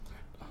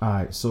All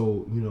right,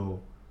 so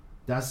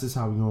that's just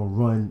how we're gonna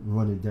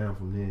run it down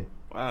from there,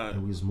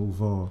 and we just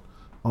move on.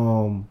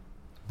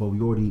 But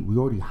we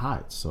already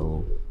hot,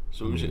 so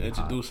we should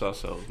introduce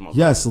ourselves.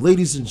 Yes,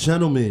 ladies and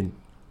gentlemen,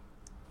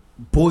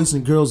 boys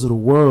and girls of the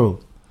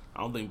world.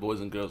 I don't think boys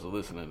and girls are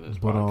listening to this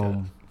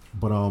podcast.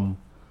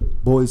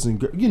 Boys and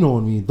girls, you know what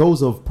I mean.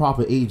 Those of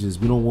proper ages.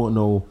 We don't want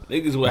no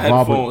niggas with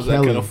headphones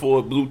that can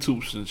afford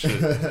Bluetooth and shit.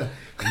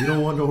 We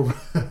don't want no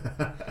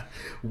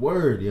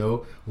word,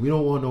 yo. We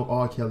don't want no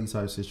R. Kelly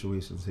type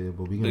situations here,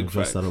 but we're gonna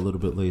address that a little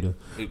bit later.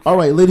 All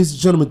right, ladies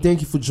and gentlemen,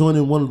 thank you for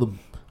joining one of the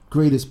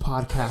greatest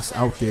podcasts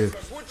out there,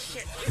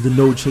 the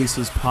No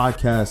Chasers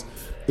podcast.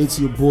 It's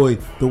your boy,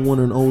 the one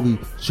and only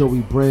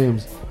Joey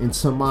Brams, and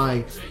to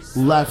my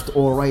left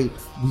or right,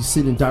 we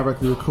sitting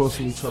directly across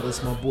from each other.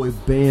 It's my boy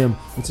Bam.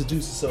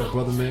 Introduce yourself,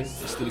 brother, man.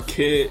 It's the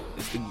kid.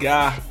 It's the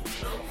guy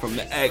from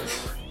the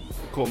X.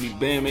 Call me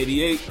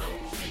Bam88.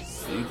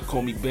 You can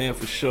call me Bam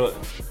for short.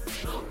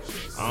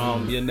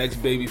 Your next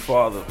baby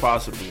father,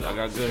 possibly. I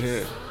got good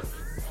hair.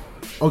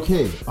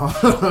 Okay, I'm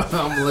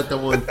gonna let that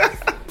one.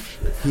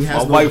 He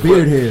has no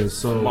beard hair,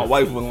 so my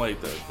wife wouldn't like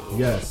that, though.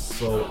 Yes.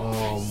 So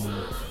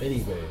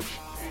anyway,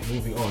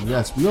 moving on.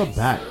 Yes, we are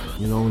back.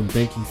 And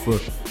thank you for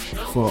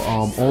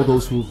all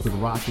those who have been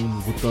rocking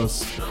with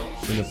us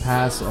in the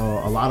past.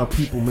 A lot of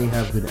people may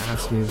have been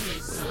asking,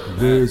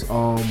 where's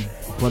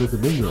Butter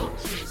Dominion?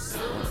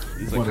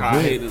 He's like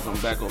hiatus. I'm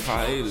back off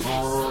hiatus.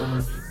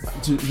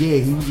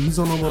 He's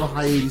on a little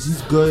hiatus.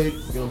 He's good. You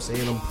know what I'm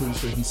saying? I'm pretty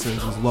sure he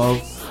sends his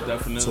love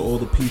to all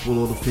the people,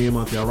 all the fam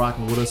out there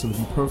rocking with us. And to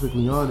be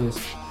perfectly honest,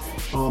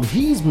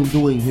 he's been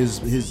doing his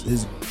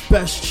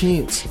best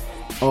chance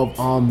of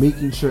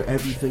making sure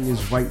everything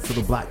is right for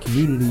the black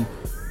community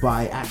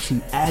by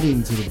actually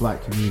adding to the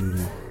black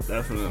community.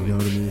 Definitely. You know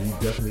what I mean? He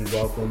definitely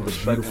welcomed the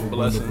beautiful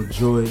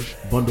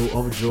bundle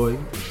of joy.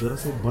 Did I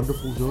say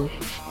wonderful joy?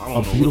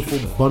 A beautiful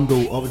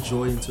bundle of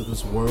joy into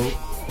this world.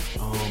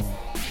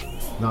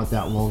 Not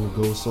that long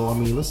ago. So I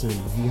mean, listen,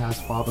 he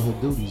has fatherhood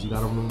duties. You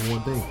gotta remember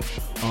one thing: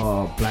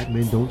 black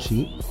men don't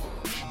cheat,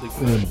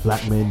 and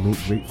black men make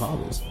great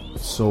fathers.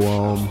 So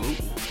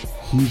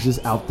he's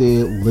just out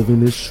there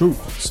living his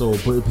truth. So,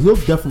 but he'll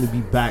definitely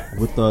be back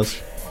with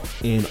us,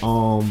 and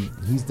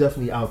he's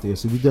definitely out there.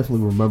 So we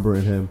definitely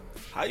remembering him.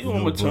 How you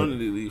on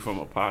maternity leave from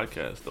a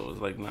podcast though?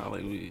 It's like not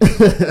like we.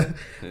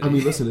 I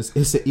mean, listen,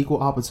 it's an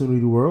equal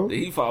opportunity world. Did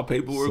he file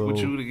paperwork with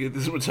you to get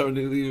this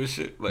maternity leave and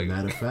shit? Like,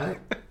 matter of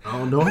fact, I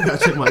don't know. I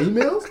gotta check my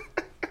emails.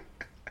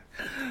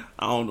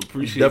 I don't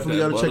appreciate.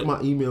 Definitely gotta check my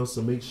emails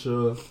to make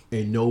sure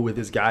and know where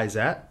this guy's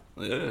at.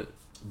 Yeah,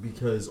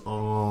 because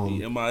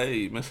he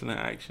MIA, missing in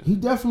action. He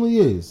definitely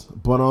is,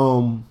 but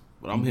I'm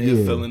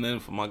here filling in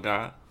for my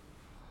guy.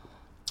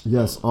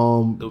 Yes,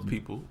 those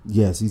people.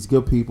 Yes, he's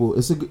good people.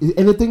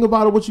 And the thing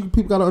about it, what you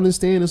people gotta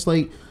understand, it's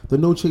like the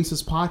No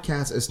Chasers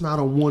podcast. It's not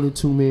a 1 or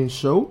 2 man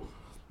show.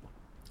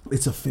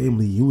 It's a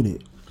family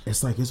unit.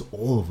 It's like it's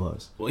all of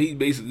us. Well, he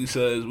basically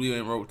says we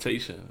in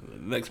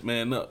rotation. Next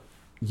man up.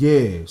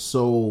 Yeah.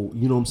 So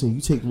you know what I'm saying.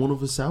 You take one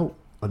of us out,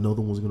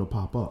 another one's gonna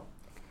pop up.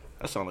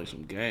 That sounds like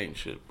some gang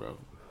shit, bro.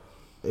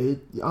 Yeah.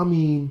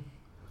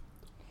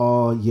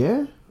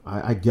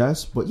 I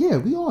guess, but yeah,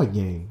 we are a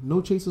gang.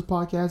 No Chasers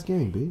podcast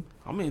gang, babe.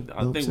 I mean,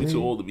 I think we're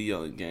too old to be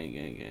yelling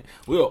gang.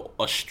 We're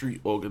a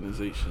street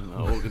organization.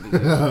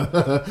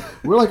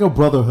 We're like a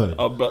brotherhood.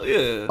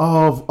 Yeah.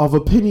 Of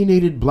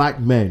opinionated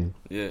black men.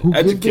 Yeah. Who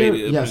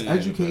educated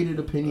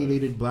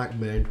opinionated black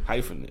men.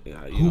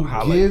 Who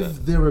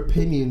give their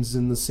opinions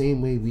in the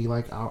same way we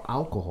like our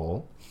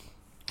alcohol,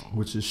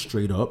 which is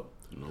straight up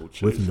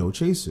with no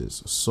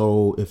chasers.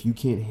 So if you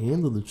can't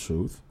handle the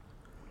truth,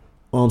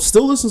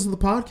 still listen to the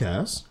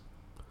podcast,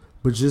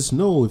 but just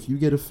know if you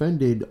get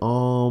offended,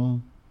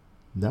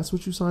 that's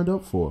what you signed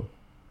up for.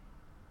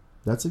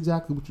 That's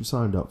exactly what you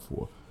signed up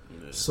for.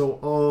 Yeah.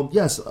 So,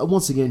 yes,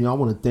 once again, y'all, I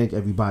want to thank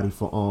everybody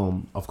for,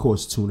 of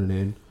course, tuning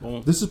in.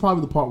 This is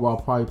probably the part where I'll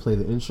probably play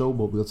the intro,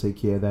 but we'll take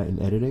care of that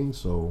in editing.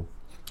 So,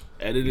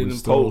 editing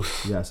and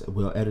post. Yes,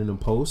 we'll edit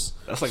and post.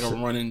 That's like a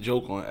running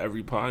joke on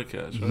every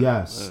podcast, right?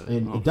 Yes, yeah.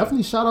 And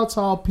definitely shout out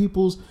to our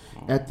peoples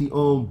at the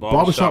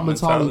Barbershop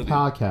Mentality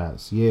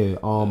podcast. Yeah,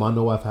 I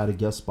know I've had a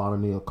guest spot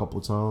on there a couple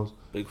of times.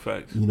 Big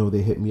facts.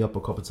 They hit me up a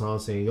couple of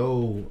times saying,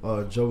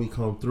 "Yo, Joey,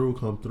 come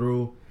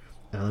through."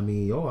 And I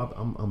mean,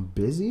 I'm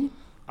busy.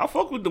 I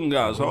fuck with them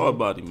guys hard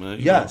body, man.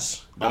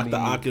 Yes, Dr.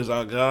 Ock is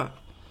our guy.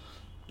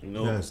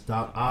 Yes,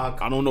 Doc Ock.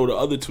 I don't know the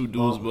other two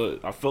dudes,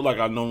 but I feel like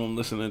I know them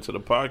listening to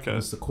the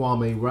podcast. Mr.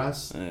 Kwame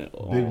Rest,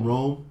 Big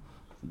Rome,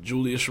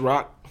 Julius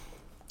Rock.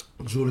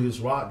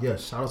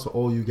 Yes, shout out to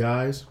all you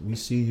guys. We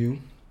see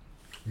you.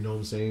 You know what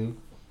I'm saying?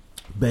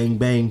 Bang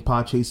bang,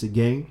 Pod Chaser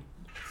gang.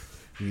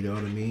 You know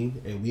what I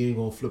mean? And we ain't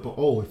gonna flip it.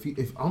 Oh, if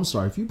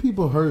you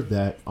people heard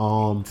that,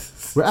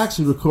 we're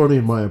actually recording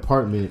in my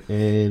apartment,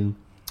 and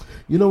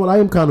you know what? I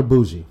am kind of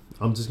bougie.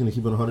 I'm just gonna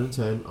keep it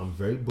 110. I'm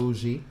very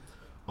bougie.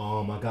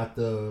 I got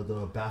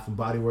the Bath and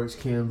Body Works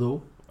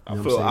candle. I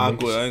feel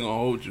awkward. I ain't gonna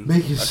hold you.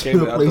 Making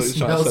sure the place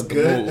smells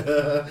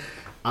good.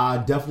 I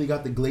definitely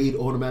got the Glade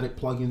automatic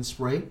plug-in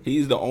spray.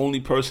 He's the only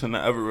person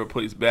to ever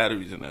replace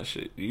batteries in that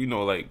shit. You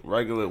know, like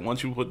regular.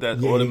 Once you put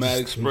that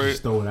automatic spray,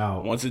 just throw it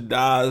out. Once it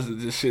dies,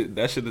 that shit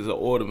is an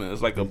ornament.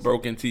 It's like a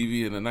broken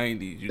TV in the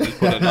 '90s. You just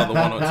put another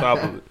one on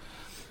top of it.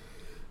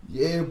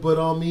 Yeah, but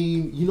I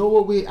mean, you know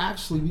what? We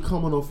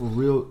coming off a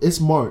real. It's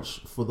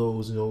March for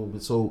those,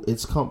 so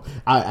it's come.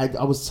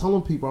 I was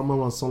telling people. I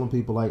remember I was telling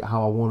people like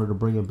how I wanted to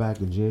bring it back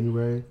in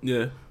January.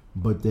 Yeah.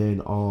 But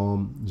then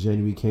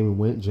January came and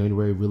went.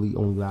 January really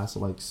only lasted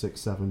like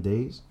 6-7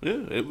 days.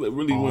 Yeah, it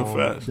really went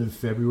fast. Then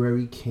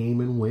February came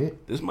and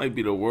went. This might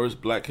be the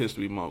worst Black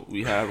History Month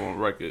we have on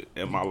record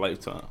in my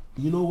lifetime.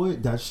 You know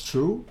what? That's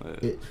true.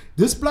 Yeah.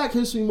 This Black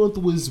History Month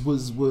was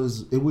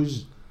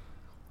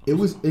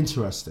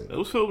interesting. It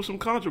was filled with some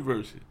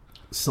controversy.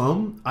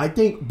 Some, I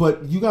think,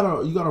 but you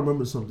gotta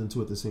remember something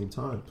too at the same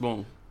time.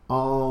 Boom.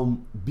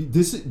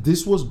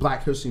 This was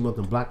Black History Month,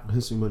 and Black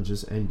History Month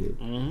just ended.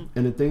 Mm-hmm.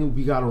 And the thing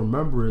we gotta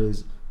remember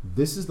is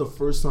this is the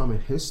first time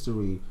in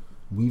history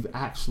we've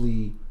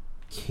actually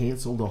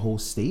canceled a whole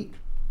state.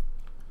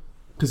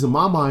 Because in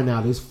my mind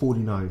now, there's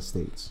 49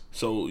 states.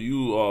 So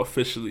you are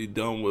officially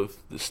done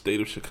with the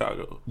state of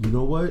Chicago. You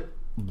know what?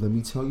 Let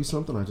me tell you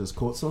something. I just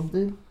caught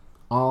something.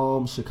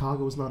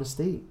 Chicago is not a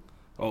state.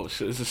 Oh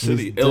shit! It's a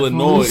city, It's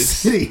Illinois. a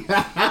city.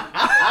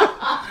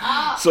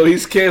 So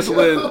he's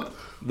canceling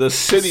the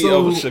city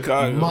of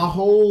Chicago. My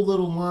whole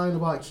little line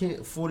about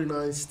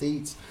 49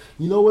 states.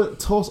 You know what?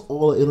 Toss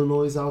all the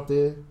Illinois out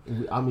there.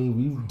 I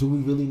mean, do we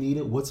really need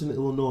it? What's in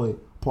Illinois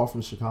apart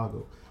from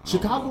Chicago?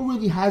 Chicago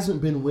really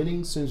hasn't been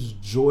winning since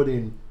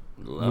Jordan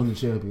won the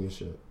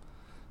championship.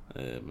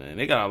 Yeah, man,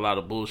 they got a lot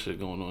of bullshit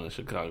going on in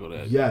Chicago.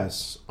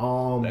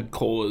 That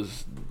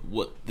caused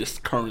what this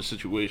current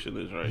situation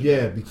is right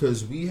now.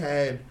 Because we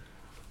had.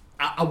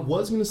 I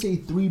was gonna say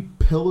 3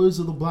 pillars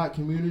of the Black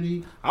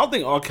community. I don't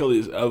think R. Kelly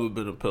has ever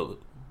been a pillar.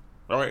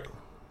 All right,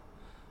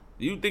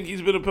 you think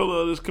he's been a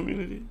pillar of this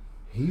community?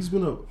 He's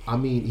been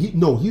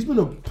he's been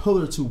a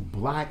pillar to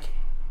Black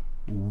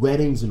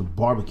weddings and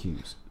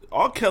barbecues.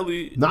 R.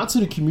 Kelly, not to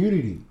the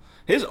community.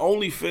 His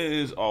only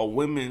fans are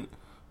women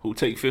who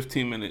take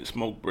 15-minute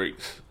smoke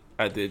breaks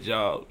at their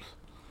jobs.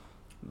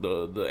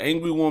 The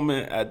angry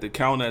woman at the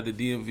counter at the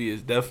DMV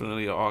is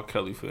definitely an R.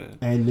 Kelly fan.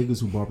 And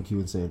niggas who barbecue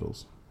in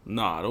sandals.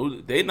 Nah,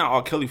 they not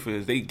R. Kelly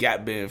fans. They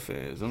Gap Band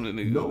fans. Them the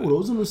niggas.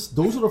 No, those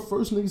are the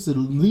first niggas to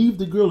leave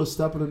the girl and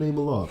step in the name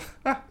of love.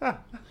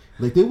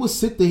 Like they would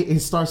sit there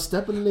and start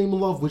stepping in the name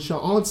of love with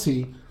your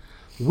auntie,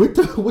 with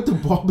the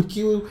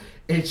barbecue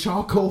and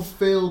charcoal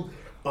filled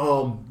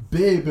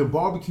bib and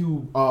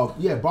barbecue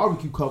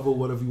cover,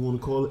 whatever you want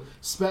to call it,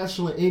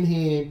 spatula in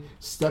hand,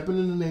 stepping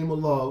in the name of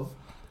love.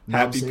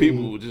 Happy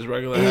people, just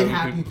regular and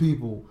happy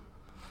people.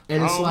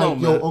 And it's like,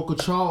 Uncle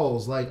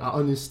Charles, like I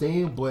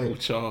understand, but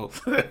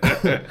Charles,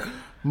 I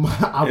would like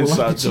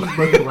a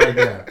cheeseburger right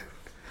now.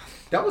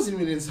 That wasn't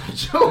even an inside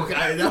joke.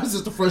 That was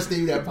just the first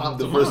name that popped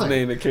to mind. The first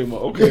name that came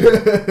up. Okay,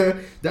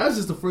 that was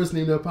just the first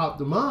name that popped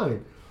to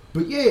mind.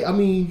 But yeah, I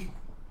mean.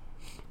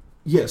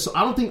 Yeah, so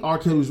I don't think R.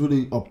 Kelly was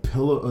really a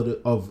pillar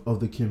of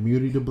the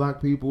community to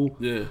Black people.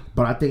 Yeah,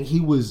 but I think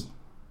he was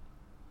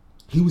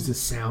a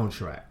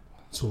soundtrack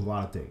to a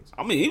lot of things.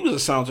 I mean, he was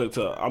a soundtrack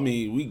to. I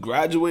mean, we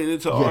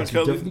graduated to R. Kelly.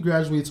 We definitely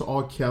graduated to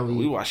R. Kelly.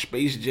 We watched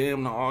Space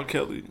Jam to R.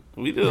 Kelly.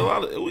 We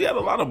had a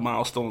lot of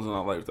milestones in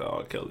our life to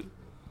R. Kelly.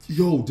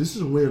 Yo, this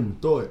is a random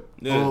thought.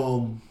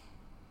 Yeah.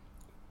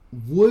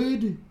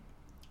 Would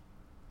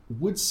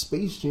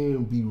Space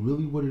Jam be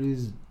really what it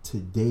is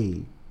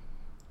today?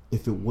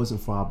 If it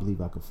wasn't for I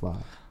Believe I Could Fly.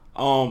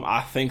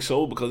 I think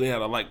so because they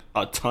had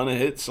a ton of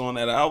hits on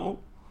that album.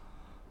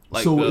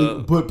 But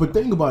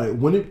think about it.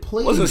 When it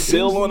played, wasn't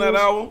Seal on that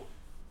album?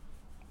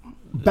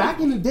 Back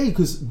in the day,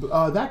 because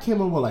that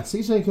came on like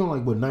Space Jam came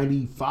on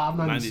 95,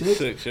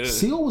 96. Yeah.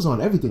 Seal was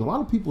on everything. A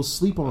lot of people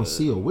sleep on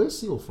Seal. Where's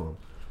Seal from?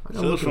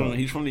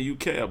 He's from the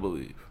UK, I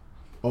believe.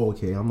 Oh,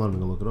 okay. I'm not even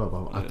gonna look it up.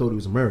 I thought he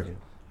was American.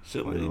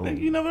 Seal,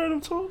 you never heard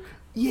him talk?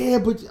 Yeah,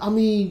 but I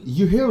mean,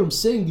 you hear him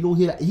sing. You don't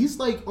hear that. He's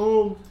like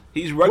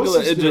He's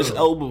regular Idris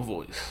Elba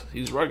voice.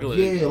 He's regular.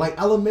 Yeah, like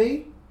Ella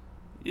Mai.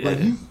 Yeah. Like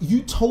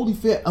you totally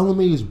feel Ella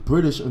Mai is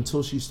British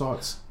until she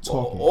starts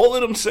talking. All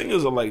of them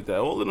singers are like that.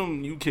 All of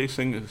them UK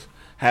singers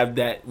have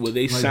that where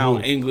they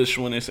sound English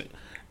when they sing.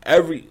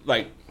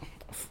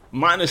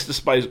 Minus the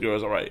Spice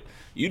Girls, all right.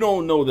 You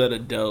don't know that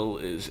Adele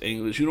is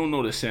English. You don't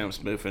know that Sam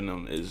Smith and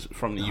them is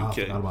from the UK.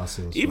 I forgot about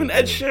Sam Smith. Even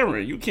Ed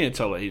Sheeran, you can't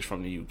tell that he's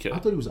from the UK. I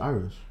thought he was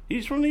Irish.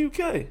 He's from the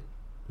UK.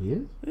 Yeah?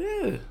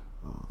 Yeah.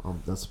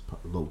 That's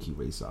low-key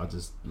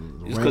racist.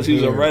 It's because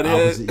he's a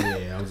redhead?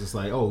 I was just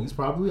like, he's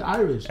probably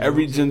Irish.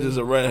 Every ginger's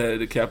a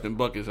redhead. The Captain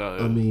Bucket's out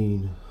here.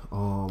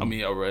 I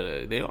mean, a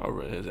redhead. They are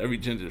redheads. Every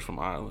ginger's from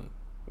Ireland.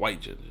 White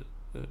ginger.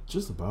 Yeah.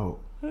 Just about.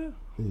 Yeah.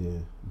 Yeah.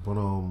 But,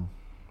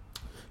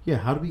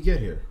 how did we get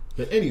here?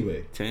 But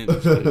anyway.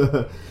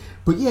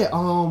 But yeah,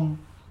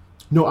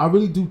 no, I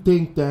really do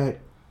think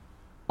that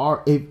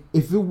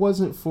if it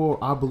wasn't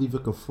for I Believe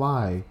It Could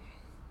Fly,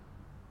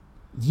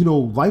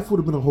 life would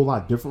have been a whole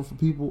lot different for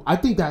people. I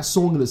think that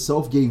song in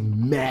itself gave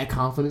mad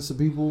confidence to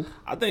people.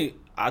 I think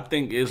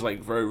it's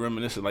like very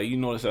reminiscent. Like, you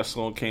notice that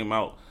song came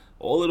out,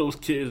 all of those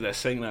kids that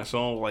sang that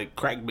song were like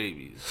crack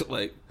babies.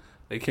 Like,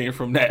 they came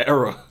from that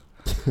era.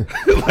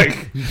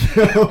 Like,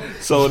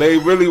 so they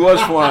really was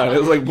flying. It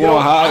was like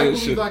Born High and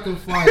shit. I Can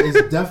Fly is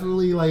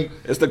definitely like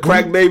it's the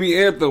crack baby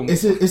anthem.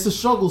 It's a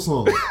struggle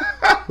song.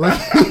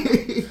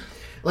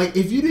 like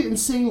if you didn't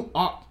sing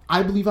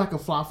I Believe I Can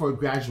Fly for a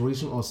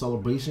graduation or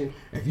celebration,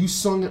 if you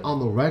sung it on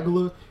the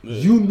regular,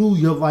 you knew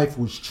your life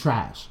was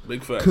trash.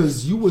 Big fact.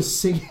 Because you were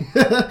singing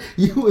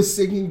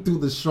through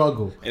the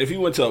struggle. And if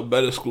you went to a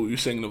better school, you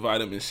sang the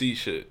Vitamin C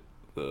shit.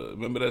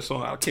 Remember that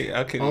song? I can't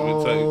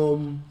even tell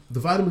you. The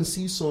Vitamin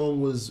C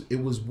song was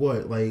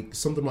what, like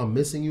something about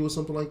missing you or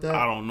something like that?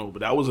 I don't know,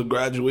 but that was a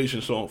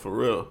graduation song for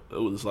real. It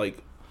was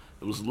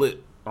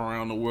lit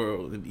around the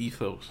world in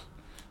ethos.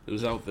 It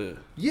was out there.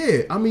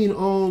 Yeah, I mean,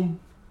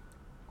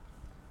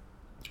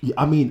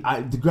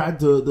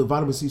 the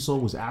Vitamin C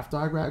song was after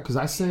I graduated, because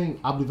I sang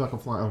I Believe I Can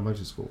Fly in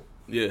elementary school.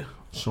 Yeah,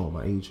 showing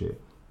my age here,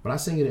 but I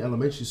sang it in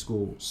elementary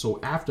school.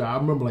 So after, I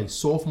remember like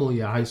sophomore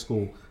year of high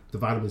school, the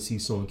Vitamin C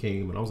song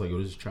came, and I was like, "Yo,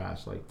 this is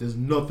trash. Like, there's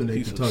nothing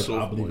they can touch.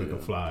 I Believe I Can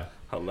Fly."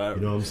 Hilarious.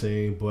 You know what I'm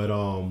saying? But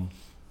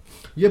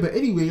yeah. But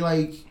anyway,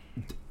 like,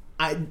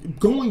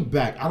 going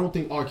back, I don't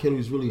think R. Kelly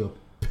is really a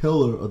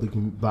pillar of the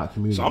black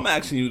community. So I'm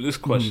asking you this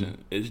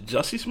question: Is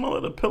Jussie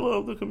Smollett a pillar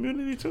of the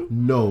community too?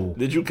 No.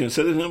 Did you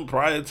consider him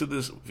prior to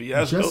this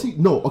fiasco?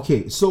 No.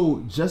 Okay, so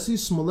Jussie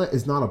Smollett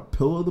is not a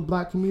pillar of the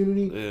black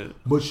community. Yeah.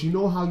 But you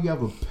know how you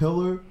have a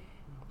pillar?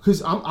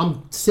 Because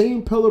I'm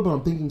saying pillar, but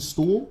I'm thinking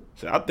stool.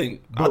 See, I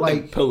think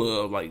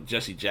pillar of like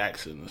Jesse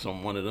Jackson or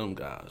some one of them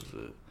guys.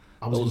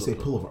 I was gonna say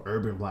pillar of an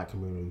urban black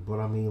community, but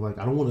I mean, like,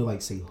 I don't want to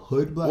like say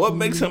hood black. What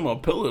community. makes him a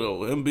pillar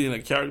though? Him being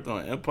a character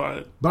on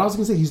Empire. But I was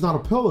gonna say he's not a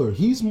pillar.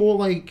 He's more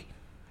like,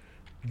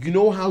 you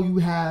know how you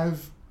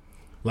have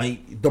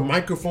like the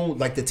microphone,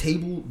 like the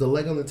table, the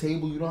leg on the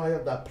table. You know how you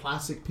have that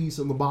plastic piece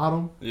on the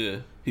bottom.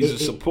 Yeah, he's a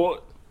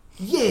support.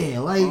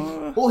 Yeah,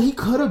 like, well, he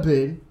could have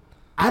been.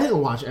 I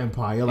didn't watch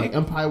Empire. Like,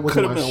 Empire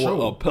wasn't my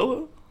show. A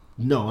pillar?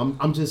 No,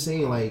 I'm just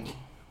saying, like,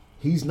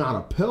 he's not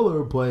a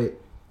pillar, but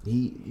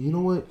he, you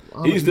know what?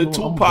 He's the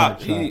Tupac.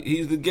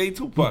 He's the gay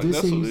Tupac. He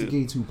did say he's the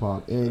gay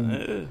Tupac,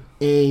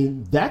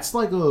 and that's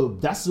like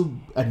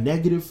a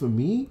negative for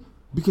me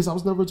because I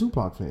was never a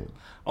Tupac fan.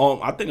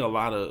 I think a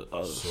lot of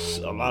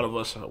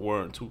us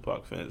weren't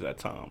Tupac fans at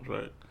times,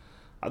 right?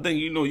 I think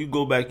you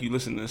go back, you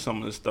listen to some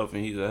of this stuff,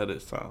 and he's ahead of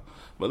his time.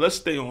 But let's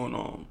stay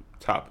on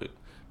topic.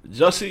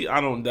 Jussie,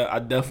 I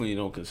definitely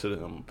don't consider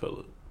him a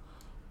pillar.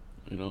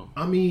 You know,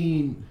 I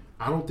mean,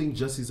 I don't think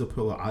Jussie's a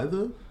pillar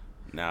either.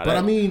 Nah, but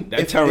I mean,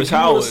 that Terrence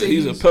Howard,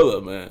 he's a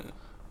pillar, man.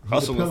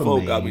 Hustle and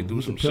Flow got me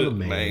through some shit,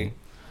 man.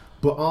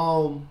 But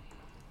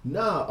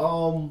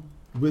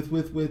with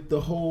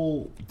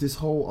this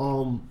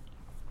whole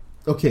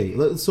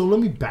okay, so let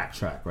me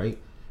backtrack right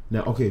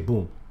now. Okay,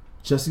 boom.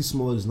 Jussie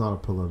Smollett is not a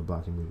pillar of the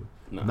black community.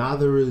 No.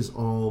 Neither is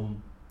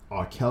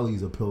R.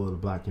 Kelly's a pillar of the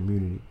black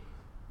community,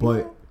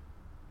 but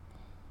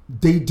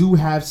they do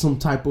have some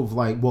type of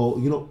like, well,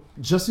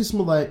 Jussie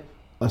Smollett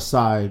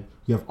aside,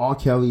 you have R.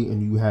 Kelly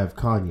and you have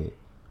Kanye,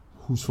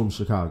 who's from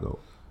Chicago.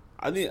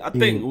 I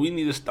think we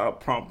need to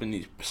stop prompting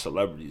these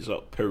celebrities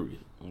up. Period.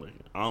 Like,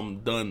 I'm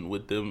done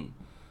with them.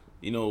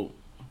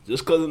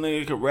 Just because a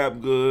nigga can rap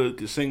good,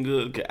 can sing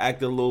good, can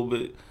act a little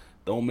bit,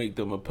 don't make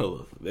them a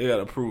pillar. They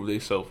gotta prove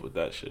themselves with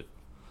that shit.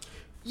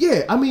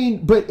 Yeah, I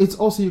mean, but it's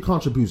also your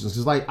contributions.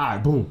 It's like, all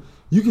right, boom,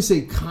 you can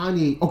say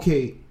Kanye.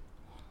 Okay,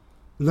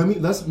 let me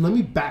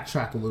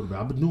backtrack a little bit.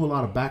 I've been doing a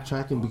lot of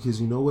backtracking because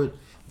you know what,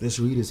 this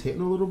read is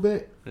hitting a little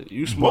bit.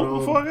 You smoke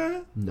before I got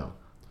here? No.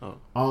 Oh.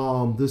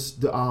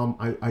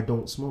 I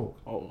don't smoke.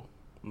 Oh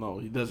no,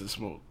 he doesn't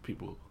smoke.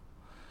 People.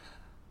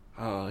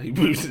 He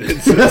breathes it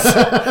into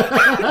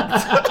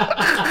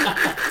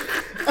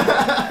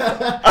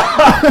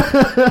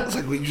I was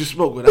like, "Wait, you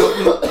smoke without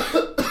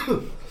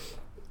me?"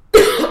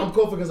 I'm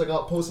coughing because I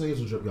got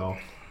post-nasal drip, y'all.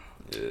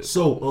 Yeah.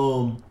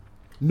 So,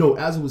 no,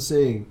 as I was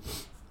saying,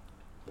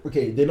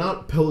 okay, they're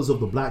not pillars of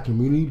the black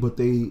community, but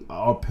they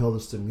are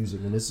pillars to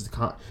music, and this is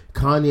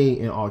Kanye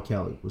and R.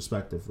 Kelly,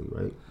 respectively,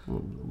 right?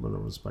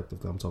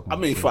 Respectively, I'm talking about.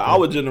 I mean, for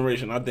our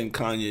generation, I think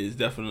Kanye is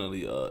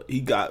definitely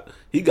he got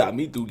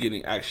me through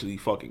getting actually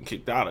fucking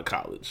kicked out of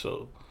college.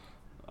 So,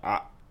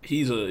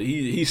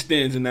 he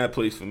stands in that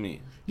place for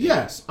me.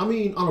 Yes, I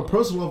mean, on a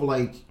personal level,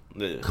 like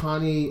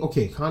Kanye,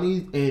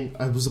 and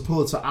it was a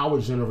pillar to our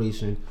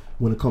generation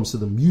when it comes to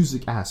the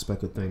music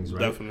aspect of things,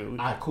 right? Definitely.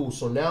 All right, cool.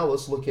 So now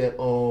let's look at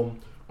R.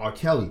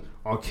 Kelly.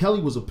 R.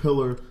 Kelly was a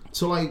pillar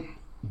to like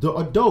the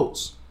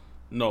adults.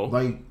 No,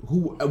 like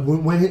who?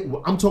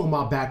 When I'm talking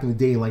about back in the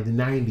day, like the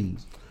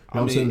 '90s.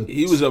 I mean,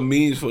 he was a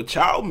means for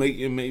child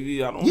making.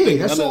 Maybe I don't. Yeah,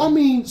 that's all. I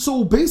mean,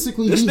 so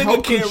basically, this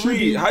nigga can't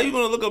read. How you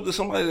gonna look up to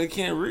somebody that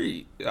can't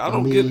read? I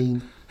don't get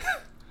it.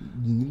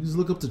 Niggas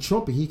look up to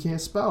Trump and he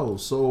can't spell.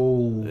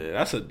 So Yeah,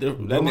 that's a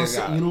different. you know what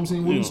I'm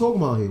saying? What are we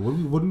talking about here?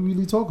 What are we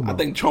really talking about? I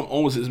think Trump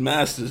owns his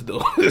masters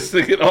though. This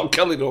nigga R.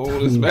 Kelly don't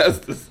own his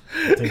masters.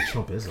 I think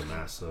Trump is a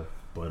master,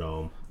 but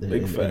in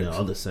the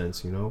other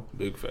sense, you know,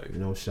 big fact. You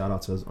know, shout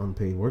out to his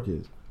unpaid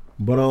workers.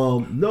 But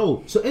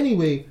no. So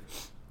anyway,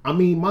 I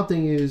mean, my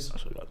thing is,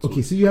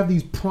 okay, so you have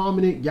these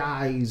prominent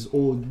guys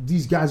or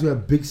these guys who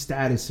have big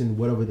status in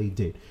whatever they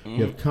did. Mm-hmm.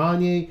 You have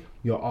Kanye,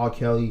 you have R.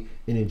 Kelly,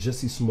 and then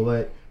Jussie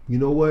Smollett. You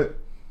know what?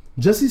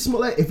 Jussie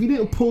Smollett, if he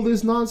didn't pull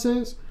this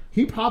nonsense,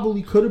 he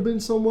probably could have been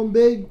someone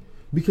big,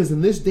 because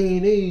in this day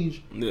and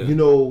age, you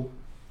know,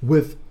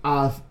 with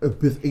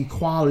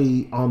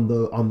equality on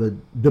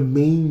the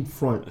main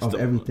front of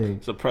everything,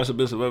 it's the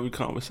precipice of every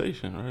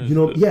conversation, right? You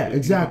know,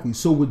 exactly.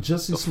 So with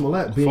Jussie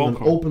Smollett being an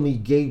openly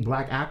gay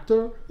black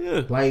actor,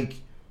 like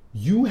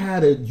you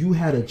had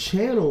a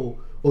channel,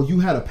 or you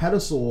had a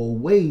pedestal, or a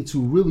way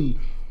to really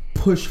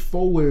push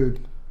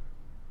forward.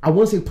 I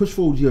want to say push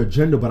forward your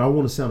agenda, but I don't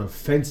want to sound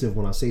offensive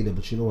when I say that,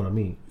 but you know what I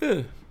mean. Yeah.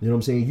 You know what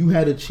I'm saying? You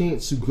had a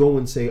chance to go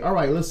and say, all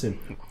right, listen,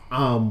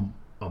 I'm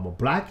a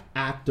black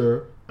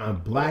actor, I'm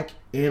black,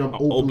 and I'm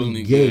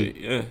openly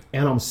gay,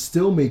 and I'm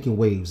still making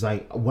waves.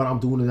 Like, what I'm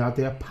doing is out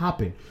there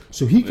popping.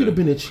 So he could have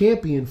been a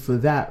champion for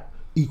that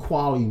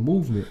equality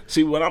movement.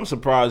 See, what I'm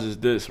surprised is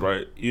this,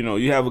 right? You know,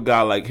 you have a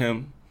guy like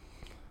him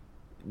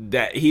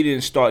that he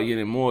didn't start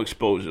getting more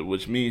exposure,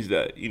 which means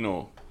that, you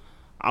know,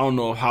 I don't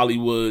know if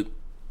Hollywood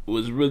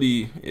was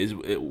really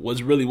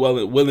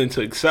willing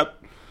to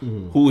accept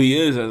who he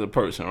is as a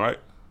person, right?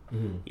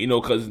 Mm-hmm. You know,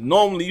 because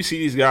normally you see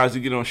these guys that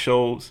get on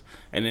shows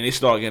and then they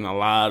start getting a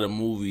lot of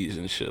movies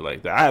and shit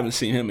like that. I haven't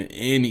seen him in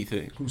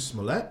anything. Who's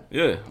Smollett?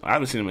 Yeah, I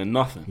haven't seen him in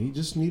nothing. He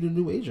just need a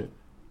new agent.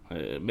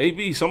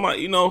 Maybe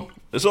somebody, you know,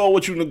 it's all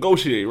what you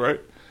negotiate, right?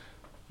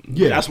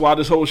 Yeah, that's why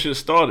this whole shit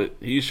started.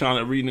 He's trying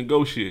to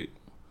renegotiate.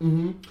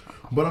 Mm-hmm.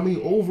 But I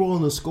mean, overall,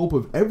 in the scope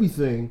of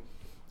everything,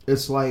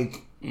 it's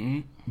like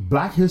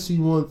Black History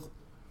Month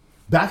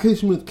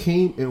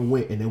came and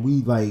went, and then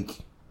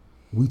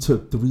we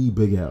took 3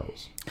 big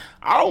L's.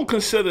 I don't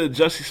consider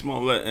Jussie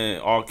Smollett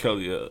and R.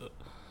 Kelly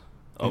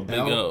a big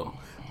L.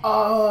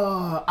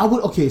 I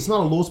would. Okay, it's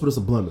not a loss, but it's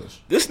a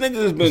blemish. This nigga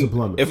has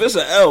been. If it's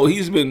an L,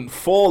 he's been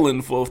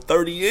falling for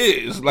 30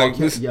 years. Like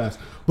this. Yes,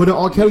 but in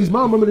R. Kelly's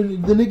mom, remember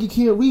the nigga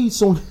can't read,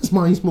 so in his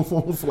mind he's been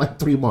falling for like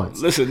 3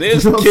 months. Listen,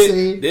 there's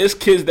there's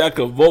kids that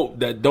could vote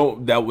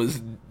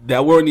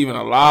that weren't even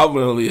alive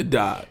when Aaliyah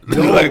died.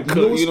 No, like,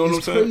 you know what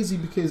I'm saying? It's crazy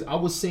because I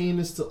was saying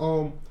this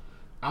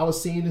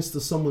to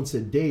someone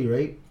today,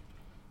 right?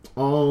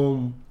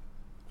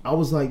 I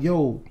was like,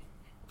 yo,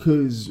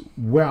 because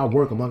where I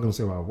work, I'm not gonna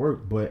say where I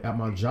work, but at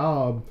my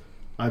job,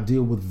 I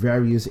deal with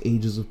various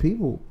ages of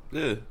people.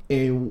 Yeah.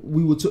 And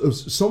we would.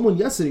 Someone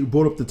yesterday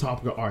brought up the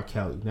topic of R.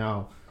 Kelly.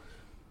 Now,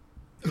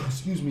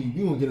 excuse me,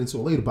 we won't get into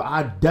it later, but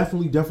I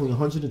definitely,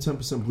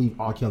 110% believe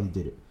R. Kelly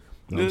did it.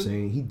 You know what I'm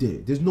saying? He did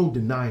it. There's no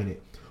denying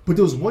it. But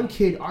there was one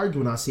kid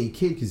arguing. I say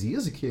kid because he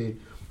is a kid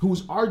who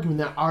was arguing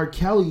that R.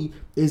 Kelly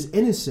is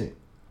innocent,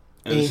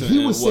 and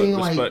he was saying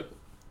like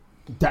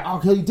that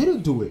R. Kelly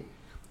didn't do it.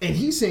 And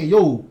he's saying,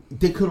 yo,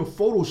 they could have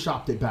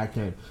photoshopped it back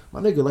then.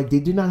 My nigga, like, they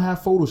did not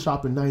have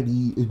Photoshop in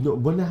 90...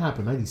 When that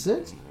happened?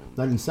 96?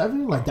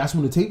 97? Like, that's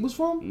when the tape was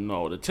from?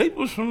 No, the tape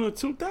was from the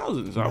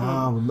 2000s.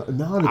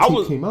 The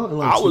tape came out in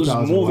like 2000.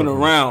 I was moving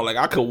around. Like,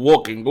 I could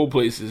walk and go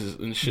places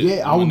and shit.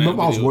 Yeah, I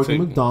remember I was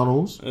working at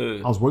McDonald's.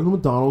 I was working at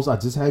McDonald's. I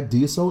just had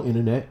DSL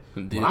internet.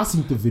 When I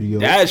seen the video...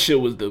 That shit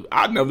was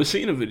I'd never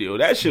seen a video.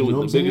 That shit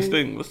was the biggest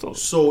thing. Let's talk.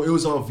 So, it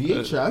was on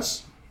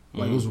VHS.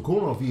 Like, it was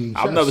recorded on VHS.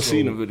 I've never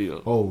seen a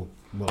video. Oh,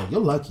 well,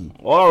 you're lucky.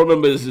 All I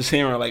remember is just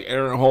hearing like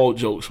Aaron Hall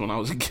jokes when I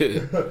was a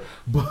kid.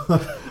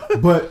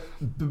 but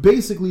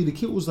basically, the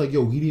kid was like,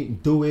 "Yo, he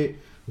didn't do it,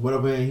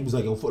 whatever." And he was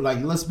like,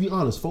 let's be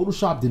honest,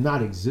 Photoshop did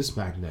not exist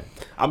back then."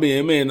 I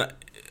mean,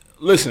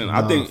 listen,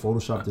 I think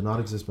Photoshop did not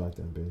exist back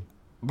then, baby.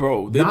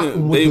 Bro, not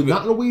in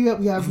the way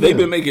we have. They've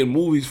been making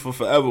movies for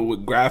forever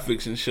with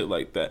graphics and shit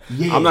like that.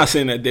 Yeah. I'm not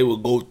saying that they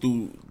would go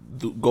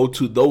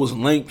to those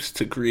lengths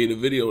to create a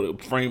video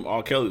to frame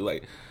R. Kelly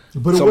like.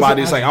 But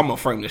somebody's like, I'm gonna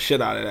frame the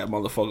shit out of that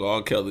motherfucker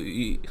R.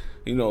 Kelly.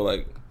 You know,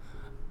 like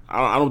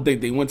I don't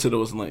think they went to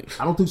those lengths.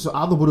 I don't think so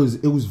either. But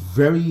it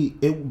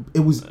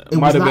was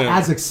not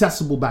as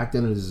accessible back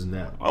then as it is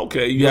now.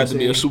 Okay, you had to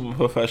be a super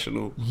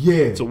professional,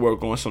 to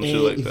work on some shit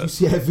like that. If you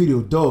see that video,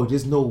 dog,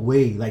 there's no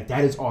way. Like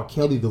that is R.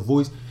 Kelly, the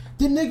voice.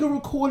 The nigga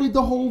recorded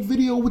the whole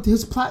video with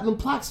his platinum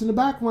plaques in the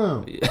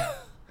background. Yeah.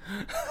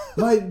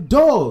 Like,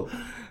 dog.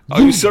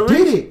 Are you serious?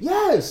 Did it?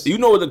 Yes. You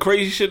know what the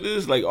crazy shit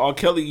is? Like R.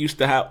 Kelly used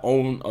to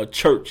own a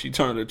church. He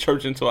turned a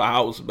church into a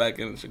house back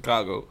in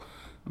Chicago,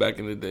 back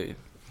in the day.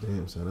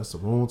 Damn, son, that's the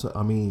wrong time.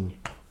 I mean,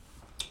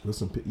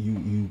 listen,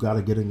 you got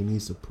to get on your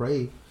knees to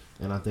pray,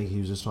 and I think he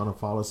was just trying to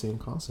follow the same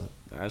concept.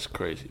 That's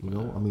crazy. You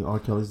know, I mean, R.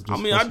 Kelly's.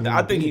 Just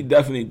I think he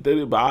definitely did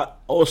it, but I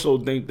also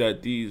think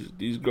that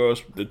these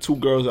girls, the 2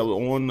 girls that were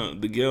on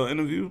the Gayle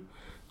interview,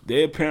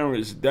 their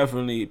parents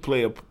definitely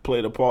played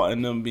a part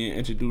in them being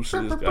introduced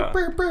to this guy.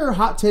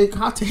 Hot take.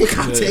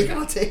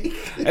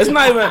 It's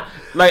not even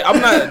like I'm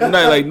not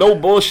like no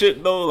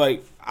bullshit though.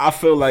 Like I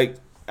feel like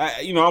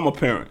I'm a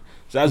parent,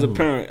 so as a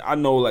parent, I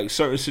know like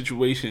certain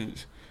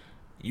situations,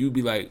 you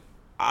be like,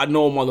 I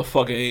know a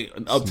motherfucker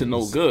ain't up to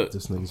no good.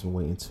 This nigga's been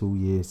waiting 2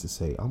 years to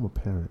say I'm a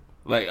parent.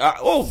 Like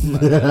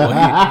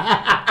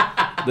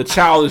the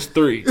child is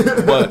 3,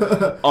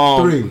 but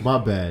 3. My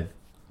bad.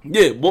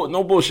 Yeah,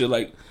 no bullshit.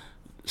 Like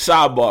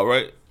sidebar,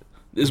 right?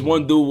 This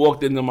one dude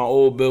walked into my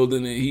old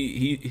building and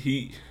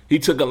he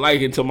took a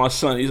liking to my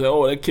son. He's like,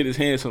 oh, that kid is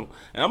handsome,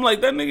 and I'm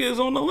like, that nigga is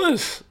on the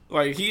list.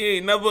 Like he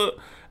ain't never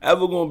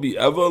ever gonna be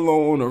ever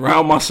alone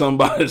around my son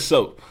by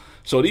himself.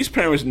 So these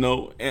parents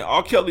know, and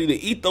R. Kelly, the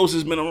ethos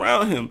has been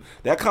around him.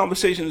 That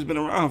conversation has been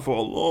around him for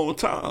a long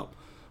time.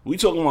 We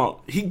talking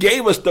about he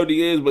gave us 30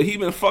 years, but he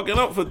been fucking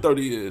up for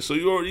 30 years. So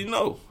you already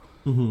know.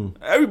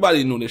 Mm-hmm.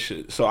 Everybody knew this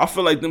shit. So I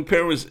feel like them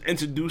parents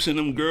introducing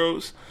them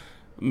girls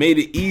made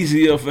it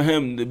easier for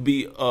him to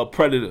be a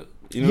predator.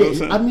 You know what I'm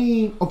saying? I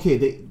mean,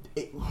 okay,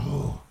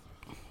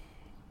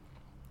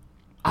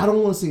 I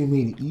don't want to say it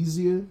made it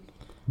easier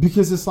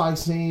because it's like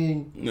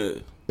saying. Yeah.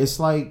 It's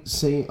like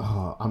saying,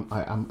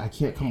 I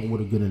can't come up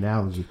with a good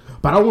analogy,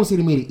 but I don't want to say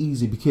they made it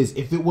easy because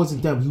if it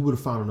wasn't them, he would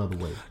have found another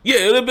way. Yeah,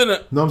 it would have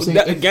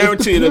been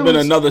guaranteed it would have been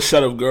another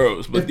set of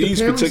girls, but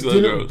these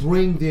particular girls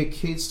bring their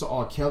kids to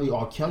R. Kelly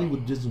would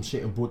have did some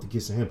shit and brought the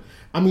kids to him.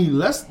 I mean,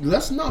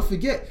 let's not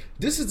forget,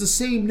 this is the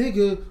same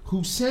nigga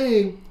who's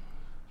saying,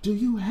 Do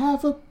you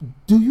have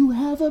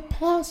a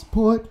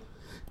passport?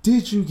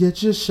 Did you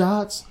get your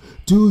shots?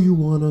 Do you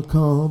wanna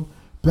come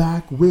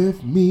back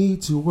with me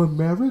to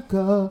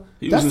America?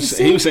 He was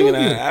singing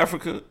that in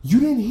Africa. You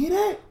didn't hear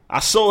that? I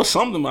saw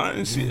something, but I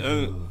didn't see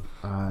it.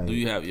 Do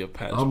you have your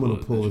passport? I'm gonna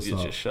pull this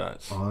up your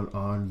shots?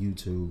 on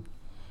YouTube.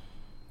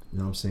 You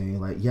know what I'm saying?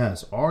 Like,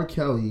 yes, R.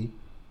 Kelly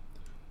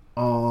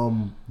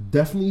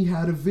definitely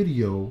had a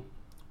video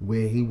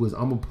where he was.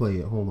 I'm gonna play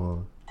it. Hold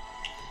on.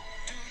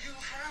 Do you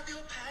have your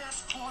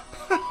passport?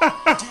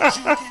 Did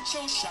you get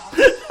your shots?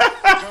 Girl,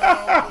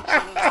 would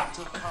you like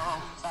to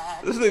come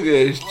back? This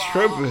nigga is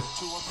tripping.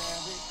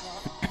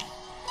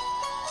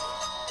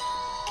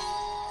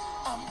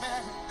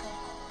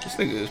 This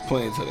nigga is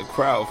playing to the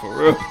crowd for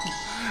real.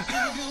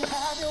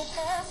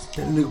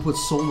 That nigga put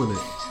soul in it.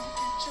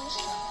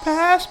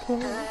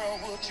 Passport.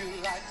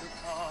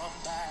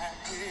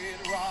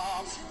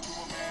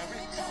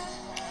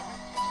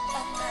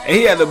 And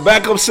he had the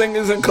backup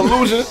singers in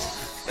collusion.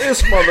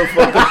 This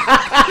motherfucker.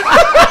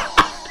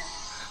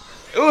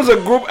 It was a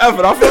group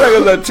effort. I feel like it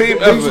was a team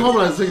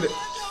effort.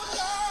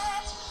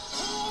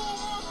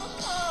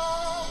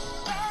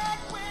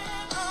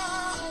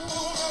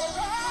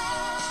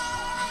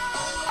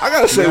 I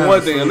gotta say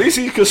one thing. At least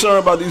he's concerned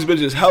about these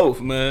bitches'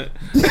 health, man.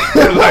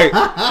 Like,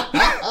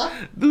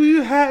 do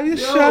you have your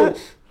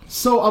shots?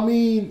 So I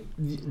mean,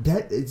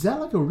 is that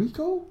like a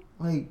RICO?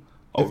 Like,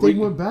 if they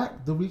went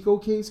back the RICO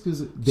case,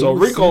 because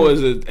RICO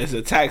is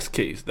a tax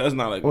case. That's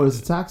not like it's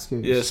a tax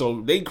case. Yeah,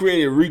 so they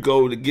created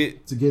RICO to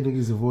get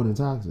niggas avoiding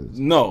taxes.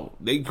 No,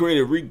 they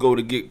created RICO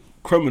to get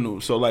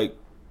criminals. So like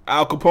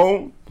Al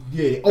Capone.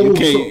 Yeah.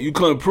 You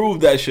couldn't prove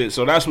that shit.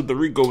 So that's what the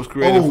RICO was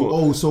created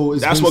for. So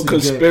that's what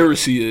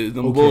conspiracy is.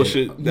 Them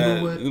bullshit.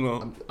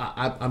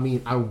 I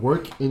mean, I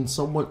work in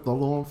somewhat the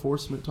law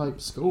enforcement type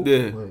scope.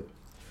 Yeah. But,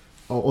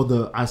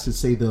 or I should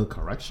say the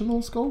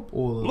correctional scope,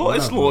 or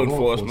it's law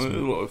enforcement. It's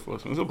law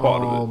enforcement. It's a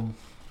part of it.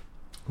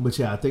 But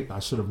yeah, I think I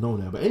should have known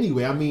that. But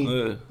anyway, I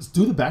mean,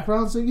 do the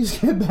background singers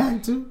get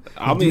back too?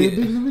 I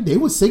mean, they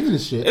were singing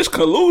this shit. It's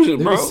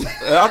collusion, bro.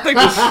 I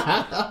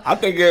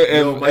think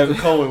Michael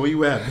Cohen, where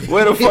you at?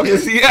 Where the fuck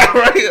is he at?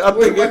 Right?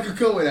 Where Michael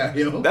Cohen at,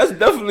 yo? That's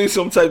definitely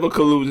some type of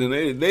collusion.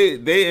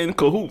 They in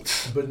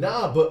cahoots. But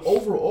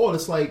overall,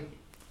 it's like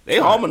they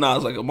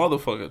harmonize like a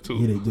motherfucker too.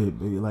 Yeah, they did.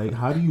 Baby. Like,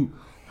 how do you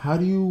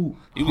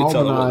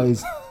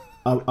harmonize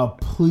a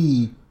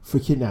plea for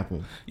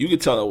kidnapping? You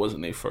could tell that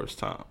wasn't their first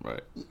time,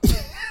 right?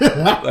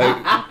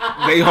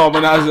 Like, they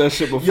harmonized that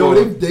shit before.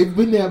 Yo, they've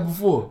been there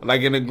before.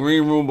 Like in the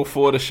green room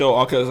before the show,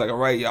 okay, it's like, all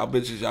right, y'all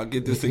bitches, y'all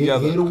get this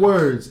together. Hear the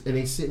words, and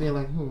they sitting there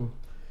like,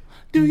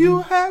 Do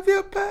you have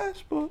your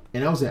passport?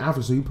 And that was in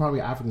Africa, so you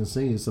probably African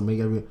singers, so make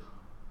it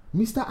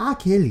Mr. R.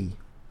 Kelly.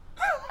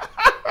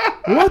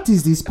 What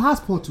is this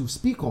passport to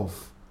speak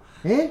of?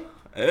 Eh?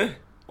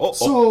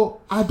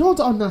 So, I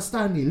don't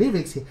understand the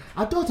lyrics here.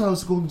 I thought I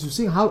was going to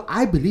sing how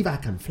I believe I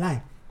can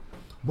fly.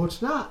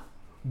 But now,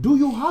 do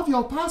you have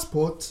your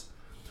passport?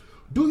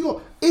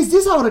 Is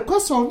this a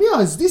request from me,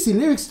 or is this the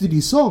lyrics to the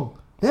song?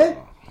 Eh?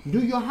 Do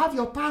you have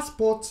your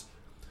passport?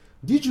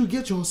 Did you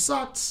get your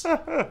shots?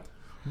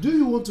 Do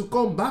you want to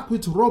come back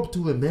with Rob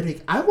to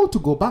America? I want to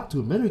go back to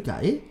America,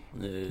 eh?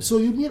 Yeah. So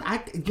you mean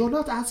you're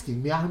not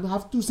asking me? I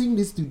have to sing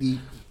this to the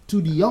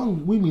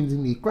young women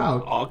in the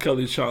crowd. R.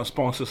 Kelly's trying to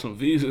sponsor some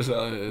visas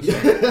out here. So.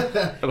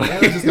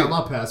 I just got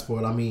my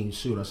passport. I mean,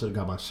 shoot, I should have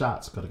got my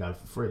shots. Could have got it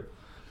for free.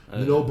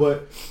 You know,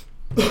 but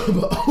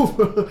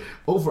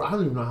over, I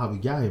don't even know how we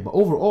got here. But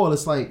overall,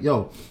 it's like,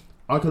 yo,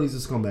 R. Kelly's a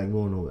scumbag. We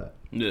don't know that.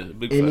 Yeah,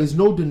 big and fact. there's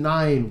no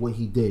denying what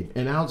he did.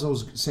 And as I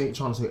was trying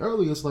to say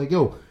earlier, it's like,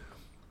 yo,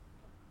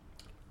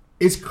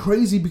 it's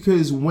crazy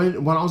because when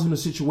I was in a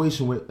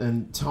situation with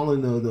and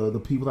telling the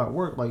people that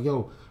work, like,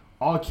 yo,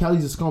 R.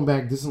 Kelly's a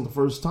scumbag. This isn't the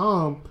first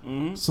time.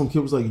 Mm-hmm. Some kid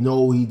was like,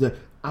 no, he did.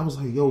 I was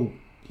like, yo,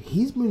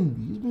 he's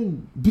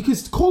been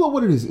because call it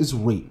what it is. It's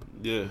rape.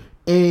 Yeah.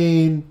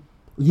 And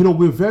you know,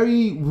 we're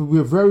very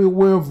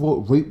aware of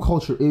what rape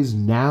culture is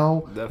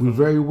now. Definitely. We're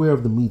very aware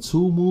of the Me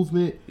Too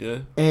movement. Yeah.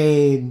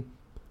 And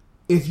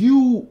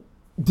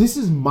this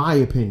is my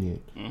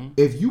opinion. Mm-hmm.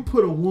 If you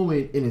put a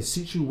woman in a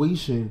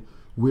situation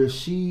where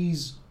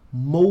she's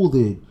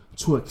molded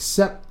to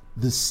accept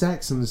the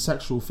sex and the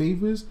sexual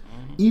favors,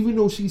 even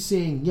though she's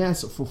saying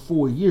yes for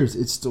 4 years,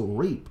 it's still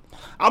rape.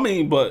 I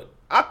mean, but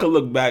I could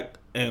look back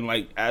and,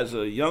 like, as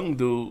a young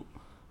dude,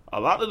 a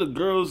lot of the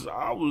girls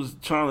I was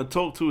trying to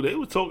talk to, they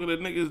were talking to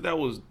niggas that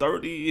was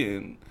 30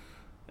 and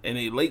in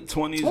their late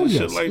 20s and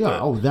shit like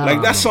that. Oh,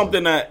 that's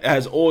something that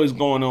has always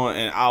gone on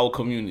in our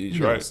communities,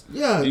 right?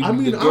 Yeah, I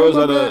mean,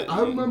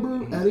 I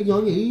remember at a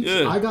young age,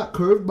 I got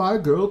curved by a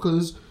girl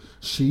because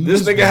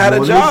this nigga had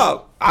a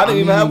job. I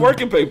didn't even have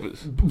working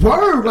papers.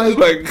 Word,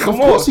 like come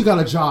of course he got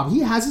a job.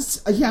 He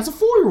has a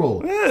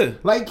 4-year-old. Yeah,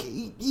 like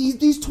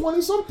he's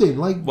 20 something.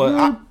 Like,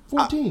 but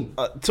 14.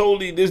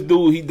 Totally, this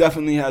dude, he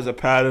definitely has a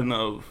pattern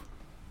of,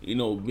 you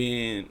know,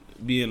 being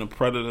a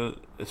predator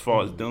as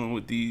far as dealing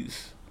with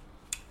these.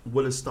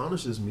 What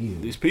astonishes me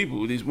these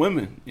people, these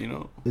women, you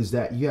know, is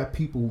that you have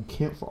people who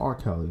camp for R.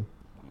 Kelly.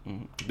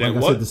 Mm-hmm. Like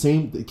I said, the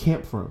same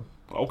camp for him.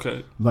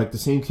 Okay, like the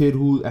same kid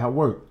who at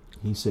work,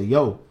 he said,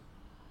 "Yo,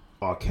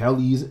 R.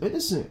 Kelly is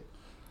innocent,"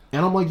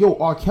 and I'm like, "Yo,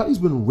 R. Kelly's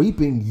been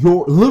raping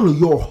literally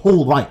your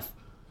whole life."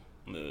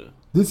 Yeah.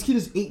 This kid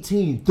is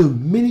 18. The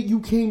minute you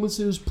came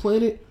into this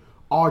planet,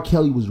 R.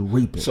 Kelly was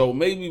raping. So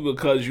maybe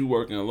because you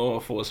work in law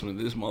enforcement,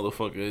 this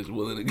motherfucker is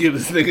willing to give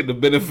this nigga the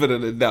benefit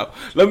of the doubt.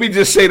 Let me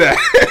just say that,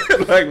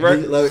 like, right?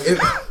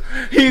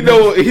 He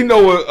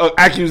know what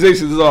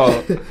accusations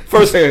are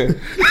firsthand.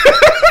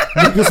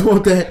 Niggas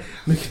want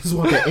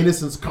that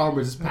innocence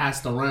karma just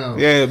passed around.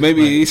 Yeah,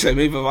 maybe he said,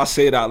 maybe if I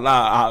say it out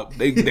loud,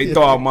 they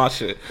throw out my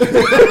shit.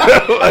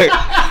 Like,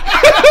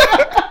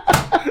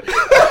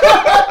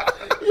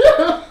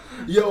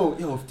 yo,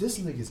 if this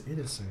nigga's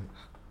innocent,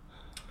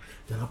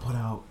 then I put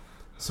out.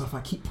 So if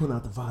I keep putting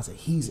out the vibes that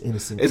he's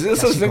innocent, is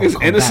this such thing as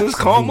innocence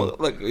karma?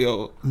 Like,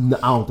 yo, no,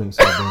 I don't think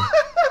so, bro.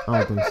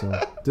 I don't think so.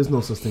 There's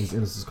no such thing as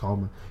innocence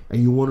karma.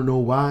 And you want to know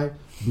why?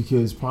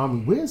 Because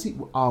prime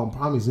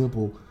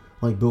example,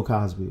 like Bill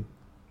Cosby.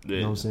 Yeah. You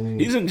know what I'm saying?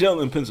 He's in jail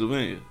in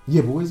Pennsylvania.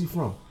 Yeah, but where's he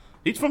from?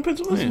 He's from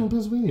Pennsylvania. He's from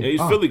Pennsylvania. Yeah,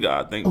 he's Philly guy,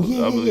 I think. Oh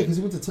yeah, because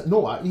he went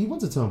to he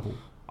went to Temple.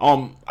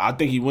 I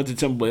think he went to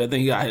Temple, but I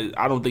think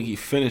I don't think he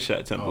finished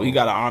at Temple. He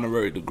got an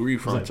honorary degree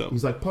from Temple.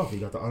 He's like Puff. He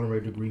got the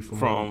honorary degree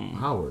from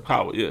Howard.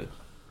 Howard, yeah.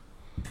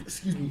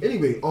 Excuse me.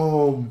 Anyway,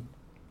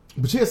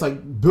 but yeah, it's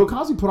like Bill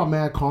Cosby put out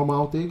mad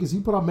karma out there because he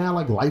put out mad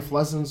like life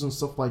lessons and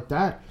stuff like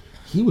that.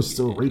 He was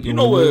still raping. You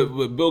know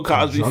what Bill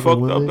Cosby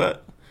fucked up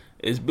at?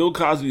 Is Bill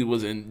Cosby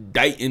was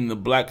indicting the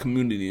black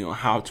community on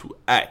how to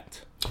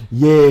act.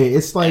 Yeah,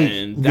 it's like,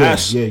 and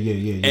that's yeah.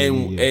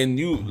 And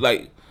you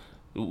like.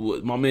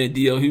 What my man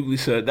D.L. Hughley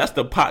said, that's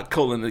the pot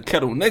calling the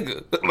kettle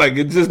nigga. Like,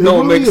 it just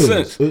don't make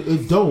sense.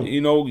 It don't.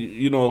 You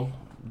know,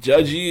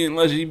 judge ye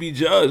unless ye be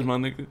judged, my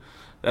nigga.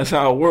 That's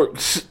how it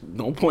works.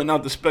 Don't point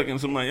out the speck in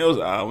somebody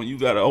else's eye when you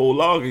got a whole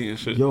log in your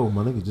shit. Yo,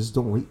 my nigga, just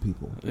don't rape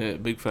people. Yeah,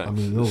 big facts. I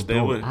mean, yo, stay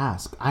don't away.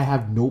 Ask. I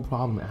have no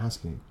problem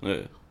asking.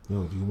 Yeah.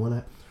 Yo, do you want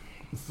to...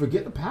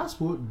 Forget the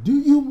passport. Do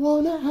you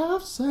want to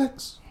have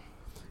sex?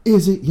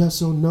 Is it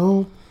yes or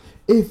no?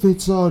 If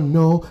it's a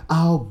no,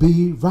 I'll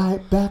be right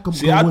back. I'm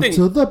going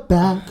to the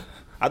back.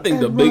 I think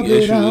the big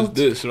issue is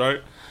this,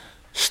 right?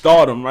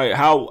 Stardom, right?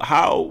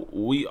 How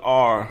we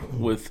are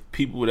with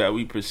people that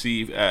we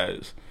perceive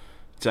as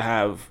to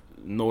have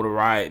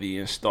notoriety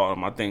and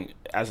stardom. I think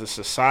as a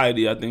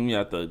society, I think we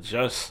have to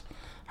adjust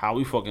how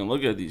we fucking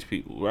look at these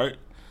people, right?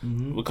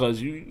 Mm-hmm.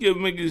 Because you give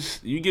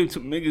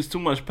niggas too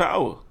much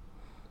power.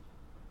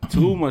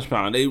 Too much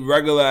power. They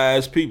regular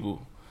ass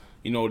people.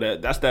 You know,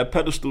 that's that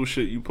pedestal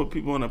shit. You put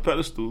people on a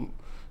pedestal.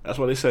 That's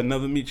why they said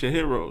never meet your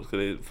heroes, because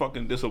they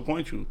fucking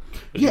disappoint you.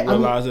 You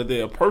realize that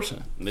they're a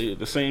person. They're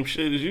the same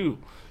shit as you.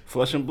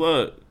 Flesh and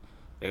blood.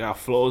 They got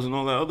flaws and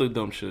all that other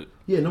dumb shit.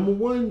 Yeah, number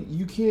one,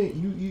 you can't,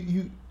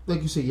 you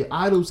like you said, your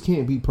idols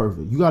can't be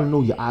perfect. You got to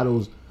know your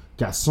idols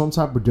got some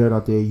type of dirt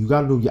out there. You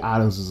got to know your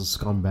idols is a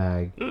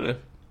scumbag. Yeah.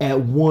 At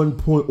one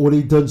point, or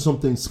they done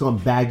something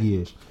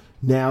scumbaggy-ish.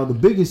 Now, the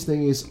biggest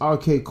thing is,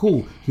 okay,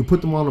 cool. You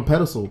put them on a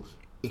pedestal.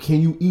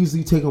 Can you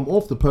easily take them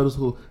off the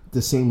pedestal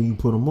the same way you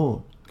put them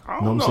on? I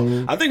don't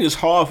know. I think it's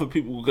hard for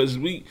people because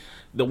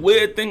the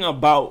weird thing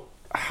about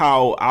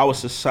how our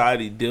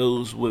society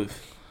deals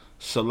with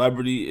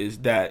celebrity is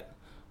that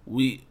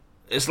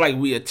it's like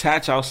we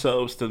attach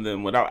ourselves to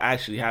them without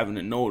actually having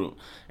to know them.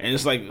 And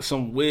it's like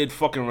some weird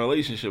fucking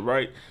relationship,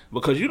 right?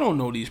 Because you don't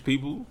know these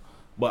people.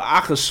 But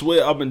I could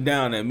swear up and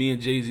down that me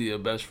and Jay-Z are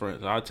best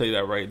friends. I'll tell you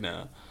that right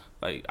now.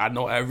 Like, I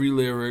know every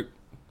lyric.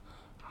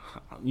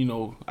 you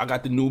know, I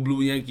got the new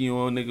blue Yankee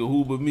on, nigga.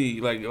 Who but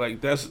me?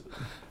 Like that's.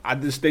 I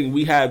just think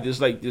we have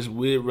this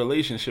weird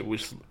relationship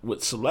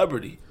with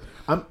celebrity.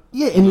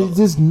 Yeah, and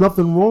there's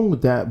nothing wrong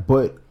with that,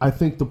 but I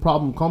think the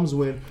problem comes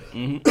when,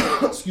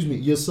 excuse me,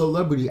 your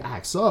celebrity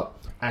acts out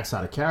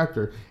of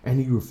character,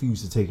 and you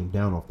refuse to take him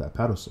down off that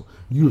pedestal.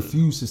 You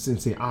refuse to sit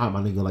and say,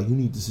 my nigga, like, you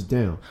need to sit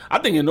down. I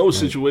think in those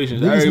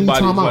situations,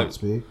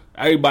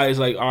 everybody's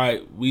like, all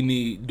right, we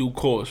need due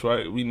course,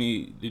 right? We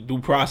need the due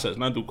process,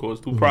 not due course,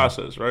 due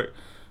process, right?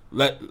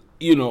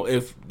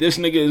 If this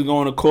nigga is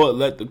going to court,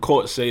 let the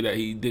court say that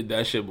he did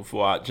that shit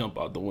before I jump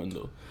out the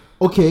window.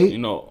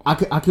 Okay,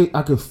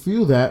 I could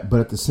feel that, but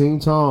at the same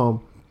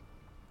time,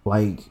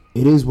 like,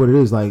 it is what it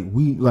is.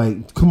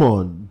 Like, come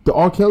on, the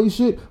R. Kelly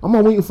shit. I'm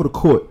not waiting for the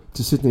court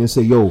to sit there and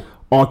say, yo,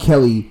 R.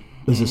 Kelly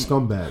is a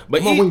scumbag. But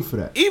I'm not waiting for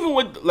that. Even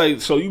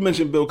with so you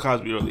mentioned Bill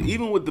Cosby earlier.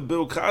 Even with the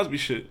Bill Cosby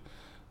shit,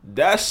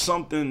 that's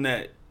something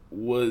that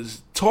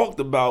was talked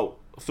about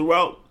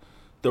throughout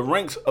the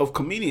ranks of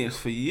comedians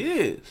for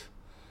years.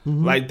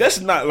 Mm-hmm. Like, that's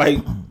not like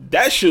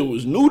that shit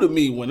was new to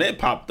me when it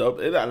popped up.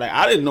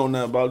 I didn't know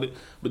nothing about it,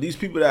 but these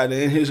people that are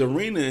in his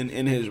arena and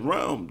in his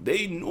realm,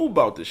 they knew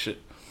about this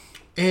shit.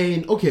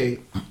 And okay,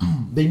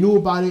 they knew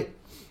about it,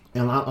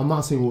 and I'm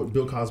not saying what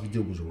Bill Cosby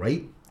did was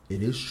right.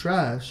 It is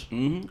trash.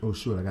 Mm-hmm. Oh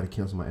shit, I gotta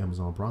cancel my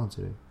Amazon Prime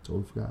today.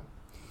 Totally forgot.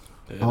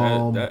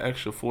 Yeah, that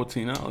extra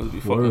 $14 be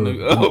fucking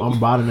nigga up. I'm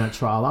buying that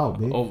trial out,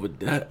 baby.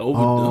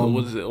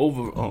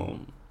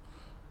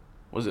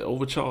 Was it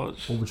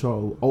overcharge?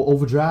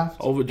 Overdraft?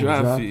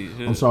 Overdraft fees.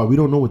 Yeah. I'm sorry, we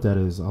don't know what that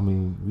is. I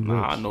mean,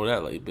 I know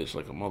that like bitch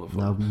like a motherfucker.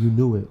 Nah, you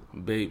knew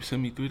it. Babe,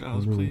 send me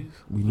 $3, please.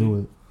 We knew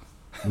it.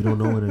 We don't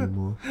know it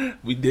anymore.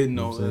 We didn't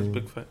know. That's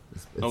big fact.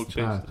 No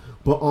chance.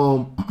 But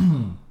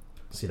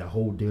see, that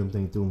whole damn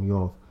thing threw me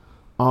off.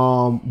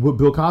 With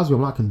Bill Cosby,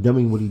 I'm not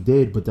condemning what he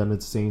did, but then at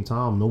the same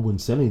time, no one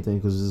said anything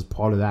because it's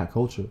part of that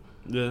culture.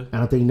 Yeah.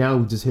 And I think now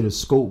we just hit a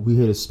scope. We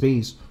hit a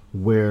space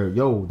where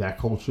that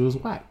culture is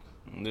whack.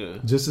 Yeah.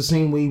 Just the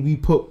same way we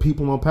put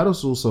people on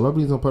pedestals,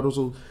 celebrities on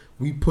pedestals,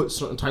 we put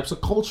certain types of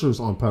cultures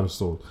on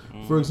pedestals.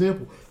 For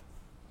example,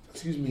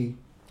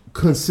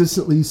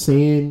 consistently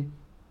saying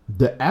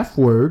the F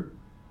word,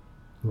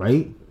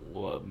 right?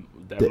 What?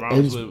 That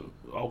rhymes with...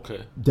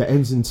 Okay. That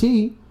ends in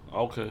T.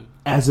 Okay.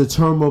 As a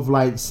term of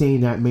like saying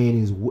that man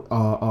is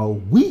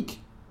weak,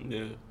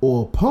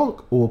 or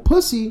punk or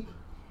pussy.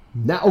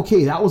 Now,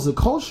 okay, that was a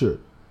culture.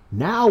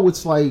 Now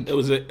it's like it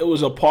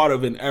was a part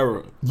of an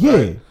era. Yeah.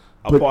 Right?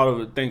 Part of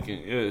the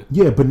thinking,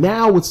 yeah. But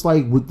now it's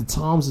like with the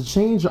times have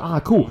changed.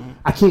 Cool. Mm-hmm.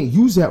 I can't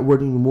use that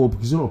word anymore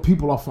because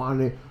people are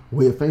finding it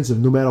way offensive,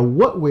 no matter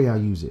what way I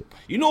use it.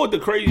 You know what the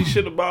crazy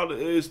shit about it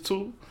is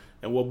too,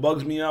 and what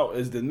bugs me out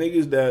is the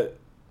niggas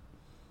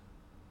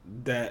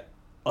that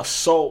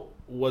assault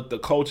what the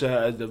culture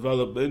has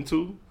developed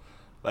into.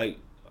 Like,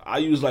 I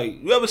use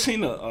you ever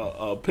seen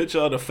a picture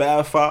of the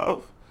Fab Five?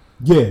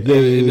 Yeah.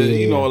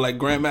 You know, like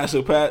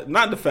Grandmaster Pat,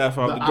 not the Fab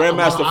Five, the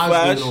Grandmaster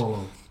Flash.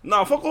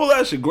 Nah, fuck all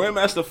that shit.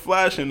 Grandmaster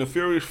Flash and the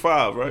Furious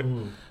Five, right?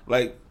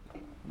 Like,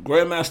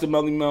 Grandmaster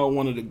Melly Mel,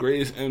 one of the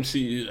greatest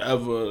MCs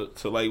ever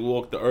to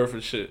walk the earth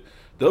and shit.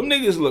 Them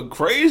niggas look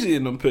crazy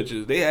in them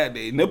pictures. They had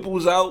their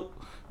nipples out.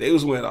 They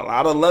was wearing a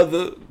lot of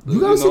leather.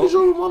 You gotta see the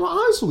show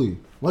on Isley.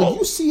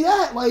 You see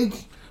that,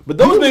 But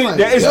those niggas,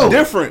 that is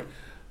different.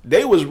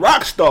 They was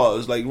rock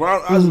stars. They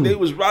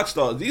was rock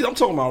stars. I'm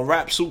talking about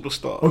rap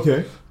superstars.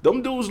 Okay.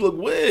 Them dudes look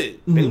weird.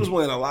 They was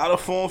wearing a lot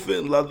of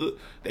form-fitting leather.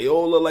 They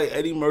all look like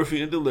Eddie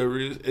Murphy and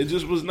Delirious. It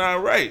just was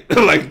not right.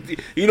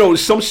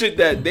 Some shit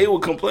that they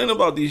would complain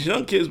about these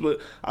young kids, but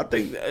I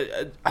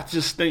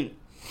just think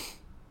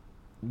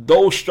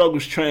those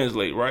struggles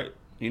translate, right?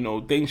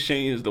 Things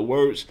change, the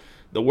words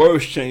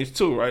change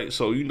too, right?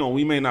 So,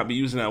 we may not be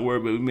using that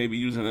word, but we may be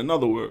using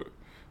another word,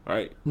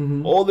 right?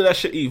 Mm-hmm. All of that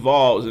shit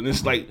evolves, and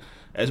it's like,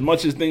 as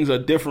much as things are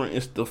different,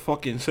 it's the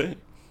fucking same.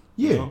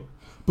 Yeah.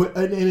 But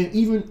and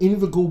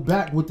even go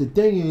back, what the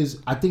thing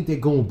is, I think they're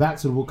going back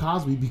to the Bill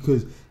Cosby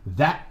because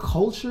that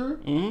culture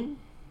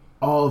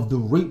of the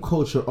rape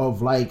culture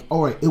of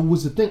all right, it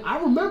was a thing.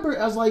 I remember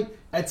as a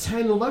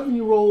 10,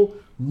 11-year-old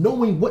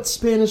knowing what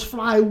Spanish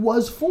Fly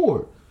was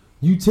for.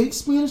 You take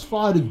Spanish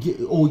Fly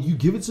or you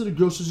give it to the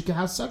girl so she can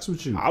have sex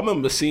with you. I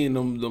remember seeing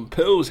them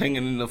pills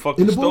hanging in the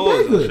fucking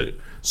stores and shit.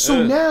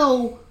 So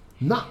now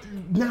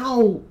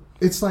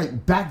it's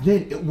like back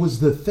then it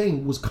was the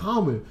thing, was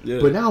common. Yeah.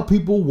 But now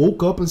people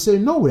woke up and said,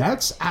 no,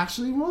 that's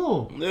actually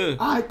wrong. Yeah.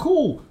 All right,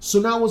 cool.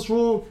 So now what's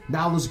wrong?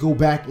 Now let's go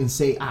back and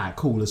say, all right,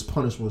 cool, let's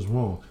punish what's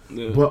wrong.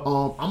 Yeah. But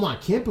I'm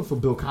not camping for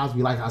Bill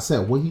Cosby. Like I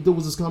said, what he did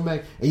was a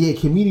scumbag. And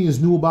comedians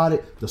knew about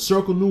it. The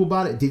Circle knew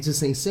about it. They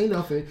just ain't say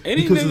nothing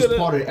because it was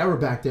part of the era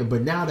back then.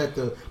 But now that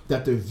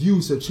the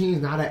views have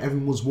changed, now that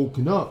everyone's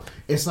woken up,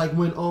 it's like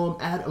when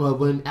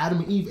Adam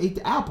and Eve ate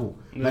the apple.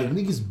 Yeah.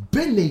 Niggas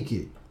been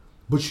naked.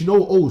 But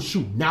oh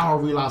shoot, now I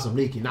realize I'm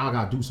naked. Now I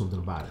gotta do something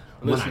about it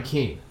when I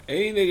can.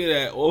 Any nigga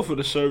that offer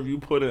to serve you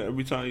pudding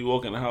every time you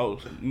walk in the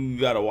house, you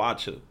gotta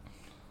watch it.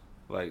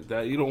 Like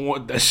that, you don't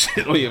want that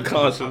shit on your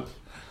conscience.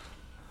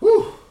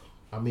 Whew.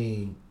 I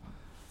mean,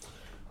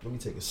 Let me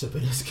take a sip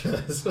of this,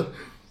 guys.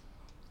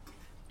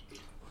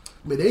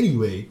 But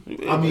anyway,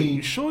 I mean,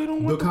 you sure you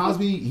don't want Bill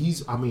Cosby?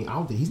 I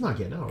don't think he's not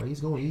getting out. Right?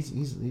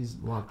 He's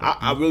locked up.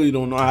 I really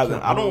don't know how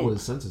that. I don't. What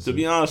his sentence To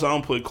be is. honest, I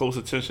don't pay close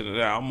attention to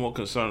that. I'm more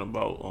concerned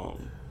about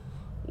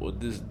what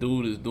this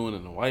dude is doing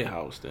in the White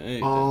House than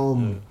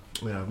anything.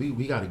 Yeah,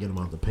 we got to get him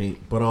out the paint.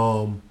 But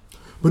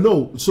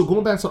no. So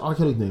going back to R.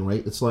 Kelly thing,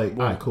 right? It's like,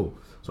 all right, cool.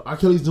 So R.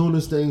 Kelly's doing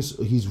this thing.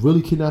 So he's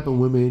really kidnapping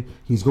women.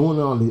 He's going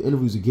on the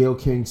interviews with Gayle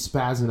King,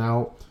 spazzing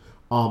out.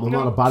 I'm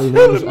not a body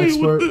language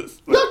expert.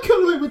 Not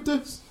killing me with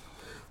this.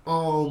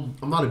 I'm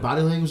not a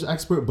body language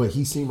expert, but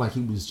he seemed like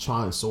he was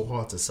trying so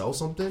hard to sell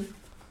something.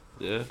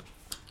 Yeah.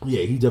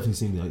 Yeah, he definitely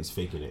seemed like he's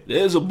faking it.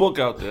 There's a book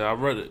out there. I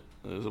read it.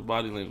 There's a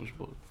body language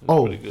book.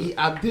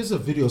 It's there's a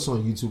video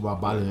on YouTube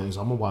about body language.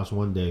 I'm gonna watch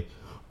one day.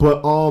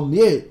 But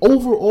yeah,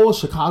 overall,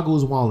 Chicago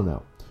is wilding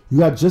out. You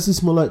got Jussie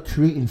Smollett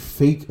creating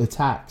fake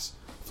attacks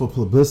for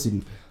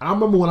publicity. I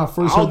remember when I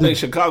first heard think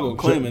Chicago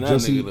claiming that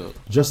nigga though.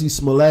 Jussie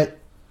Smollett,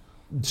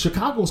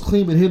 Chicago's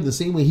claiming him the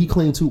same way he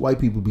claimed 2 white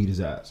people beat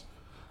his ass.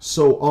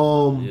 So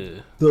I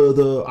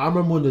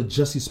remember when the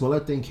Jussie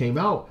Smollett thing came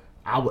out,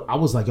 I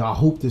was like, I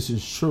hope this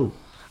is true.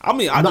 I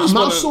mean,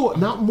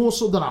 not more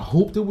so that I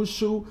hoped it was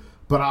true,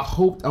 but I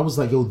was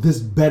like, yo, this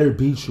better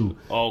be true.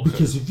 Okay.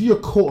 Because if you're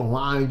caught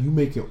lying, you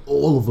making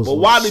all of us. But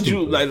why did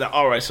you like?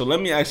 All right, so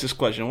let me ask this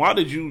question: why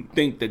did you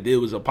think that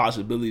there was a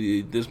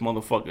possibility that this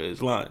motherfucker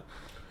is lying?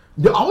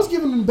 Yo, I was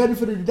giving him the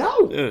benefit of the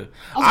doubt. Yeah,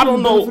 I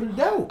don't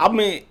know. I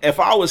mean, if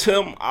I was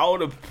him, I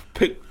would have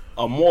picked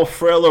a more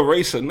frailer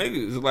race of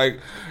niggas. Like,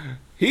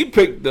 he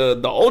picked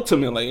the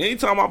ultimate. Like,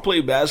 anytime I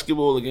play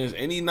basketball against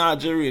any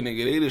Nigerian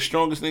nigga, they the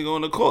strongest nigga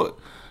on the court.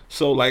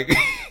 So, like,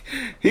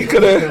 he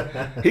could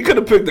have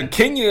picked a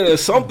Kenyan or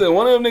something.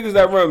 One of them niggas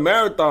that run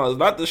marathons,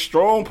 not the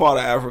strong part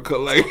of Africa.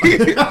 Like,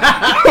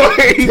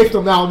 picked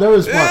them out. There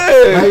was one.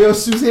 Like, yo,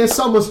 Suzanne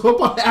Summers, what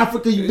part of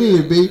Africa you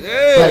being, B?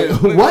 Yeah,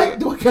 like,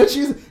 what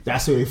countries?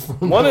 That's where they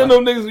from. One of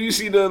them niggas, you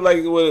see the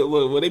like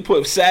where they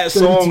put sad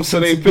songs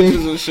to their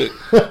pictures and shit.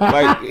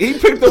 Like, he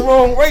picked the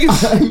wrong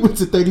race. He went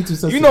to 32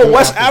 cents. You know,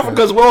 West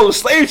Africa's where all the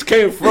slaves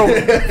came from.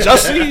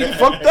 Jussie, you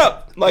fucked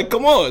up. Like,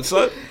 come on,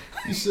 son.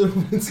 You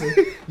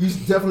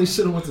definitely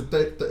should have went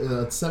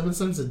to 7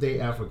 cents a day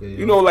Africa.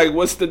 You know, like,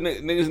 what's the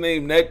nigga's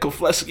name? Ned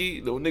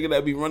Keflesky, the nigga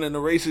that be running the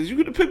races. You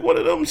could have picked one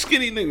of them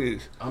skinny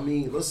niggas. I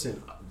mean,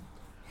 listen,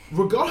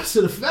 regardless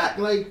of the fact,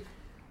 like,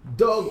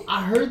 dog,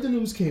 I heard the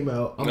news came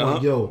out. I'm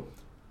like, yo,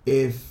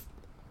 if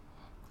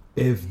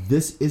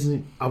this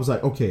isn't, I was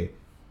like, okay.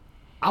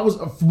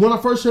 When I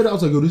first heard it, I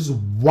was like, yo, this is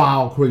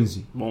wild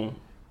crazy. Boom.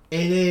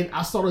 And then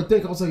I started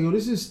thinking, I was like, yo,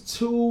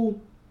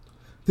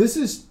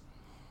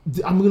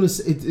 I'm gonna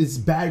say it's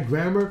bad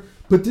grammar,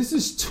 but this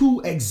is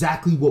too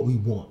exactly what we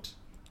want.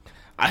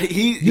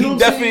 He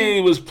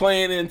definitely was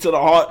playing into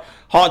the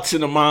hearts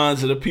and the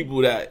minds of the people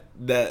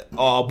that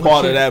are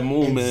part of that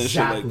movement and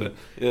shit like that.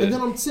 Yeah. And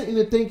then I'm sitting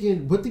there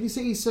thinking, what did he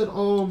say? He said,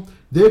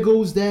 there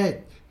goes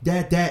that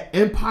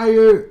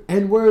empire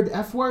N-word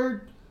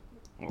F-word.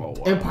 Oh,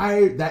 wow.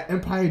 Empire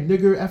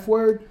nigger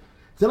F-word.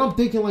 Then I'm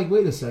thinking, like,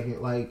 wait a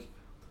second, like,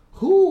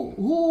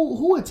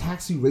 who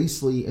attacks you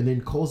racially and then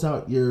calls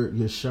out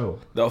your show?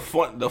 The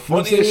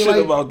funniest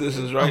shit about this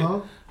is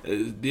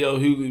is D.L.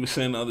 Hughley was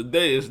saying the other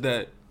day is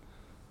that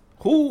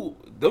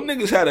them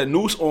niggas had a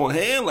noose on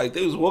hand, like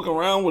they was walking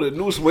around with a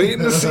noose waiting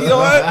to see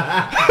your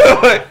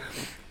ass.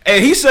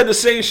 And he said the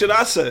same shit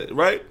I said,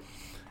 right?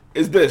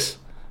 Is this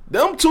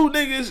them 2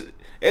 niggas?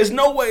 There's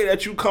no way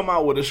that you come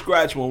out with a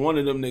scratch when one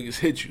of them niggas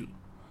hit you.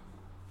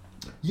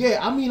 Yeah,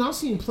 I mean, I've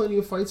seen plenty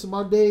of fights in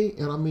my day,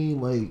 and I mean,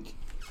 like,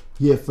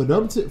 yeah, for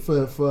him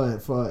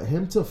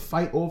to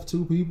fight off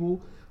 2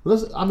 people.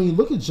 Look at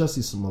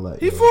Jussie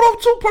Smollett. He fought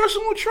off 2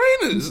 personal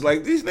trainers.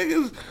 Like, these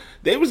niggas,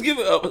 they was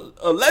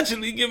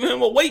allegedly giving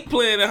him a weight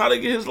plan and how to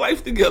get his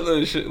life together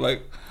and shit.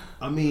 Like,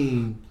 I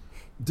mean,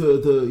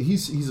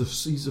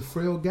 he's a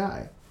frail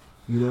guy.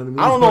 You know what I mean?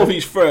 I don't know if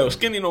he's frail.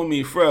 Skinny don't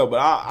mean frail, but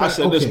I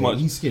said this much.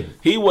 He's skinny.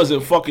 He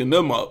wasn't fucking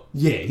them up.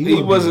 Yeah,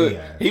 he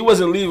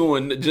wasn't leaving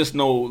with just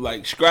no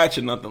like scratch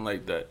or nothing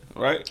like that,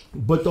 right?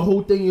 But the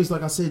whole thing is,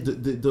 like I said,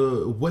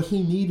 the what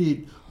he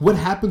needed, what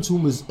happened to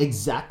him is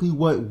exactly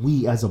what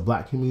we as a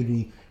black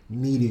community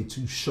needed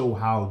to show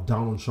how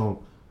Donald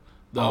Trump,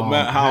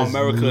 how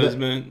America has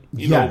been,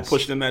 you know,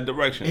 pushed in that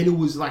direction. And it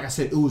was, like I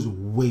said, it was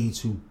way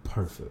too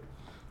perfect.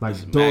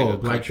 Like,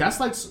 dog, like that's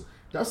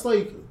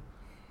like.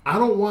 I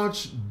don't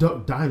watch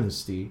Duck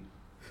Dynasty.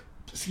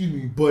 Excuse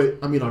me, but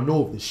I mean, I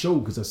know of the show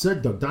because I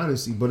said Duck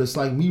Dynasty, but it's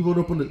like me run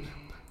up on the.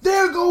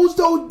 There goes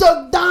those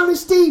Duck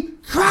Dynasty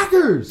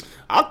crackers.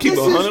 I'll keep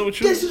 100 with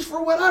you. This is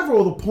for whatever,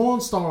 or the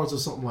Pawn Stars or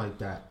something like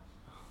that.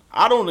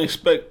 I don't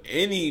expect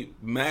any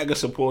MAGA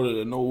supporter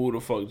to know who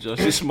the fuck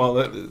Jussie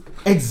Smollett is.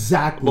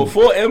 Exactly.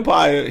 Before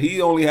Empire, he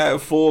only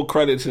had 4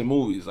 credits in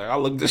movies. Like, I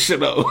looked this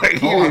shit up.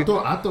 Like, I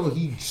thought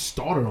he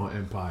started on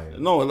Empire.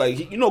 No,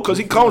 like, because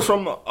he comes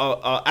from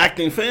a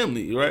acting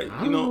family, right?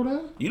 I know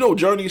that. You know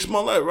Journey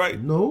Smollett,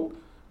 right? No.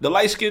 The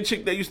light skinned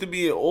chick that used to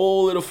be in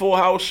all of the Full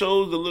House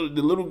shows, the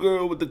little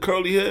girl with the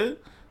curly hair.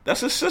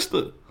 That's his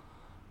sister.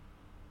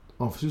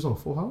 Oh, she was on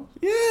Full House?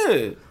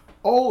 Yeah.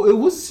 Oh, it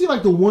was she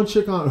like the one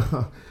chick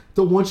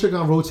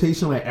on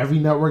rotation, like every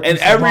network. And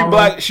every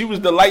black, she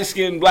was the light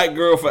skinned black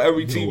girl for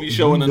every TV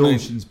show in the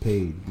night. She's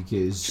paid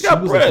because she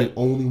got was bread. like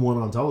the only one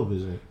on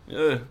television. Yeah,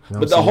 You know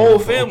but the what I'm whole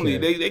saying? family,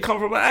 Okay. they come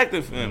from an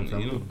active family. I'm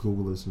You know, gonna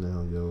Google this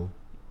now, yo.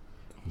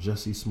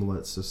 Jussie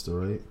Smollett's sister,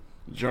 right?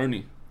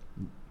 Journey.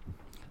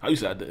 I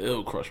used to have the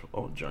ill crush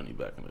on Journey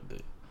back in the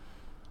day.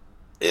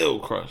 Ill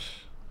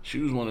crush. She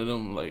was one of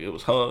them. Like it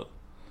was her.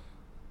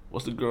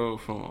 What's the girl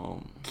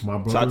from My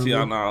Brother and Me?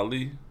 Tatiana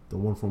Ali? The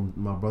one from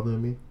My Brother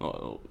and Me.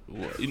 Oh,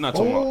 what? You're not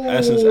talking about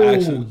Essence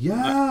Atkins?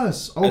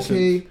 Yes. Essence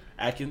Okay.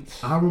 Atkins.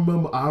 I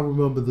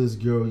remember this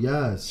girl.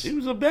 Yes. She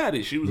was a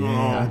baddie. She was Yeah,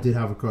 on. I did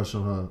have a crush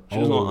on her. She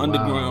was on wow.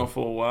 Underground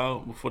for a while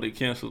before they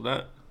canceled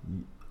that.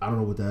 I don't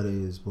know what that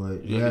is,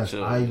 but You yes, get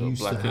your I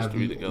used Black to have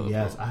History the, together,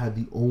 yes, bro. I had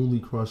the only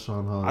crush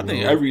on her. I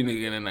think yo. every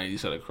nigga in the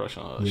 90s had a crush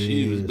on her.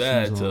 She was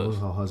bad to What's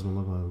us. her husband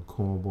look like a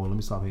cornball? Let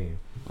me stop here.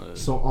 Like,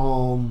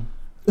 So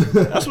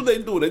that's what they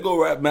do. They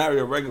go marry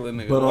a regular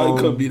nigga. But, Why you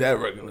couldn't be that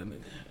regular nigga?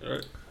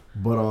 Right?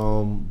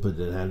 but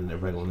then had a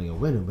regular nigga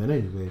winning. But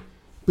anyway,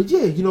 but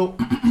yeah, you know,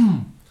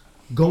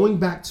 going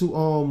back to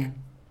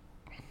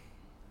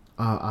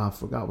I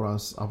forgot what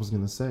I was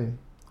gonna say.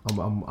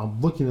 I'm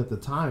looking at the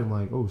time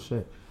like, oh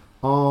shit.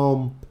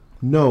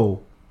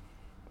 No.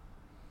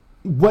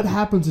 What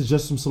happened to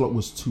Justin Smollett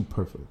was too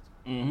perfect.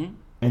 Mm-hmm.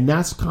 And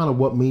that's kind of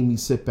what made me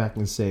sit back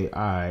and say,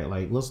 all right,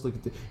 like, let's look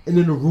at this. And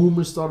then the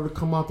rumors started to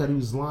come out that he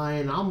was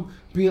lying. I'm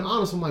being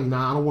honest. I'm like,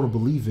 nah, I don't want to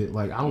believe it.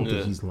 Like, I don't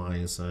think he's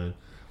lying, son.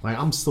 Like,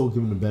 I'm still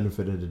giving the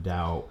benefit of the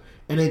doubt.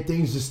 And then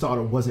things just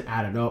wasn't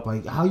adding up.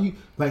 Like,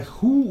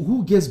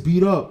 who gets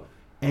beat up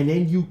and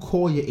then you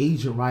call your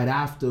agent right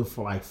after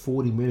for like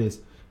 40 minutes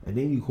and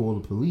then you call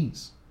the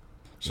police?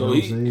 So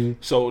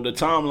so the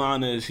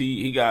timeline is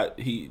he had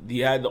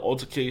the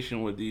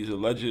altercation with these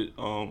alleged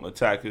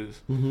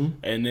attackers,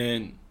 and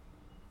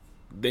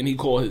then he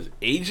called his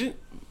agent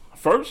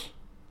first.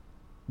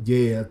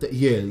 Yeah.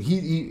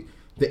 The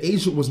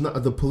agent was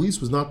not. The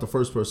police was not the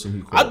first person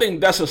he called. I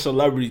think that's a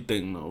celebrity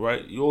thing, though,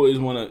 right? You always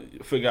want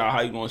to figure out how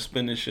you gonna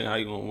spin this shit, how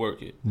you gonna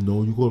work it.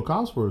 No, you call the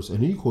cops first,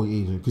 and then you call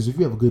your agent. Because if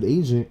you have a good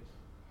agent,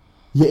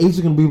 your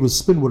agent gonna be able to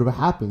spin whatever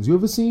happens. You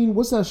ever seen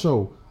what's that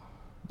show?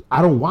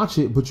 I don't watch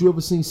it, but you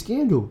ever seen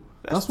Scandal?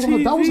 That was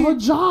her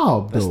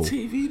job, though. That's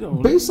TV, though.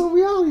 Based on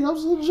reality, that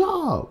was her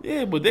job.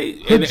 Yeah, but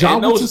Her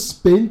job was to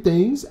spin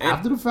things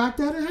after the fact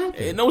that it happened.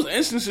 In those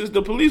instances,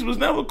 the police was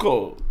never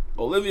called.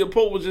 Olivia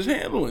Pope was just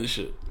handling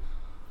shit.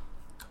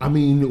 I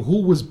mean,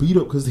 who was beat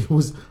up because they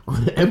was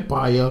on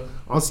Empire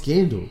on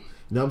Scandal? You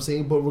know what I'm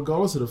saying? But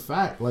regardless of the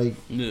fact, like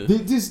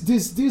there's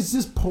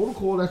this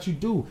protocol that you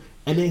do.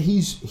 And then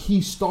he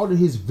started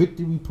his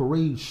victory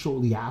parade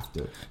shortly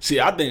after. See,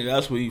 I think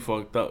that's where he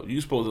fucked up.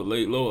 You supposed to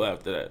lay low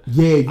after that.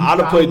 Yeah, I'd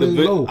have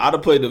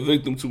played the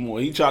victim too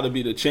more. He tried to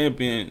be the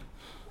champion.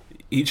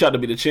 He tried to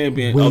be the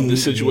champion of the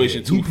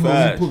situation too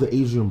fast. He pulled the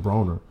Adrian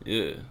Broner.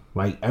 Yeah,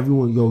 like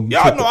everyone, y'all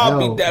know I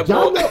beat that boy.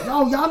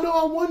 Y'all know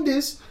I won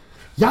this.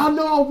 Y'all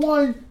know I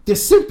won the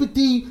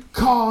sympathy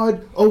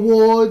card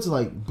awards.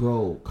 Like,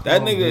 bro,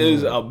 that nigga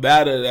is a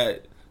batter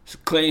that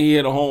claimed he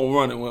hit a home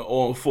run and went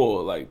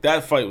 0-4. Like,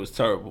 that fight was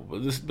terrible,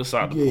 but this is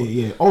beside the point.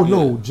 Yeah. Oh,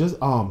 no, just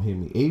hear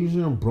me.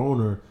 Adrian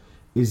Broner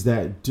is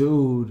that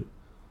dude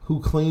who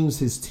claims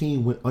his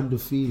team went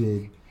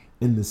undefeated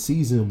in the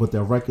season, but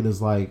their record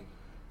is like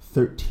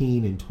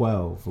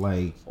 13-12.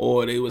 Like,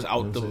 or they was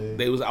out the playoff.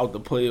 They was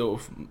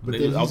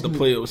out the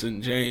playoffs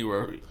in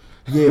January.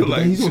 Yeah, but like,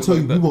 then he's gonna tell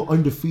you like we were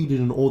undefeated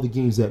in all the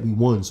games that we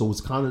won, so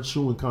it's kind of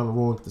true and kind of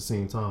wrong at the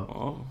same time.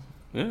 Oh,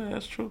 yeah,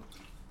 that's true.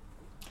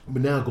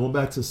 But now going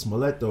back to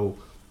Smollett, though, you know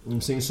what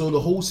I'm saying, so the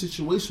whole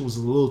situation was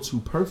a little too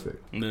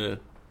perfect. Yeah.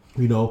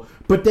 You know,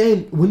 but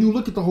then when you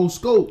look at the whole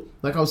scope,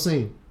 like I was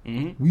saying,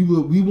 we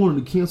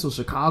wanted to cancel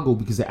Chicago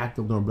because they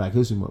acted up during Black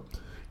History Month.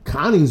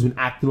 Kanye's been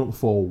acting up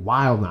for a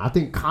while now. I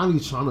think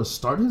Kanye's trying to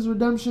start his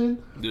redemption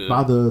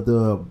by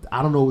the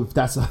I don't know if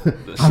that's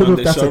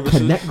a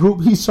connect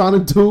group he's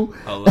trying to do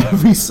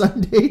every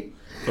Sunday.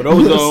 For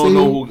those that don't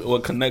know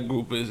what connect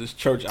group is, it's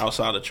church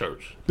outside of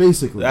church.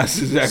 Basically, that's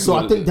exactly. So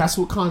I think that's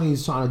what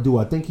Kanye's trying to do.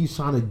 I think he's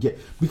trying to get,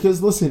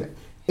 because listen,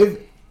 and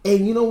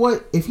you know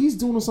what? If he's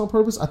doing this on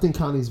purpose, I think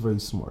Kanye's very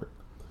smart.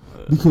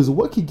 Because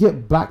what could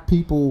get black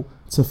people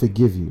to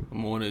forgive you?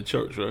 More than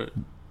church, right?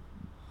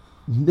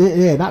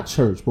 Yeah, not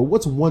church, but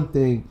what's one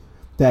thing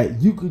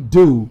that you could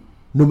do,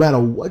 no matter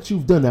what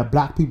you've done, that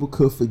black people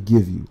could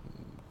forgive you?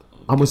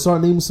 Okay. I'm gonna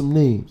start naming some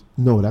names.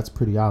 No, that's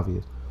pretty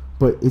obvious,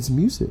 but it's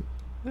music.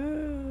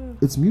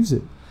 It's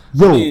music.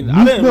 Yo,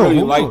 I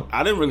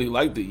didn't really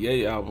like the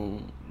Ye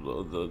album,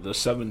 the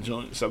 7-song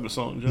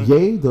joint.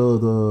 Ye,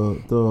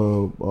 the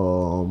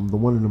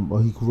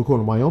one he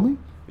recorded in Miami.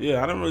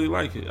 Yeah, I didn't really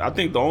like it. I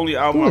think the only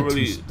album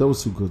there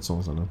was 2 good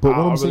songs on there. But what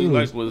I'm saying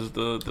is, was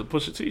the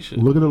Pusha T shit.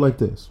 Look at it like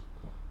this.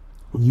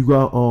 You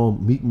got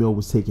Meek Mill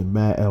was taking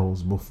mad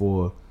L's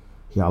before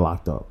he got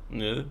locked up.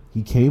 Yeah.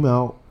 He came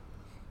out,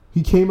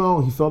 he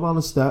fell down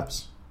the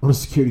steps on a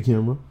security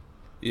camera.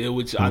 Yeah,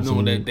 which You know I what know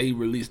I'm that saying? they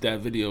released that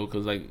video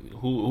because like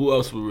who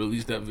else would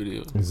release that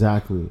video?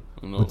 Exactly.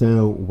 You know? But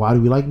then why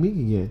do we like Meek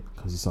again?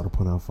 Because he started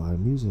putting out fire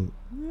music.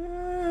 You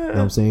know what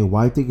I'm saying?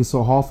 Why do you think it's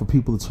so hard for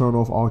people to turn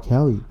off R.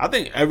 Kelly? I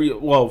think for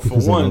Because they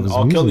love one, his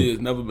R. Kelly music. has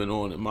never been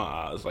on in my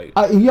eyes. Like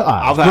Yeah,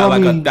 I've had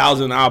like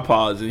 1,000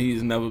 iPods and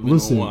he's never been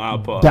listen, on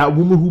one iPod. that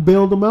woman who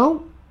bailed him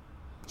out,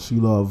 she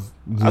loved.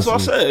 That's what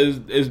I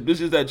said. It's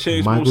bitches that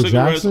chain smoke Michael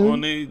cigarettes Jackson?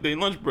 on they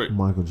lunch break.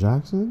 Michael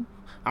Jackson.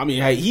 I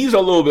mean, hey, he's a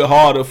little bit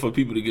harder for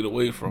people to get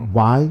away from.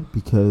 Why?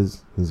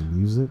 Because his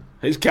music,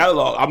 His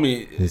catalog. I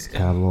mean, his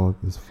catalog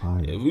is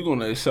fire. if we're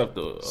gonna accept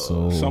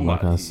So,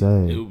 somebody, like I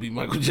said, it would be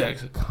Michael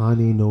Jackson.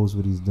 Kanye knows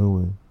what he's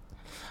doing.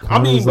 I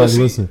mean, Kanye's but like, see,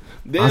 listen, I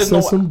there's said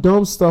no. some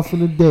dumb stuff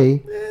in the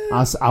day.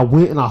 I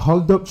went and I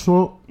hugged up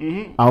Trump.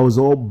 Mhm. I was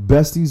all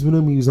besties with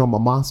him. He was on my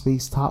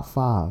MySpace top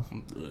 5.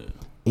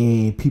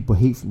 And people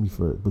hate me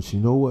for it. But you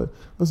know what?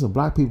 Listen,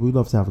 black people, we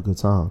love to have a good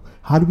time.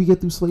 How did we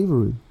get through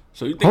slavery?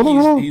 So you think Hold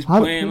on. he's How-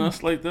 playing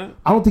us like that,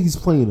 I don't think he's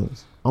playing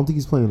us.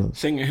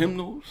 singing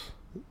hymnals?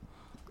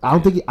 I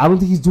don't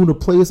think he's doing a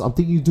play us. I'm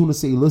thinking he's doing to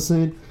say,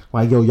 listen,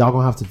 like, yo, y'all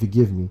gonna have to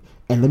forgive me.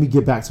 And let me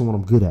get back to what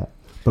I'm good at.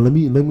 But let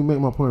me make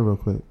my point real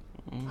quick.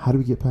 How do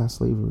we get past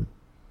slavery?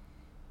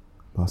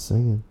 By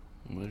singing.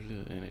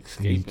 And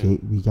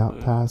escaping. We got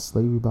past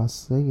slavery by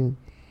singing.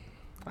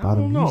 I By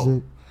the don't know.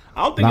 music.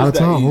 I don't A think lot it's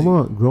of that time. easy.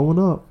 Hold on. Growing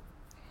up,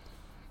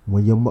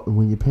 when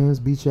your parents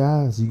beat your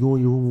ass, you go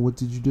in your room and what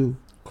did you do?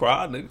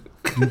 Cry, nigga.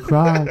 You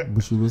cried,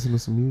 but you listen to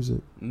some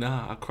music.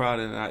 Nah, I cried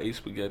and I ate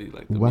spaghetti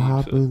like the What meme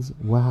happens?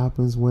 What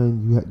happens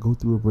when you go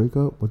through a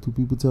breakup? What do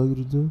people tell you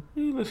to do?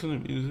 said. You listen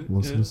to music.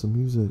 Listen yeah. to some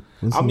music.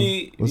 I Listen,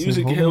 mean, listen,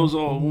 music hold heals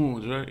on. all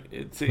wounds, right?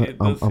 It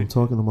does. I'm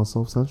talking to my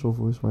Soft Central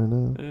voice right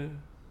now. Yeah.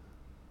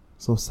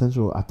 Soft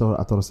Central. I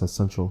thought I said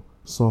Central.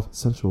 Soft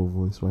Central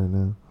voice right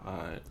now. All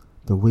right.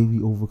 The way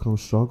we overcome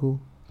struggle,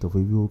 the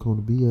way we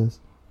overcome the BS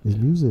is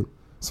music.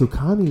 So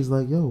Kanye is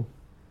like, yo,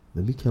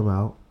 let me come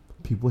out.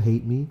 People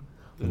hate me.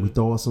 Let me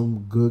throw out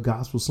some good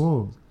gospel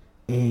songs.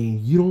 And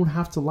you don't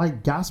have to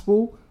like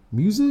gospel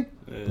music.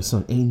 Yeah. But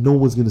son, ain't no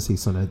one's gonna say,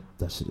 son,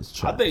 that shit is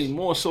trash. I think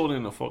more so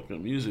than the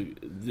fucking music,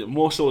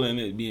 more so than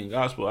it being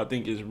gospel, I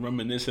think it's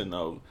reminiscent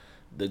of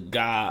the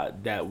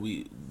God that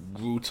we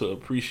grew to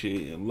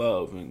appreciate and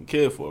love and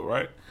care for,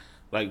 right?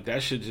 Like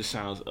that shit just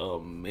sounds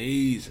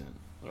amazing,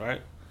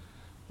 right?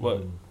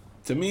 But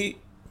to me,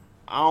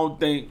 I don't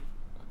think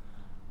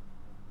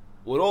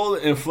with all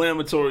the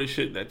inflammatory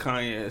shit that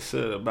Kanye has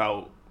said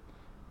about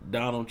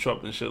Donald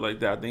Trump and shit like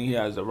that, I think he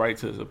has the right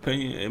to his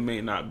opinion. It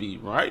may not be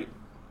right,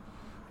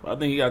 but I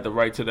think he got the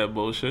right to that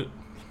bullshit.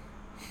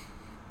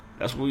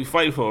 That's what we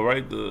fight for,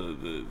 right?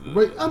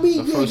 Right. I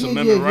mean, the First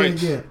Amendment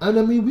rights. yeah. And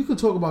I mean, we could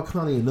talk about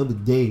Kanye another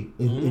day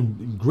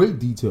in great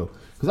detail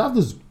because I have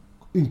this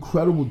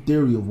incredible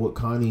theory of what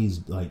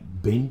Kanye's like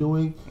been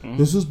doing.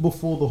 This is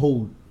before the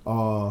whole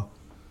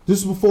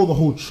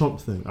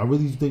Trump thing. I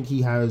really think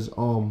he has.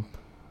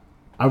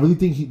 I really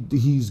think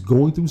he's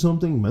going through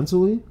something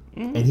mentally,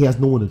 and he has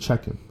no one to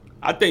check him.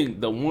 I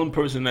think the one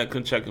person that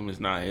can check him is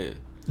not here,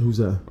 Who's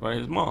that? right?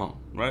 His mom,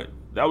 right?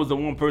 That was the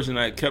one person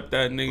that kept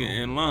that nigga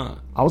in line.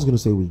 I was gonna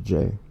say it was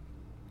Jay.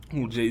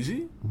 Who,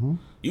 Jay-Z?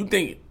 You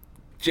think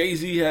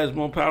Jay-Z has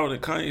more power than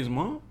Kanye's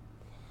mom?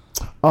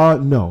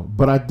 No,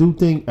 but I do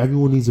think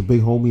everyone needs a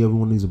big homie.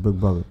 Everyone needs a big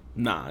brother.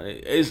 Nah,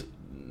 it's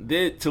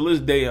till this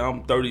day.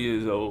 I'm 30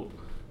 years old.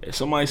 If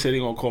somebody say they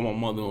gonna call my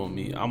mother on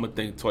me, I'm gonna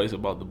think twice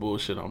about the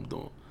bullshit I'm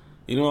doing.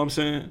 You know what I'm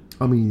saying?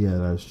 I mean, yeah,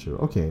 that's true.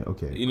 Okay.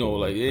 You know, cool.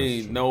 like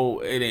That's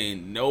true. it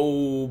ain't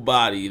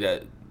nobody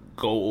that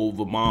go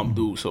over Mom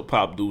Dukes or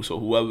Pop Dukes or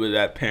whoever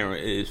that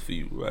parent is for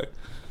you, right?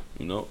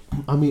 You know.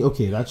 I mean,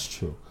 okay, that's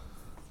true.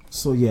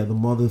 So yeah, the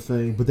mother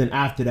thing, but then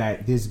after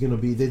that, there's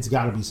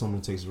gotta be someone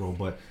that takes the role.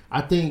 But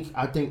I think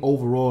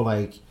overall,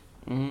 like,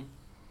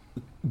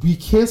 we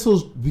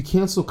cancel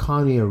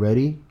Kanye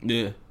already.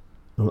 Yeah.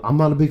 I'm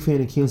not a big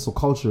fan of cancel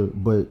culture,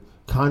 but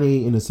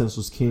Kanye, in a sense,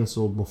 was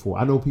canceled before.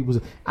 I know people say,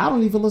 I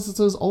don't even listen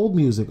to his old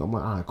music. I'm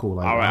like, all right, cool.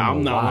 Like, All right, I don't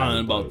I'm know not why,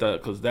 lying about but-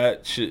 that because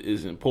that shit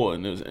is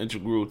important. It was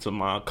integral to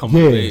my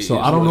coming of Yeah, age. so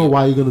I don't know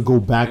why you're gonna go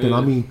back. And I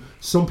Yeah. mean,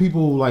 some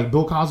people like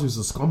Bill Cosby's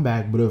a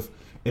scumbag, but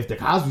if the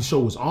Cosby Show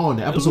was on,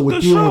 the was episode a with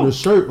good Theo show. on the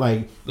shirt,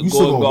 like The you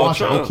still Gordon gonna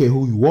watch it. I don't Gartrell. care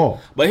who you are.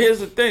 But here's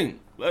the thing: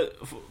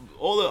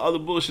 all the other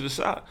bullshit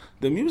aside,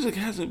 the music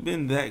hasn't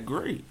been that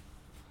great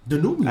The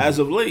new music, as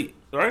of late,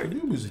 right? the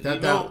new music. You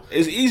know,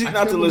 it's easy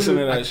not to listen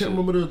to that I shit. can't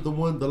remember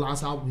the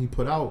last album he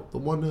put out. The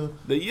one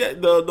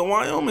The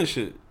Wyoming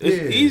shit. It's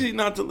Yeah. easy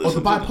not to the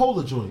listen to.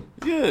 bipolar joint.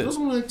 Yeah. Those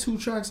were like 2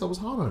 tracks that was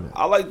hot on it.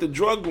 I like the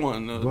drug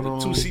one, the But,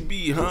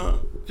 2CB, huh?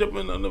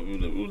 Jumping on the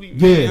Rudy,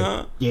 Yeah,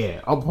 huh?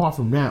 yeah. Apart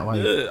from that,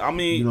 like Yeah, I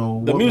mean, you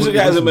know, the what music you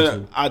hasn't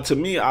listening been. To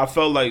me, I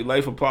felt like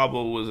Life of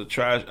Pablo was a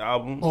trash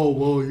album. oh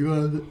well, you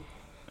gotta.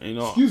 You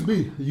know, Excuse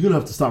me, you're gonna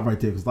have to stop right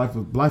there because Life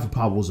of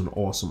Pablo was an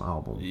awesome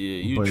album. Yeah,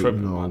 you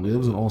tripping, my nigga. it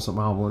was an awesome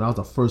album, and that was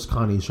the first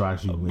Kanye show I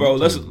actually went bro,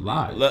 to let's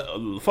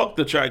live. fuck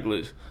the track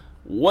list.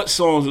 What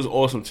songs is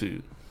awesome to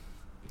you?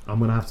 I'm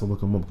gonna have to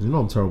look them up because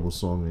I'm terrible with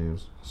song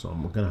names, so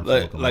I'm gonna have to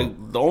look them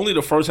up.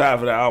 The first half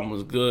of the album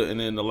was good, and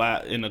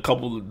then a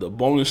couple of the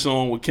bonus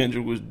song with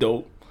Kendrick was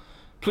dope.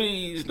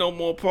 Please, no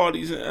more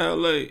parties in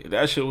LA.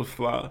 That shit was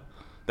fly.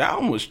 That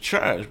album was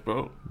trash,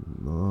 bro.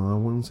 No, I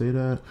wouldn't say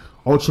that.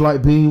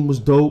 Ultralight Beam was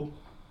dope.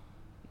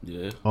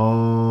 Yeah.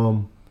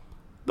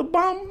 The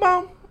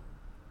Bomb.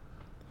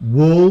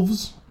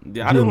 Wolves.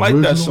 Yeah, I didn't like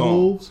that song.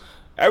 Wolves.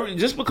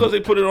 Just because they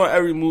put it on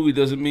every movie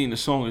doesn't mean the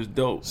song is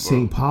dope.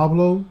 St.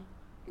 Pablo.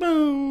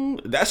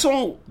 That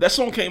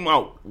song came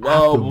out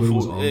well before. It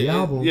was on the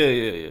album.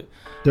 Yeah.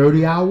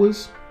 30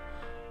 Hours.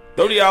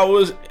 30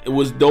 Hours, it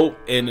was dope,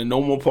 and the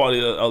No More Party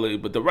in LA.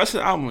 But the rest of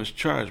the album is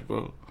trash,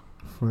 bro.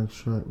 French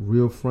Track,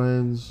 Real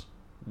Friends.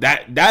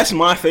 That's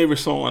my favorite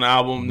song on the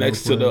album.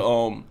 Next to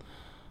the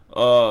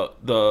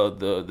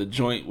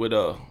joint with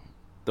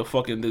the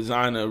fucking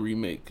Designer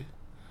remake.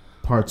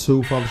 Part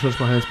 2, Father Stretch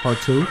My Hands Part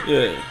 2.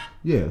 Yeah.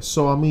 Yeah.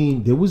 So I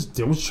mean, there was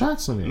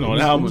tracks on it. No,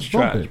 the album was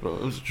trash, bro.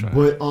 It was trash.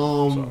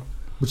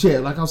 But yeah,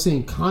 like I was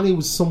saying, Kanye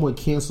was somewhat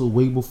canceled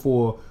way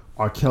before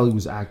R. Kelly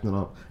was acting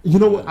up. You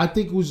know what? I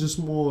think it was just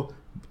more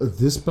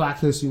this Black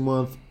History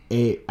Month,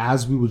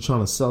 as we were trying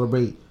to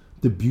celebrate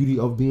the beauty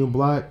of being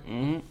black,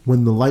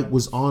 when the light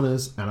was on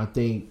us, and I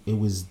think it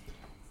was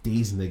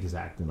these niggas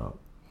acting up.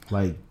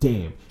 Like,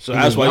 damn. So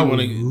that's why you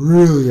want to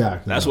really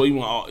act. That's why you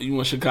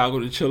want Chicago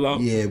to chill out.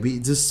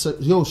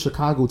 Yeah,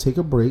 Chicago, take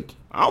a break.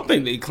 I don't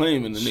think they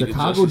claiming the nigga.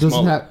 Chicago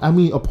doesn't have. I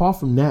mean, apart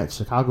from that,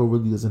 Chicago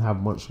really doesn't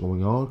have much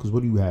going on. Because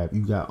what do you have?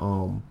 You got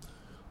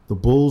the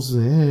Bulls.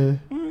 I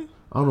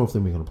don't know if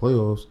they're making the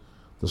playoffs.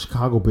 The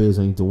Chicago Bears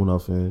ain't doing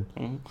nothing.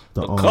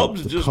 The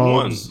Cubs just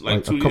won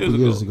like a couple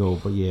years ago.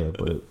 But you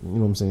know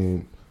what I'm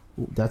saying.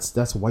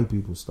 That's white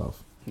people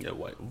stuff. Yeah,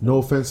 white. No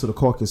offense to the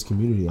caucus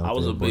community. I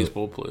was a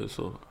baseball player,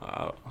 so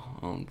I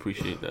don't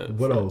appreciate that.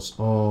 What else?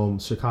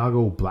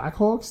 Chicago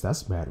Blackhawks.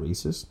 That's mad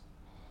racist.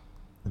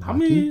 I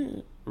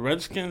mean,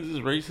 Redskins is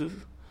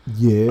racist.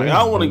 Yeah, like, I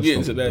don't want to get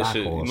into that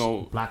shit. You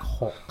know,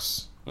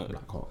 Blackhawks.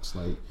 Blackhawks.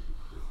 Like,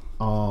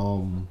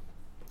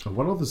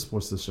 what other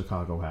sports does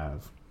Chicago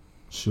have?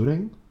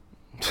 Shooting.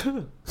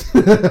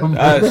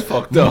 That's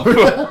fucked up.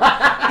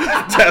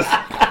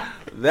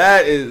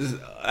 That is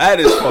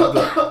fucked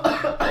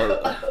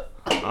up.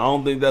 I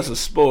don't think that's a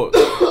sport.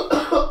 But,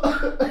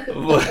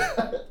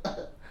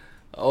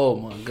 oh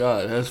my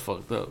god, that's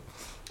fucked up.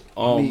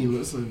 I mean,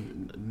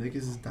 listen, niggas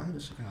is dying in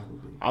Chicago.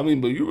 Baby. I mean,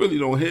 but you really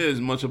don't hear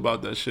as much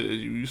about that shit as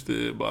you used to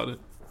hear about it.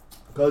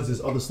 Because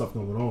there's other stuff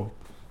going on.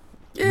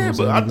 Yeah,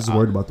 but I'm just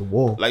worried about the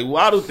wall. Like,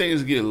 why do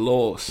things get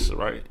lost,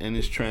 right, in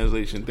this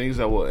translation? Things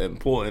that were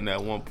important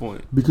at one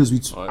point. Because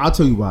I'll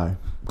tell you why.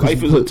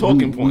 Life is a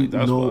talking point.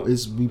 That's why.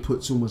 We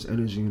put too much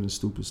energy into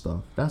stupid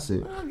stuff. That's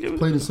it.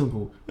 Plain and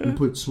simple. Yeah. We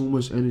put too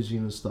much energy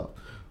into stuff.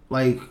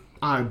 Like,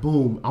 all right,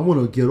 boom. I want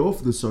to get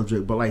off the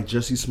subject, but like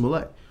Jussie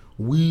Smollett,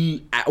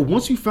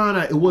 once we found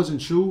out it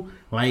wasn't true,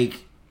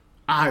 like,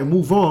 all right,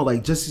 move on.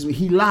 Like,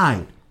 he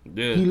lied.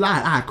 Yeah. He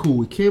lied. All right,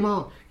 cool. It came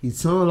out. He's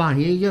telling a lie.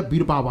 He ain't get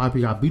beat up by YP.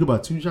 He got beat up by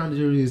 2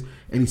 Nigerians,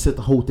 and he set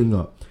the whole thing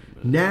up.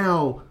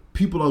 Now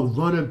people are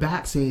running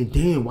back saying,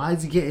 damn, why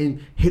is he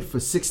getting hit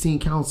for 16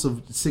 counts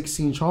of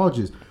 16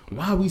 charges?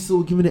 Why are we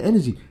still giving it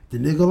energy? The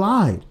nigga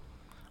lied.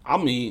 I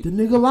mean, the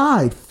nigga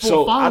lied.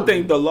 So I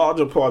think the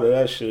larger part of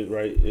that shit,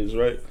 right, is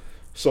right.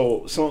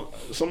 So I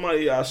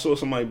saw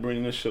somebody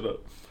bring this shit up.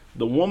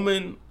 The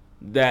woman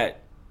that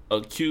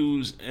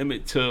accused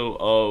Emmett Till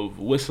of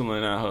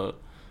whistling at her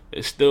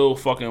is still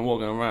fucking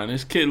walking around.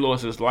 This kid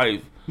lost his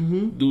life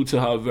due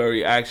to her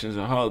very actions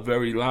and her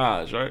very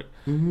lies, right?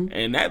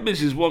 And that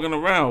bitch is walking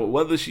around,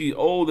 whether she's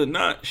old or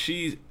not.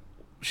 She's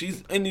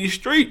in these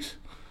streets.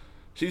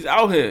 She's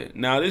out here.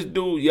 Now this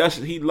dude, yes,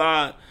 he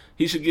lied.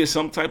 He should get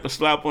some type of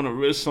slap on the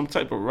wrist, some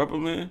type of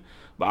reprimand.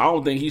 But I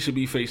don't think he should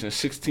be facing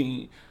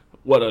 16.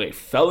 What are they,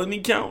 felony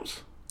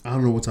counts? I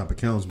don't know what type of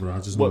counts, but I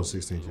just know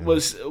 16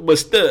 counts. But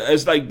still,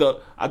 it's like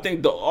I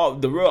think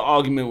the real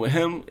argument with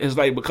him is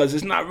like, because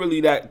it's not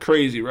really that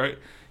crazy, right?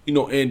 You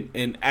know,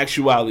 in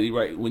actuality,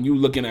 right? When you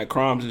looking at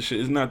crimes and shit,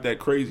 it's not that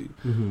crazy.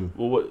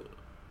 But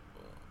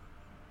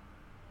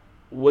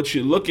what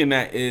you're looking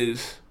at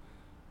is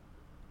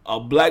a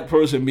black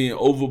person being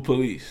over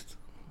policed,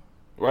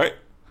 right?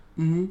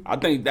 I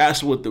think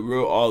that's what the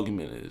real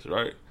argument is,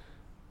 right?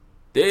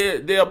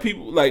 There are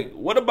people like,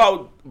 what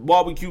about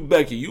Barbecue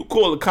Becky? You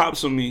call the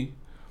cops on me,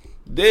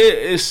 there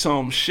is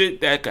some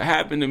shit that could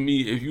happen to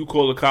me if you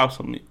call the cops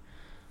on me.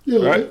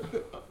 Yeah, right?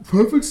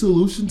 Perfect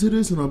solution to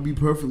this, and I'll be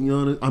perfectly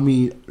honest. I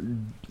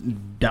mean,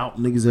 doubt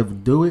niggas ever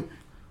do it,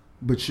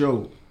 but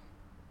yo,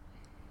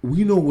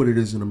 we know what it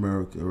is in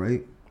America,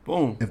 right?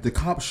 Boom. If the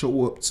cops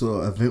show up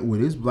to an event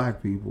where there's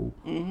black people,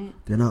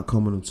 they're not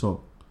coming to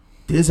talk.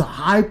 There's a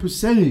high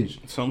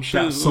percentage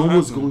that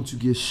someone's going to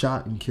get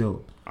shot and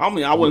killed. I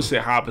mean, I wouldn't say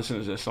high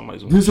percentage that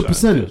somebody's going to get shot. There's a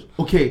percentage,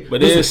 okay.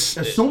 But there's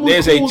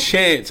a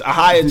chance, a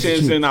higher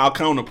chance than our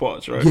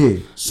counterparts, right? Yeah.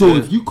 So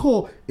if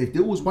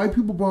there was white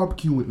people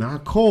barbecuing and I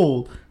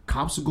called,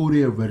 cops would go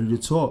there ready to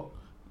talk.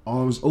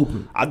 arms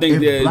open. I think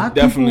there's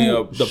definitely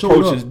the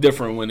approach is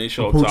different when they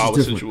show up to our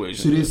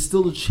situation. So there's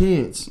still a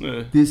chance.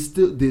 Yeah. There's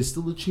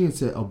still a chance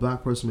that a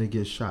black person may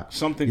get shot.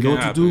 Something you know can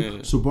what happen. To do?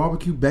 Yeah. So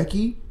barbecue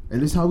Becky,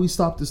 and this is how we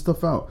stop this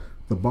stuff out.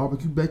 The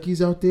barbecue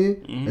Becky's out there.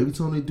 Every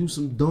time they do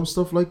some dumb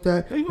stuff like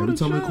that, every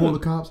time they call the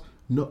cops,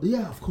 no,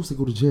 yeah, of course they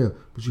go to jail.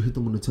 But you hit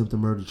them with an attempted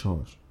murder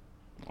charge.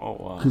 Oh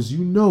wow! Because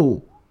you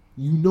know,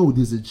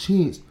 there's a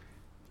chance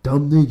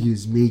dumb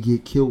niggas may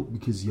get killed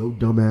because your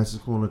dumb ass is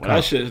calling the cops.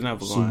 That shit is never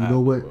going to happen. So you know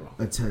what?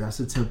 That's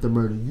attempted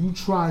murder. You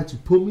tried to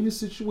put me in a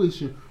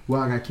situation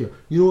where I got killed.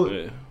 You know what?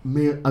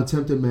 Yeah.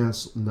 Attempted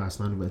manslaughter. No, it's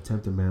not even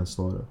attempted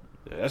manslaughter.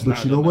 Yeah,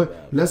 but you know what?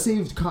 Bad. Let's say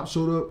if the cops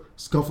showed up,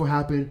 scuffle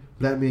happened,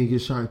 black man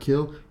gets shot and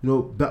killed. You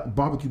know,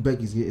 barbecue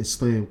Becky's getting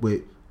slammed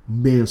with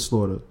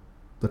manslaughter.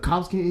 The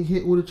cops getting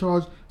hit with a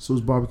charge, so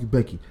is barbecue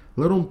Becky.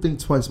 Let them think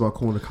twice about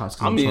calling the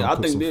cops. I mean, I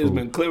think there's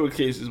been clearer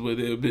cases where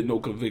there have been no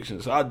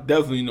convictions. So I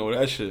definitely know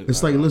that shit.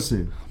 It's like,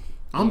 listen,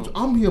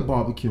 I'm here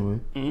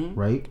barbecuing,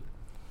 right?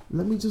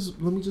 Let me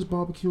just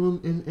barbecue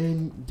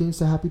and dance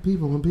to happy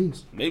people in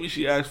peace. Maybe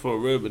she asked for a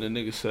rib and the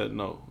nigga said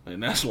no,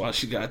 and that's why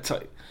she got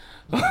tight.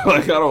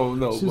 Like, I don't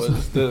know,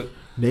 but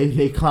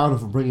they clowned her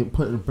for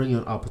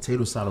bringing a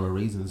potato salad with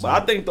raisins. But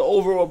I think the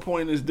overall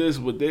point is this: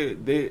 with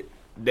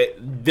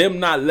them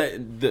not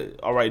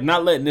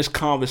letting this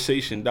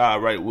conversation die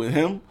right with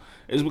him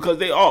is because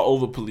they are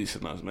over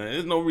policing us, man.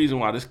 There's no reason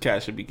why this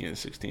cat should be getting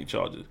 16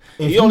 charges.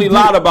 He only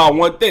lied about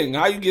one thing.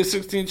 How you get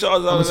 16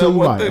 charges out of that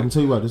one thing? I'm gonna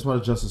tell you why. This is why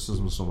the justice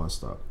system is so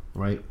messed up,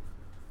 right?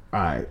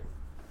 All right.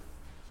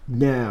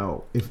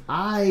 Now, if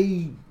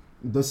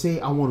let's say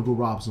I want to go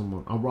rob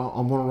someone. I'm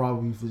going to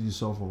rob you for your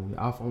cell phone. Your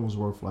iPhone was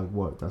worth like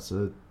what? That's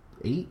a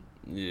 8?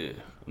 Yeah.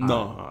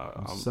 No,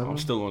 I'm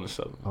still on the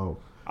 7. Oh.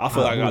 I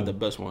feel like I got the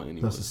best one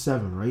anyway. That's a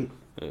 7, right?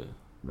 Yeah.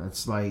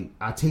 That's like,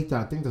 I take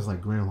that. I think that's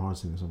like grand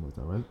larceny or something like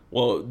that, right?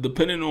 Well,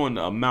 depending on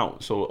the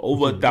amount. So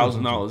over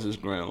 $1,000 is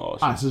grand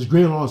larceny. All right, so it's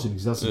grand larceny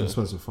because that's an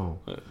expensive phone.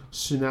 Yeah.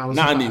 So now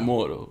not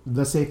anymore though.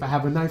 Let's say if I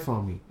have a knife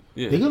on me,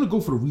 they're going to go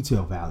for the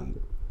retail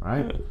value,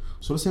 right? Yeah.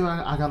 So let's say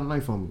I got a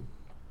knife on me.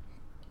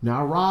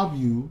 Now I rob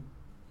you.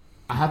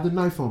 I have the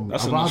knife on me.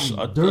 That's an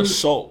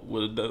assault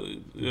with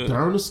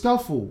during the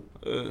scuffle,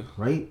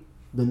 right?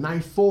 The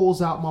knife falls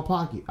out my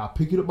pocket. I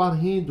pick it up by the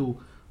handle,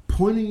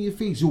 point it in your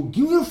face. Yo,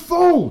 give me your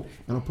phone,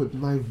 and I put the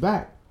knife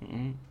back.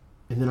 And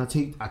then I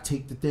take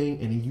the thing,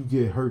 and then you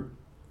get hurt.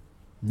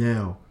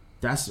 Now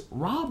that's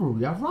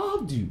robbery. I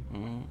robbed you,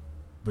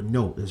 but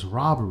no, it's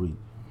robbery,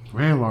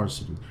 grand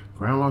larceny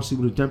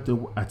with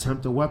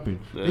attempted weapon.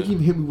 Yeah. They can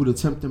even hit me with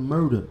attempted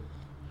murder.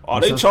 Are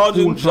they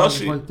charging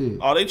Jussie?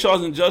 Are they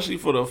charging Jussie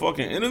for the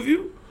fucking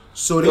interview?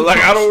 So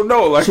I don't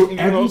know. Like, so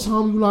every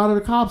time you lie to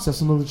the cops,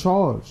 that's another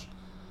charge.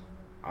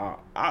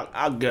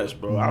 I guess,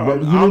 bro.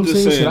 I'm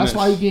just saying. So that's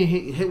why you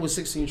getting hit with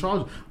 16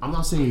 charges. I'm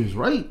not saying it's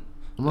right.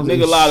 The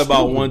nigga lied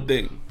about one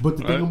thing. But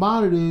the thing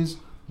about it is,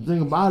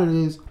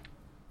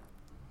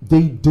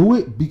 they do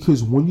it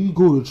because when you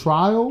go to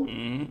trial,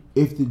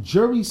 if the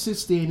jury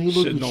sits there and they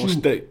look at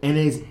you and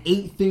there's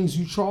 8 things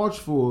you charged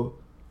for.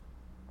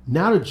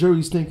 Now the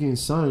jury's thinking,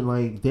 son,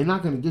 like, they're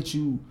not going to get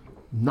you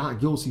not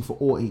guilty for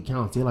all 8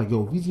 counts. They're like,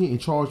 yo, if he's getting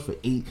charged for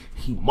 8,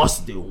 he must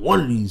have did one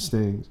of these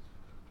things.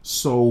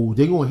 So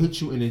they're going to hit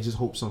you and then just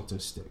hope something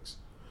sticks.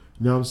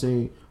 You know what I'm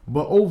saying?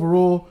 But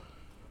overall,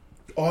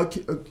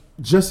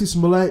 Jussie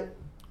Smollett,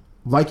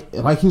 like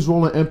his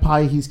role in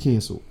Empire, he's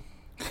canceled.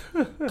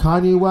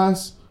 Kanye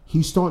West,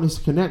 he's starting his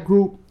Connect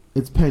group.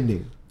 It's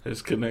pending.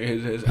 His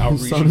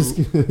outreach.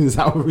 His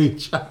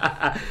outreach.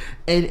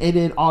 and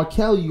then R.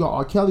 Kelly, you got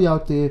R. Kelly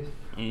out there.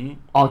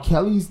 R.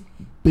 Kelly's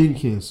been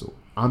canceled.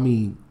 I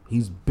mean,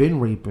 he's been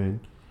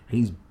raping.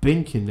 He's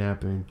been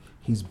kidnapping.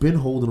 He's been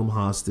holding them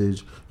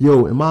hostage.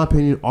 Yo, in my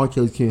opinion, R.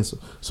 Kelly's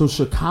canceled. So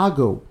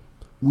Chicago,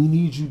 we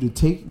need you to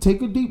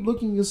take a deep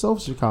look in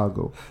yourself,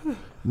 Chicago. You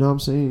know what I'm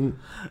saying?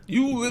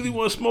 You really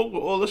want to smoke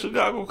with all of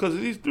Chicago because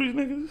of these 3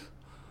 niggas?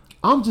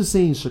 I'm just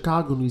saying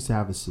Chicago needs to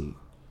have a seat.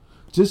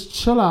 Just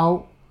chill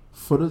out.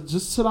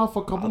 Just sit out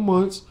for a couple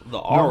months. The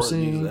aura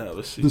needs to have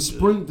a seat. The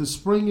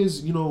spring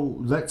is,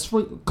 let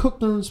spring cook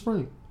during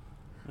spring.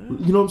 Yeah.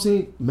 You know what I'm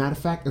saying? Matter of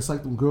fact, it's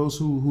like them girls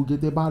who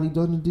get their body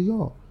done in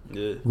DR.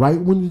 Yeah. Right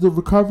when the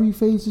recovery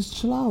phase, just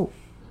chill out.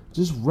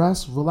 Just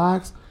rest,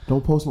 relax.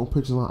 Don't post no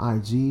pictures on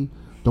IG.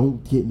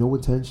 Don't get no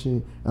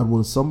attention. And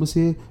when summer's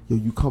here, yo,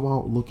 you come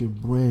out looking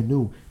brand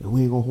new, and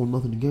we ain't gonna hold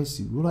nothing against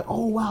you. We're like,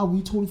 oh wow,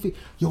 we 25.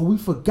 Yo, we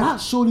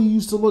forgot Shorty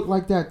used to look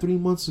like that 3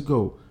 months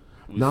ago.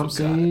 Know what I'm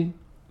saying?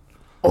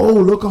 Oh,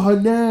 look at her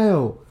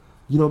now.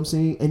 You know what I'm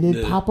saying? And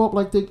then pop up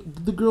like the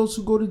girls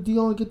who go to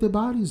DR and get their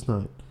bodies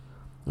done. You know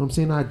what I'm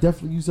saying? I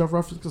definitely use that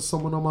reference because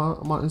someone on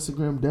my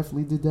Instagram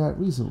definitely did that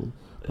recently.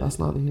 That's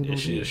not a hint. Is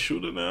she a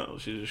shooter now?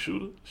 She's a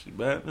shooter? She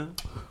bad now?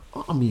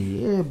 I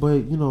mean, yeah,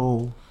 but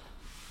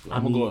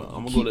I'm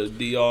gonna go to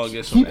DR and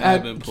get some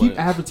admin plans. Keep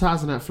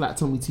advertising that flat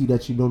tummy tea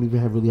that you don't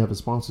even really have a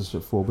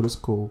sponsorship for, but it's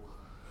cool.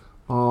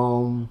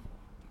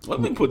 Let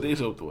me put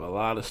this up to a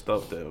lot of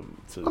stuff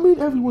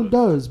everyone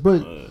does,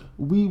 but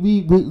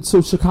we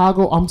so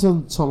Chicago. I'm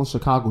telling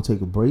Chicago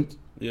take a break.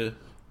 Yeah.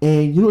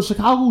 And you know,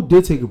 Chicago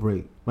did take a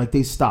break. Like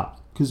they stopped.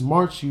 Because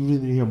March, you really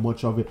didn't hear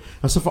much of it,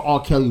 except for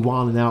R. Kelly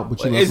wilding out.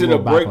 But you know, is it a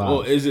break backlash.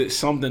 or is it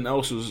something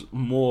else was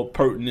more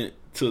pertinent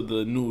to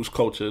the news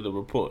culture of the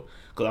report?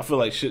 Because I feel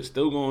like shit's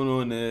still going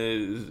on there.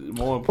 It's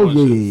more important.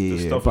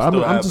 But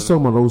I'm just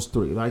talking about those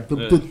three, like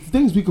the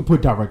things we could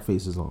put direct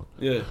faces on.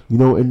 Yeah, you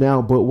know. And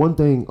now, but one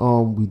thing,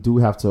 we do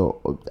have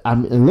to.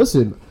 And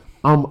listen,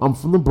 I'm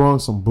from the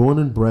Bronx. I'm born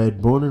and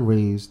bred, born and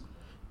raised,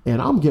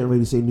 and I'm getting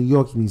ready to say New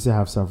York needs to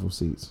have several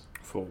seats.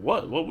 For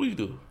what? What we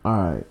do? All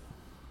right.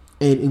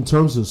 And in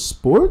terms of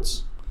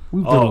sports,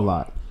 we've done a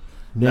lot.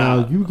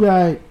 Now, you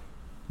got...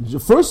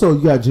 First of all,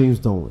 you got James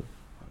Dolan.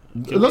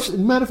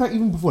 Matter of fact,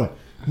 even before that,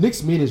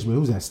 Knicks management,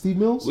 who's that, Steve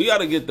Mills? We got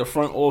to get the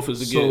front office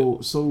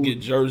to get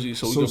jerseys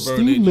so we can burn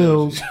Steve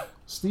Mills,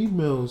 Steve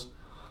Mills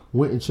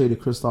went and traded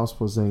Kristaps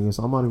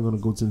Porzingis. I'm not even going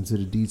to go into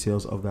the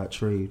details of that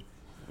trade.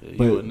 Yeah,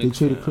 but they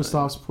traded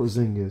Kristaps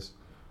Porzingis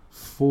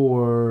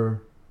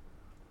for...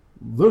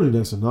 literally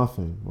next to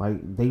nothing.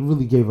 Like they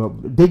really gave up.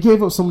 They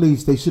gave up some of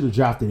these they should have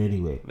drafted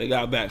anyway. They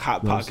got back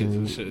hot pockets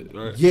and shit,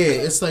 right?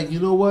 Yeah, it's like,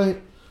 you know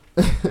what?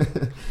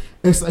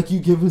 It's like you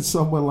giving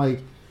someone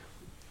like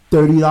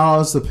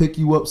 $30 to pick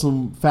you up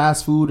some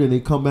fast food and they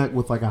come back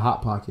with like a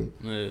hot pocket.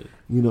 Yeah.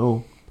 You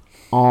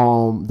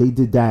know, they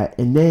did that,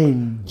 and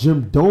then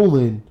Jim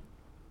Dolan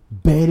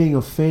banning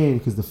a fan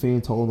because the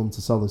fan told him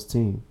to sell his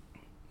team.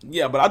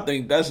 Yeah, but I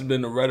think that's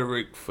been the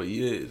rhetoric for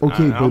years.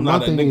 Okay, I'm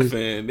not a Knicks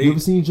fan. You ever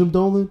seen Jim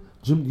Dolan?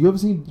 You ever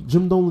seen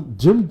Jim Dolan?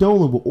 Jim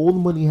Dolan, with all the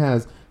money he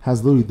has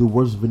literally the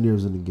worst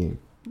veneers in the game.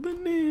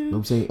 Veneers. You know what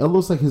I'm saying? It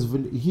looks like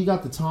he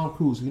got the Tom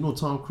Cruise. You know,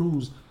 Tom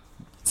Cruise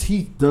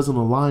teeth doesn't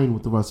align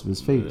with the rest of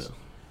his face. Yeah.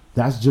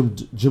 That's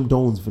Jim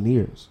Dolan's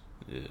veneers.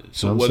 Yeah.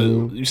 So what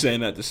you saying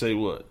that to say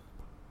what?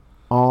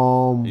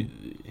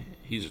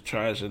 He's a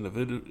trash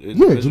individual.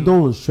 Yeah, Jim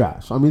Dolan's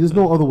trash. I mean, there's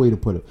no other way to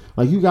put it.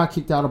 Like, you got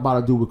kicked out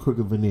about a dude with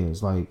crooked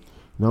veneers. Like, you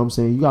know what I'm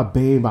saying? You got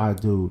banned by a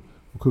dude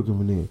with crooked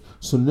veneers.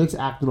 So the Knicks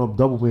acting up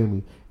double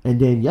whammy. And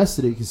then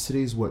yesterday, because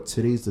today's what?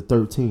 Today's the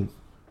 13th,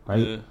 right?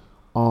 Yeah.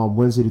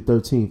 Wednesday the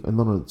 13th. And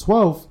then on the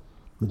 12th,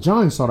 the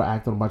Giants started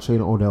acting up by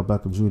trading Odell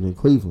Beckham Jr. in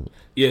Cleveland.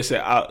 Yeah, so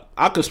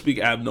I could speak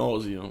ad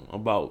nauseum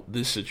about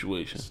this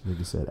situation. This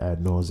nigga said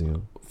ad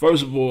nauseum.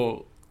 First of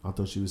all, I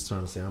thought she was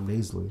trying to say I'm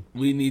nasally.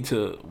 We need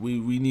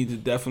to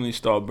definitely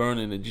start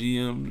burning the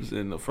GMs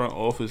and the front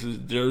office's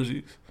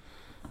jerseys,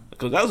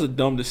 because that was a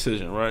dumb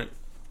decision, right?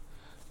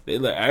 They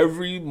let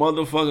every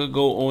motherfucker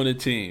go on the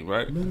team,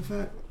 right? Matter of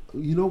fact,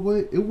 you know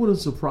what? It wouldn't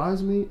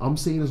surprise me. I'm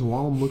saying this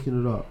while I'm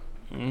looking it up,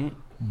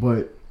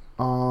 but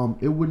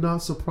it would not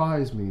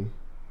surprise me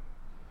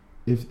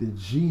if the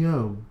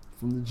GM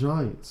from the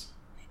Giants,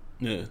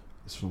 is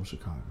from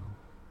Chicago.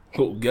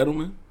 Oh,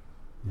 Gettleman?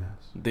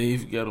 Yes.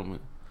 Dave Gettleman.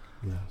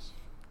 Yes.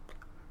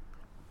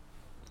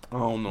 I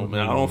don't know,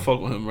 man. I don't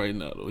fuck with him right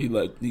now, though. He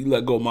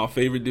let go of my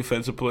favorite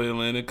defensive player,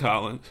 Landon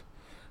Collins.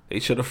 They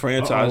should have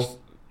franchise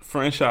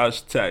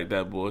tagged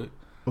that boy.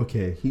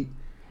 Okay,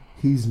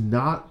 he's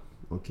not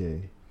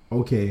okay.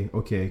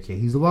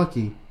 He's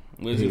lucky.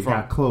 Where's he from?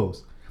 Got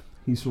close.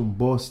 He's from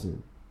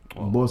Boston.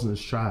 Boston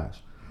is trash.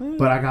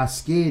 But I got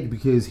scared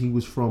because he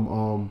was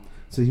from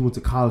so he went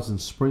to college in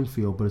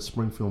Springfield, but it's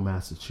Springfield,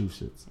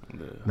 Massachusetts,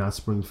 not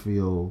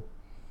Springfield,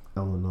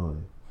 Illinois.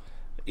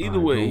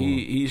 Either way,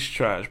 he's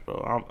trash,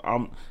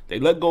 bro. They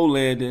let go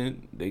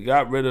Landon. They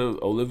got rid of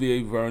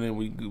Olivier Vernon.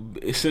 We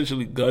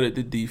essentially gutted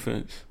the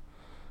defense.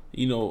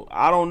 You know,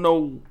 I don't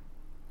know.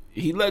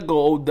 He let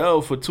go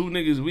Odell for two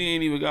niggas we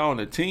ain't even got on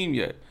the team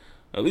yet.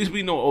 At least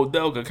we know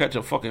Odell can catch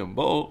a fucking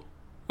ball.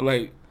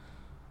 Like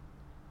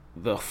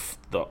the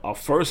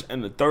first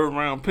and the third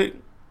round pick.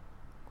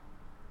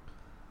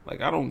 Like,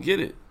 I don't get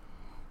it.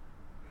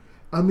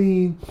 I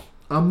mean,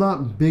 I'm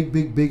not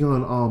big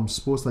on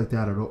sports like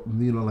that, or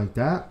like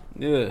that.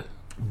 Yeah.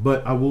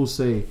 But I will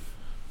say,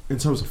 in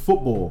terms of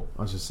football,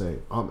 I should say,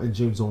 and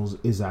James Jones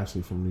is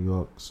actually from New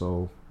York,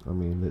 so I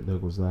mean, there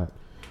goes that.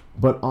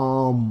 But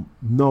no,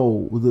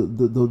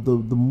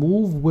 the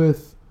move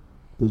with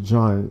the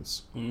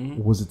Giants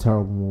was a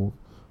terrible move.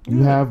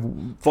 You have,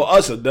 for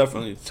us, a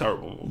definitely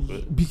terrible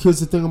move. Because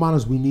the thing about it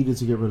is, we needed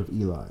to get rid of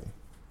Eli.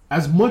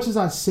 As much as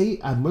I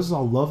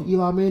love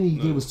Eli Manning, he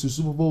gave us 2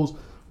 Super Bowls,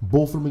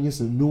 both of them against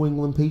the New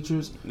England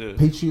Patriots. Yeah.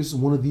 Patriots are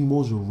one of the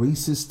most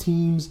racist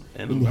teams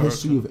in the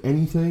history of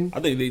anything. I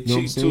think they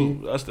cheat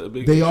too. That's the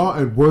big. They issue. Are,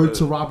 and word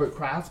to Robert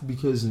Kraft,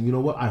 because you know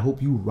what? I hope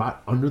you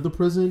rot under the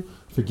prison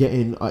for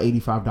getting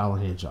an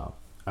 $85 hand job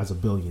as a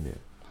billionaire.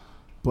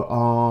 But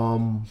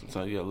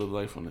sometimes you gotta live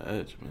life on the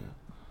edge, man.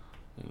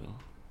 You know,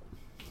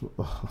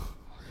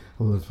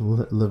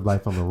 live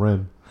life on the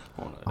rim.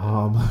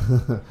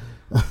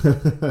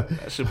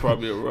 That shit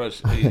probably a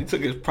rush. He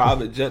took his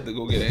private jet to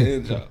go get a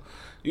hand job.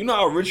 You know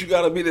how rich you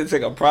gotta be to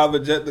take a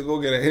private jet to go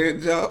get a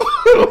hand job?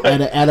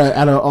 Like,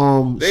 at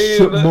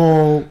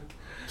a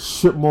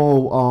strip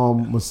mall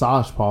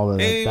massage parlor.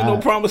 Ain't no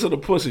promise of the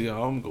pussy,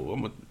 y'all. I'm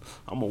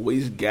gonna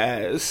waste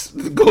gas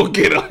to go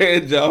get a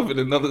hand job in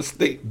another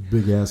state.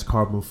 Big ass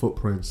carbon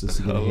footprints just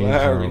to get a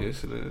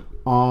hilarious, hand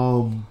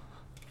job.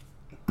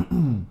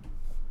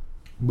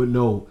 But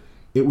no,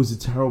 it was a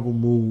terrible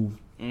move.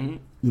 Mm-hmm.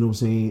 You know what I'm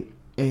saying?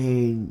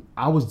 And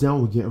I was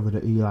down with getting rid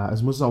of Eli.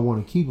 As much as I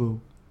want to keep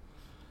him,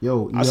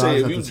 Eli's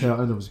at the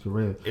tail end of his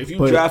career. If you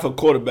draft a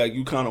quarterback,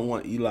 you kind of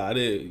want Eli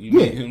there. You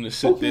need him to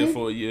sit there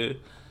for a year.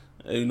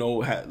 And, you know,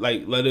 let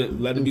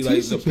it be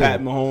like the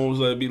Pat Mahomes,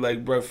 let it be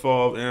like Brett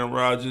Favre, Aaron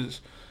Rodgers.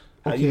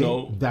 Okay, you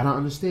know, that I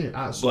understand.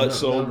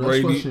 So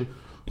Brady.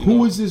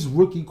 Who is this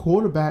rookie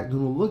quarterback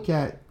going to look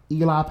at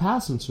Eli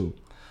passing to?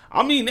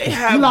 I mean, they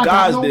have Eli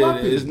guys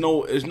there. There's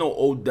no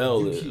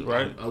Odell,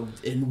 right?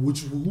 And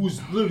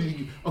who's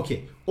literally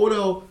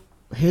Odell,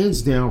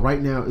 hands down, right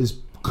now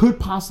could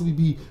possibly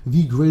be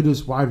the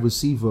greatest wide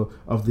receiver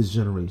of this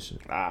generation.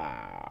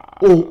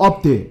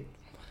 Up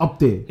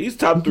there. He's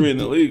top 3 in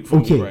the league for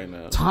me right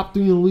now. Top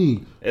 3 in the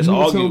league. It's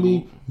arguable. Tell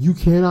me you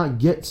cannot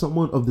get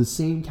someone of the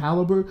same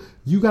caliber.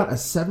 You got a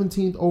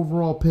 17th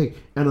overall pick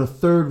and a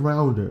 3rd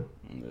rounder.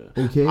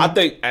 Yeah. Okay, I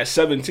think at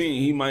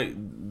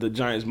 17 the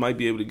Giants might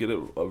be able to get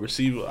a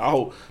receiver. I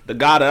hope the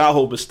guy that I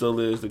hope it still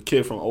is the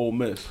kid from Ole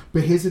Miss.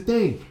 But here's the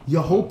thing: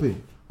 you're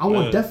hoping. I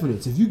want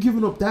definites. If you're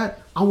giving up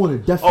that, I want a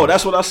definite. Oh,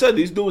 that's what I said.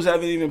 These dudes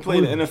haven't even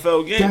played an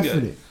NFL game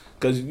yet.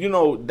 Because, you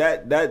know,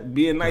 that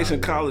being nice in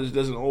college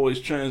doesn't always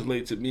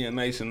translate to being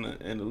nice in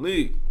the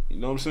league. You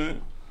know what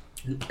I'm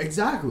saying?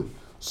 Exactly.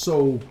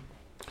 So,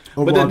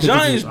 but the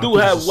Giants do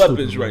have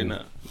weapons right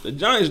now. The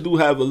Giants do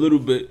have a little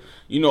bit.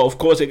 You know, of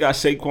course, they got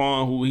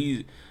Saquon, who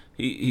he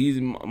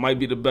might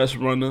be the best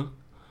runner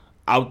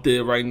out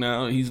there right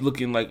now. He's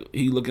looking like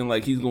he's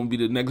going to be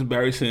the next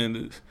Barry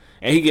Sanders.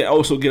 And he can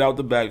also get out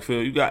the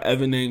backfield. You got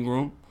Evan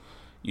Ingram.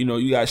 You know,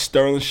 you got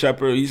Sterling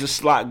Shepard. He's a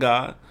slot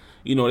guy.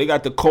 You know, they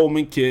got the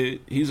Coleman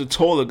kid. He's a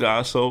taller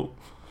guy. So,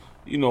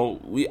 you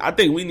know, I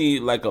think we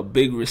need like a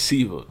big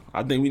receiver.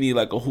 I think we need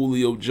like a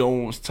Julio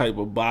Jones type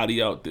of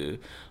body out there.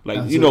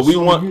 Like, you know, we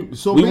won with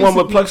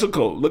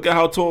Plexico. Look at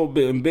how tall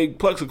and big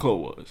Plexico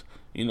was.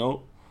 You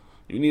know,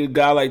 you need a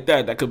guy like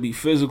that could be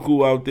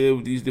physical out there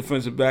with these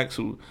defensive backs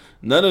who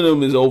none of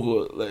them is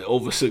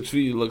over 6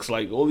 feet. It looks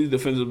like all these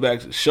defensive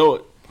backs are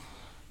short.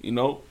 You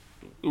know,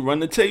 run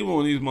the table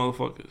on these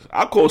motherfuckers.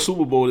 I call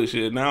Super Bowl this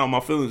year. Now my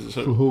feelings is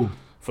hurt. For who?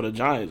 For the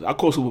Giants. I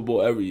call Super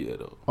Bowl every year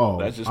though. Oh,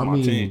 that's just my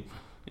team.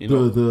 You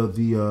know?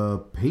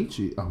 The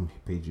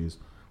Patriots.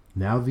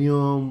 Now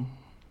the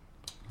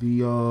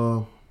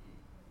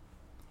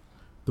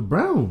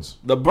Browns.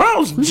 The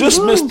Browns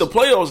just missed the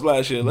playoffs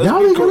last year.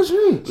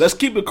 Let's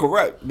keep it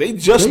correct. They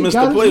just missed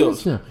the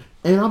playoffs.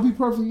 And I'll be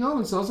perfectly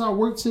honest. I was at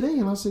work today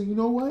and I said, you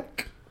know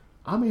what?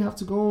 I may have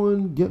to go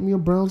and get me a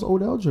Browns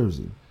Odell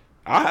jersey.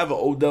 I have an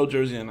Odell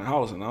jersey in the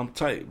house, and I'm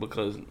tight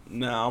because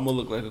now I'm going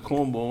to look like a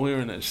cornball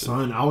wearing that shit.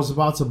 Son, I was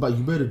about to buy.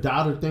 You better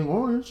dye the thing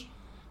orange.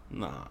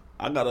 Nah,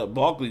 I got a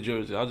Barkley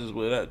jersey. I'll just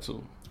wear that,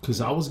 too.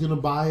 Because I was going to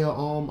buy a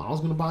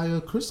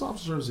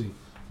Kristaps jersey.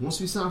 Once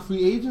we signed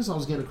free agents, I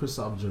was getting a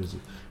Kristaps jersey.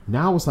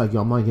 Now it's like,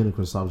 yo, I'm not getting a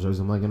Kristaps jersey.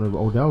 I'm not getting an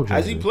Odell jersey.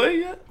 Has he played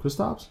yet?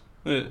 Kristaps?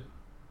 Yeah.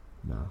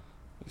 Nah.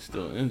 He's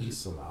still injured. He's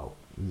still out.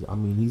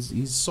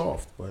 He's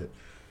soft, but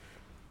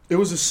it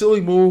was a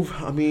silly move.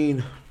 I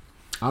mean,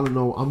 I don't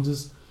know. I'm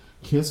just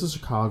cancel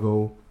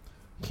Chicago,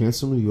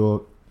 cancel New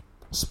York,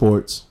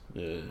 sports.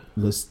 Yeah.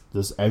 Let's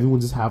everyone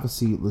just have a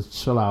seat. Let's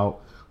chill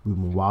out. We've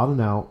been wilding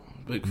out.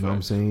 Big you know what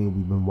I'm saying?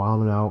 We've been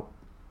wilding out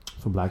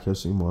for Black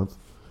History Month.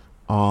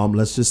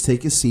 Let's just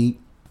take a seat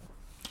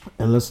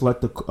and let's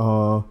let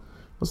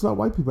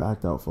white people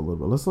act out for a little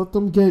bit. Let's let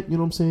them get, you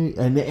know what I'm saying?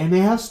 And they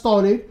have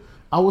started.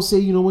 I would say,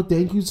 you know what?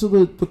 Thank you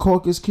to the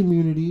caucus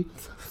community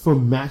for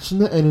matching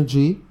the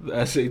energy.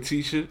 The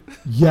SAT shit?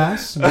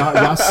 Yes.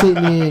 Y'all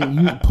sitting there,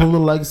 you pulling a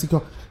legacy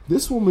card.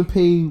 This woman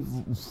paid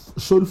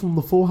Shorty from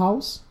the Full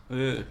House.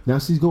 Yeah. Now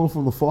she's going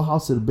from the Full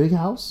House to the Big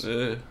House. Yeah.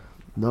 You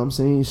know what I'm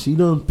saying? She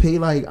done pay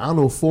like, I don't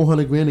know,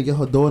 $400,000 to get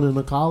her daughter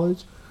into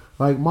college.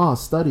 Like, ma,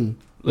 study.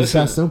 It's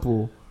that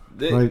simple.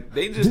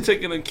 They just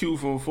taking a cue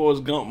from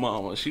Forrest Gump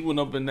mama. She went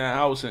up in that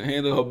house and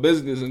handled her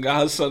business and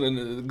got her son in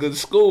a good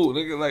school.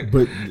 Nigga, like,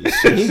 but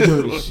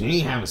she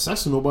ain't having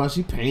sex with nobody.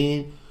 She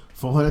paying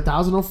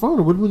 $400,000 up front.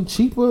 It would have been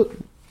cheaper.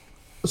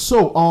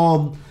 So,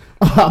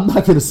 I'm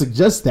not gonna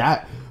suggest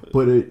that,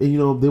 but they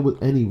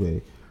would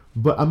anyway.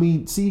 But I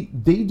mean, see,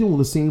 they doing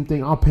the same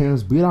thing our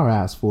parents beat our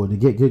ass for to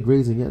get good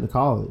grades and get into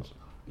college.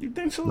 You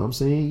think so? You know what I'm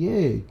saying?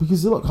 Yeah,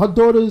 because look, her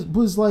daughter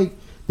was like,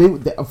 they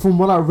from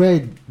what I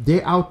read,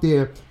 they're out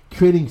there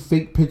creating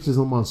fake pictures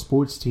on my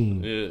sports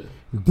team. Yeah,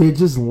 they're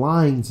just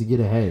lying to get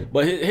ahead.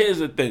 But here's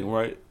the thing,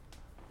 right?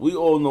 We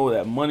all know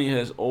that money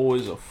has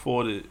always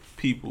afforded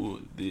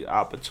people the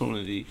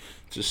opportunity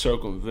to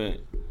circumvent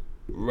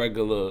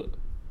regular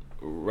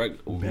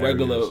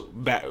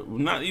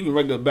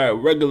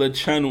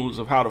channels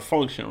of how to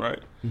function, right?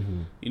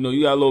 Mm-hmm. You know,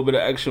 you got a little bit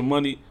of extra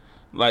money,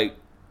 like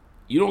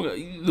you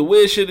don't. The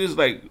weird shit is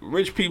like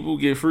rich people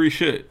get free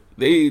shit.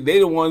 They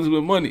the ones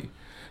with money,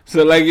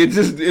 so like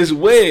it's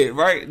weird,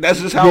 right? That's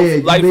just how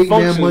life make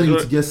functions. Money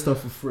right? to get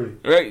stuff for free,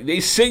 right?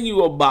 They send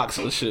you a box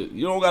of shit.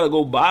 You don't gotta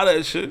go buy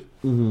that shit.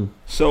 Mm-hmm.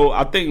 So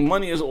I think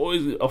money has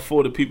always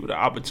afforded people the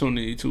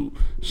opportunity to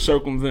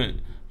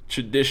circumvent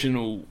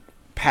traditional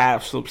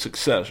paths of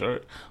success,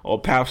 right? Or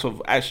paths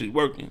of actually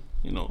working.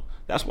 You know,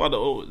 that's why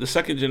the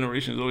second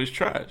generation is always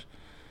trash.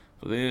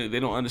 So they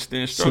don't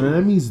understand struggle. So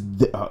that means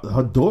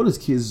her daughter's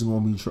kids is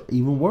gonna be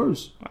even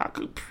worse. I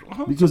could,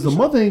 because the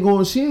mother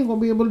she ain't gonna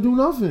be able to do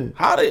nothing.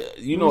 How they,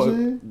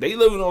 they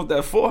living off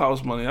that Full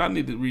House money. I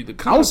need to read the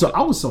comments.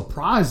 I was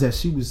surprised that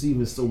she was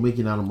even still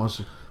making out a bunch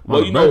of.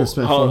 Well, you know,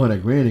 spent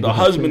 $400,000. The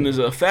husband is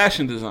a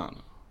fashion designer.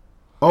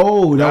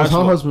 Oh, that was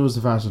her husband was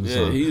the fashion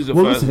designer. Yeah, he's a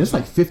well, fashion listen, it's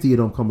like 50 of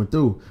them coming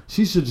through.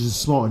 She should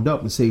just smartened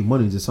up and save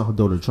money to send her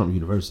daughter to Trump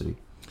University.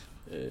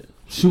 Yeah.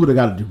 She would have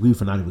got a degree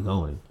for not even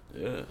going.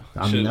 Yeah.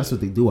 I mean, that's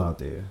what they do out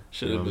there.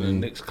 Should have been a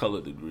Knicks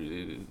color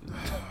degree.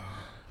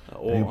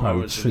 They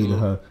probably traded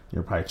her.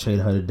 They probably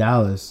traded her to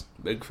Dallas.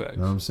 Big facts. You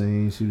know what I'm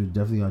saying? She was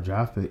definitely got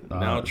drafted.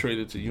 Now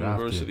traded to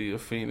University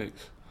of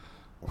Phoenix.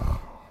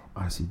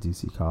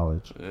 ICDC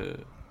College. Yeah.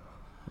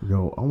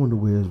 Yo, I wonder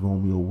where's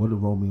Romeo. What are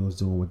Romeo's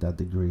doing with that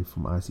degree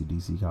from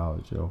ICDC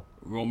College, yo?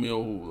 Romeo,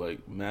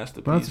 like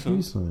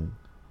Masterpiece, son?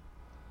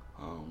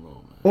 I don't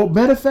know, man. Oh,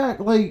 matter of fact,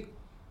 like,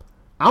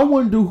 I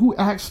wonder who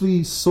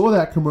actually saw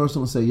that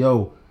commercial and say,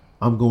 "Yo,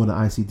 I'm going to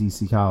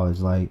ICDC College."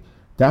 Like,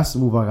 that's the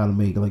move I gotta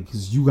make. Like,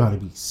 cause you gotta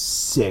be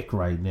sick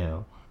right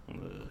now. Yeah.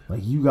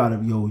 Like, you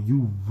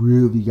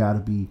really gotta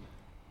be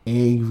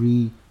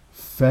angry,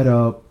 fed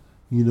up.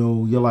 You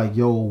know, you're like,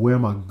 yo, where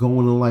am I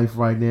going in life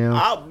right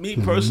now? Me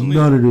personally,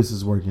 none of this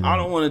is working. I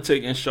don't want to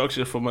take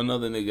instruction from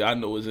another nigga I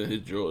know is in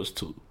his drawers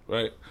too,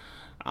 right?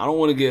 I don't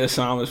want to get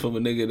assignments from a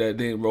nigga that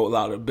didn't roll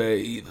out of bed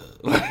either.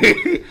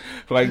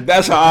 Like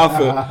that's how I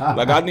feel.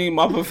 Like I need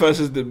my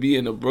professors to be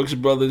in the Brooks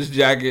Brothers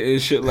jacket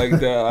and shit like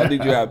that. I need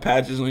you to have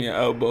patches on your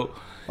elbow.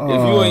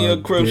 If you in your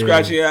crib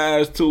scratching your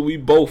ass too, we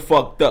both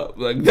fucked up.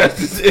 Like that's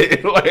just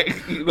it.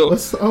 Like, you know.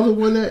 What's the other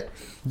one that?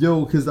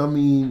 Yo, because I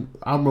mean,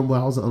 I remember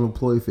I was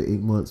unemployed for 8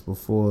 months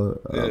before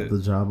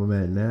the job I'm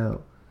at now.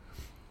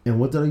 And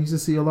what did I used to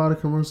see a lot of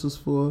commercials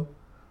for?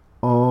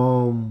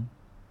 Damn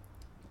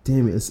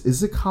it,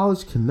 is it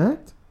College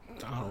Connect?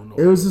 I don't know.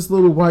 It was this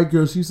little white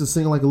girl. She used to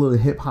sing like a little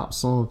hip hop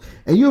song.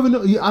 And you ever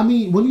know? I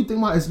mean, when you think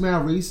about it's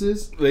mad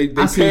racist, they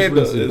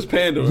pander. It's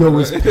pandering. Yo,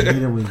 it's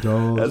pandering,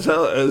 dog. That's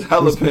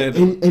hella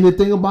pandering. And the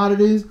thing about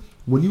it is,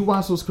 when you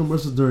watch those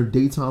commercials during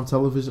daytime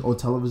television or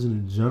television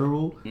in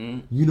general,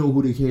 you know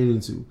who they cater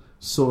to.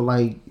 So,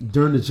 like,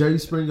 during the Jerry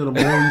Springer the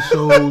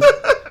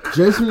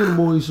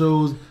morning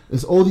shows,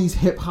 it's all these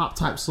hip-hop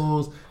type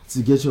songs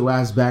to get your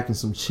ass back in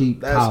some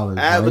cheap college.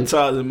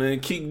 Advertising, right?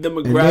 Man. Keep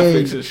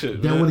demographics and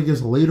shit, then man. When it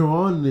gets later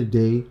on in the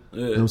day, you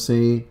know what I'm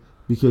saying?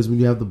 Because when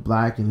you have the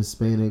black and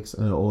Hispanics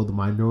and all the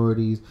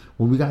minorities,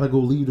 when we got to go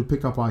leave to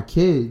pick up our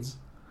kids,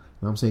 you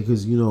know what I'm saying?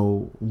 Because, you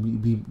know,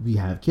 we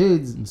have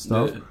kids and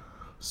stuff. Yeah.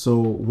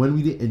 So when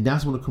we did, and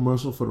that's when the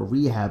commercial for the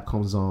rehab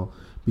comes on,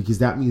 because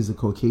that means the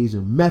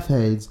Caucasian meth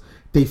heads,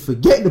 they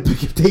forget to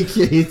pick up their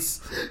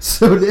kids.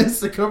 So there's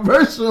the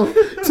commercial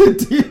to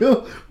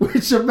deal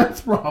with your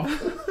meth problem.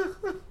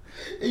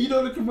 And you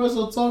know the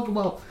commercial I'm talking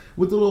about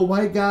with the little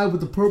white guy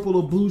with the purple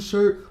or blue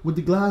shirt with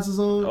the glasses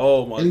on.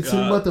 Oh my god! And he's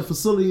talking about the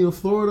facility in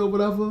Florida or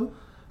whatever. I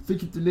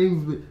forget the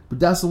name of it, but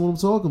that's the one I'm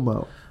talking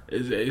about.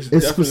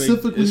 It's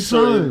specifically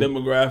certain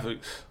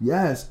demographics.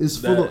 Yes, it's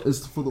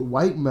for the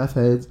white meth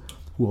heads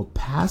who are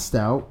passed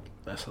out.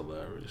 That's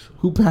hilarious.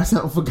 Who passed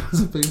out and forgot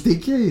to pick their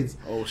kids.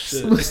 Oh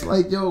shit! So it's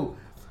like, yo,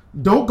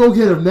 don't go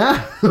get them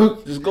now.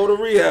 Just go to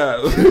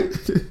rehab.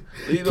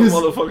 Leave them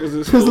motherfuckers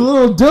in school. Because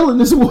little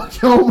Dylan is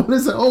walking home on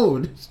his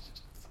own.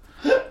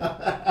 Shit,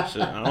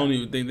 I don't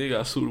even think they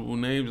got suitable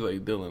names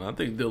like Dylan. I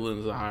think Dylan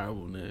is a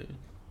hireable name.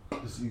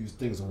 You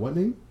think it's a what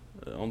name?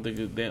 I don't think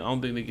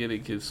they get a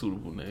kid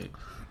suitable name.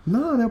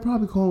 No, they'll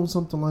probably call him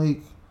something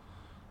like.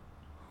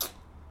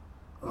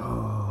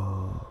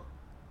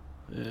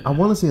 Yeah. I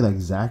want to say like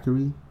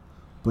Zachary,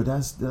 but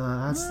that's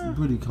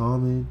pretty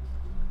common.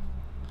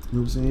 You know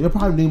what I'm saying? They'll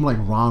probably name like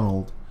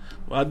Ronald.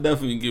 Well, I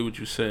definitely get what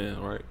you're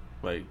saying, right?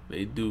 Like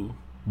they do.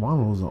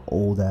 Ronald is an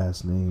old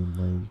ass name,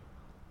 like.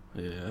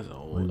 Yeah, that's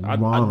old. Like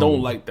I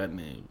don't like that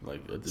name,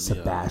 like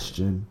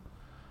Sebastian.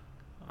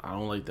 I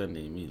don't like that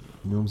name either.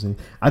 You know what I'm saying?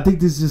 I think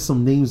there's just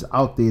some names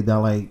out there that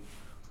like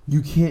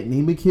you can't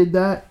name a kid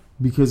that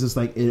because it's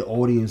like it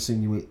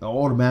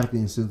automatically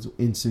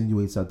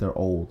insinuates that they're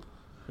old.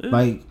 Yeah.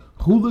 Like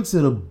who looks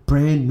at a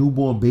brand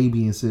newborn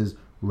baby and says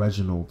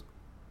Reginald?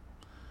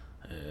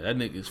 Yeah, that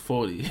nigga's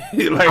 40.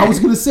 Like, I was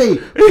gonna say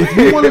if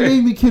you want to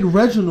name your kid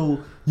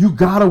Reginald, you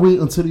gotta wait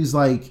until he's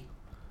like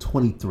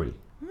 23.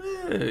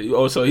 Yeah.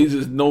 Oh, so he's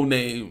just no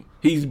name.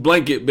 He's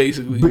blanket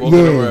basically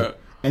walking around.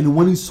 And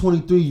when he's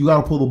 23, you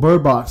gotta pull the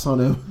bird box on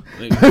him.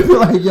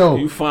 Like, yo,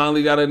 you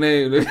finally got a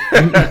name.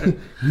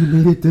 you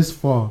made it this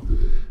far.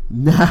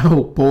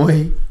 Now,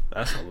 boy.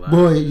 That's hilarious.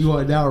 Boy, you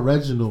are now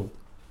Reginald.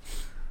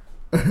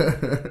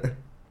 So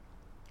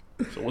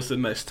what's the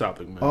next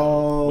topic, man?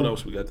 What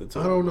else we got to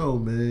talk about? I don't know,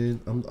 man.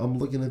 I'm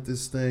looking at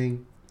this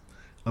thing.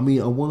 I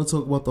mean, I want to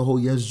talk about the whole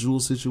Yes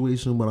Jules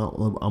situation, but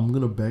I'm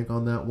gonna bank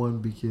on that one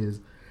because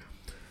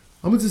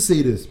I'm gonna just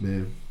say this,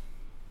 man.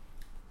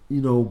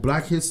 You know,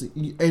 Black History,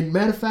 and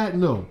matter of fact,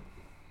 no.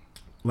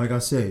 like I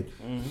said,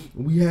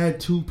 we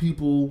had 3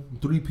 people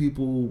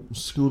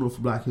screwing up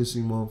for Black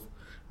History Month.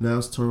 Now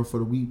it's turn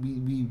for we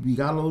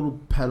got a little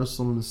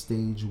pedestal on the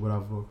stage or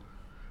whatever.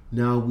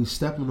 Now we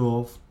stepping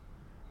off,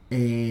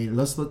 and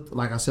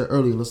like I said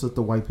earlier, let's let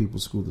the white people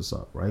screw this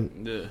up, right?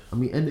 Yeah. I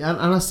mean, and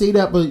I say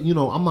that, but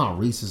I'm not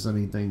racist or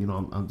anything.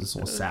 I'm just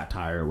on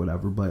satire or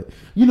whatever. But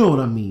you know what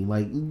I mean?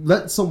 Like,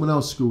 let someone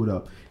else screw it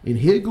up. And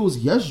here goes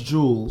Yes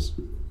Jules.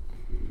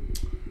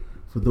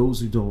 For those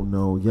who don't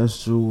know,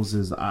 Yes Jules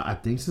is I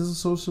think she's a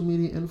social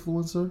media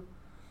influencer.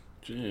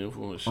 She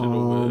influenced shit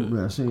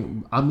over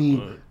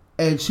there.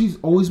 And she's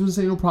always been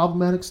saying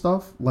problematic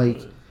stuff.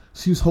 Like,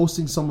 she was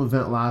hosting some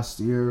event last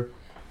year,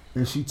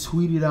 and she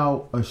tweeted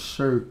out a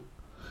shirt.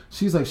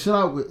 She's like,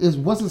 it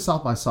wasn't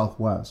South by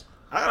Southwest.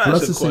 I gotta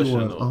ask a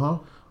question,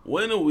 though.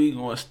 When are we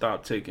going to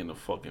stop taking the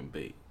fucking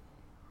bait?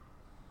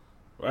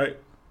 Right?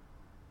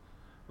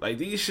 Like,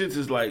 these shits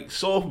is like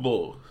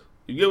softballs.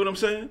 You get what I'm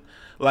saying?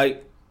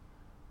 Like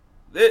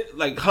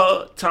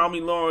her,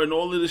 Tommy Lauren,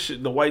 all of this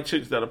shit, the white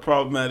chicks that are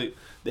problematic,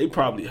 they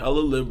probably hella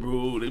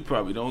liberal. They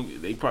probably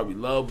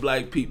love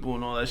black people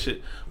and all that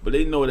shit. But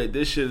they know that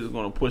this shit is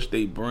gonna push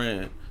their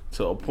brand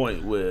to a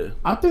point where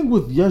I think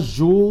with Yes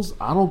Jules,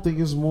 I don't think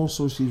it's more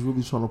so she's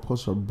really trying to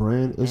push her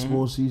brand. It's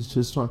more she's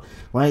just trying,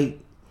 like,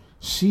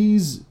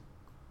 she's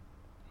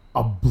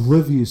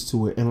oblivious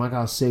to it. And like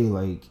I say,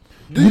 like,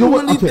 do you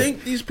really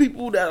think these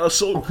people that are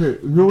so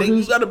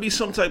you gotta be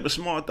some type of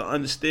smart to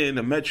understand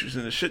the metrics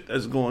and the shit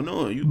that's going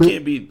on. You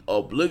can't be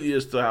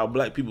oblivious to how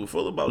black people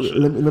feel about shit.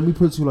 Let me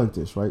put it to you like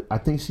this, right? I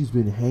think she's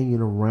been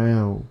hanging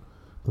around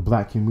the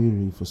black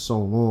community for so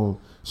long.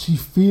 She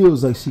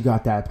feels like she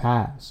got that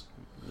pass.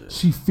 Yeah.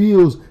 She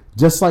feels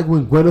just like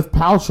when Gwyneth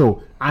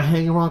Paltrow, I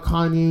hang around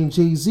Kanye and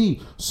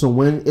Jay-Z. So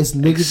when it's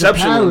niggas in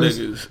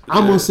Paris,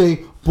 I'm gonna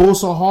say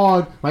balls so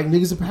hard like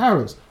niggas in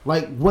Paris.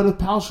 Like Gwyneth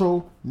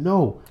Paltrow,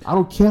 no. I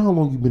don't care how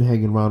long you've been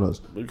hanging around us.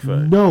 Big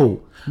fact.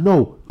 No,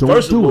 don't do it.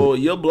 First of all,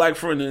 your black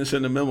friend didn't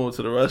send a memo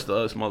to the rest of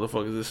us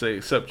motherfuckers to say,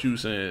 except you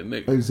saying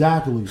nigga.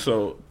 Exactly.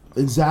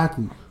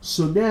 Exactly.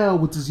 So now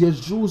with this Yes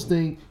Jules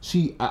thing,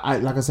 I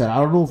like I said, I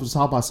don't know if it was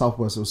South by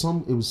Southwest. It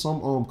was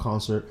some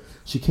concert.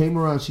 She came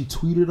around. She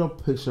tweeted a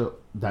picture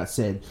that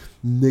said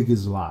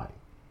 "niggas lie,"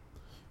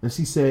 and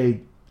she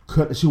said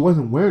she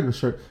wasn't wearing the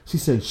shirt. She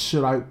said,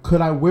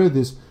 could I wear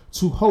this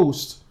to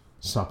host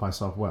South by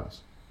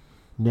Southwest?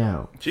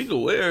 Now she could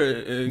wear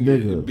it and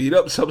get beat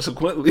up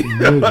subsequently.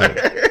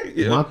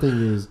 Yeah. My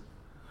thing is,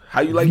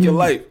 how you like your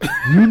life?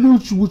 You knew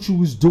what you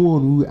was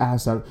doing when we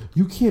asked that.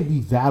 You can't be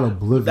that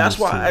oblivious. That's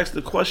why I asked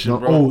the question,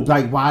 bro. Oh,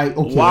 like why?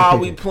 Okay, why are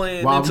we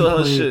playing into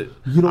her shit?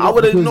 I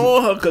would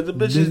ignore her because the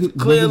bitch is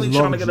clearly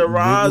trying to get a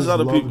rise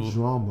out of people.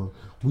 Drama.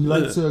 We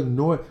like to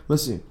ignore it.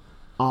 Listen,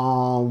 I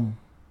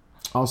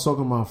was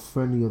talking to my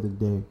friend the other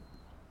day,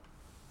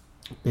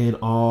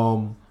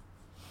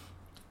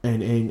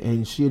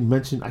 and she had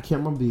mentioned, I can't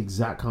remember the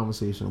exact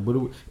conversation, but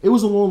it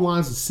was along the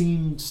lines of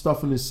seeing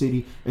stuff in the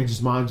city and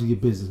just mind your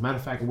business. Matter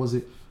of fact, it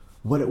wasn't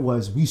what it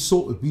was. We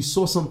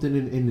saw something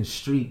in the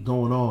street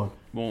going on,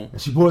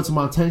 and she brought it to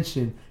my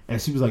attention,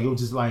 and she was like, "Yo,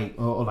 just like,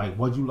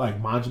 what'd you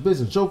like? Mind your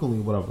business," jokingly,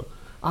 or whatever.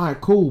 All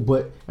right, cool,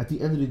 but at the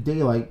end of the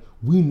day, like,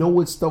 we know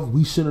it's stuff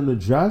we shouldn't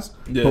address,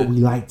 but we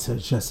like to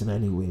address it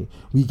anyway.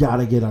 We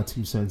gotta get our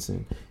 2 cents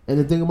in. And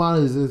the thing about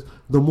it is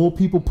the more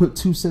people put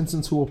 2 cents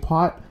into a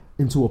pot,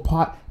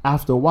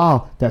 after a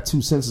while, that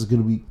 2 cents is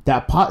gonna be,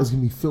 that pot is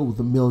gonna be filled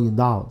with $1 million.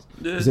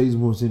 Because they just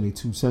want to send their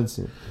 2 cents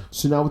in.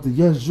 So now with the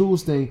Yes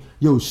Jules thing,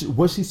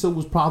 what she said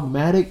was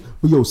problematic,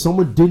 but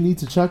someone did need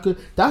to check her.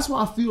 That's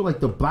why I feel like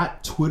the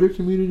black Twitter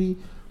community.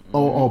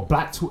 Or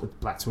black Twitter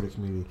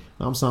community.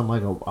 Now I'm sounding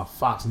like a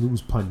Fox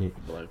News pundit.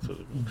 Black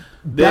Twitter.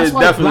 There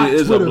definitely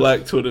is a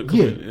black Twitter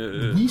community.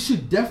 Yeah, we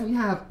should definitely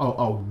have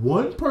a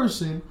one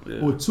person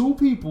or 2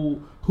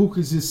 people who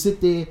could just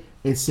sit there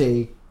and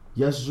say,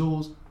 "Yes,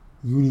 Jules,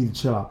 you need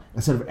to chill out,"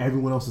 instead of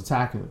everyone else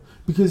attacking her.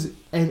 Because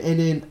and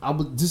then I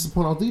would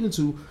disappoint our leader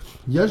too.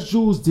 Yes,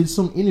 Jules did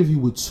some interview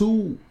with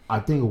 2,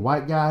 I think a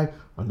white guy,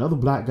 another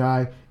black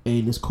guy,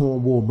 and this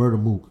Cornwall Murder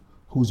Mook,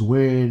 who's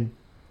wearing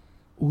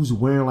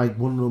like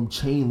one of them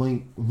chain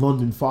link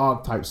London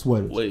Fog type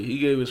sweaters. Wait, he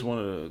gave us one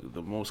of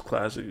the most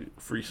classic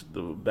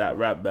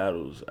rap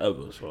battles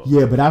ever. So.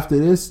 Yeah, but after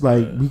this,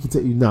 like, we can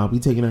take we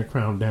taking that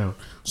crown down.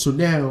 So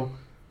now,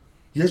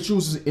 Yes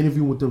Jules is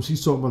interviewing with them.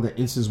 She's talking about the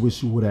instance where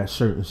she wore that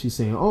shirt, and she's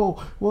saying,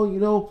 "Oh, well,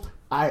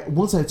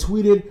 once I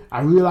tweeted,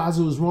 I realized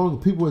it was wrong,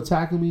 and people were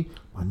attacking me.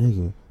 My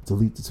nigga,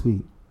 delete the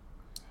tweet.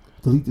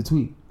 Delete the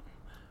tweet.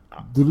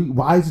 Delete.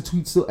 Why is the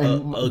tweet still?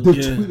 And the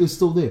tweet is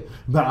still there.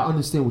 But I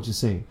understand what you're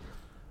saying.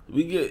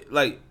 We get,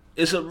 like,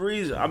 it's a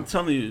reason. I'm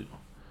telling you,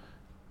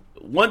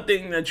 one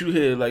thing that you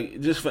hear,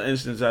 like, just for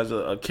instance, as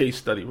a case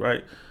study,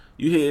 right?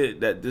 You hear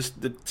that the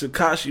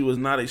Tekashi was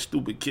not a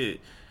stupid kid.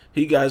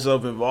 He got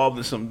himself involved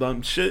in some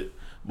dumb shit,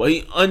 but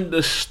he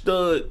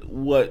understood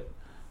what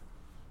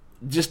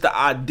just the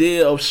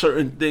idea of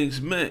certain things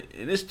meant.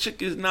 And this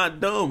chick is not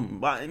dumb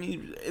by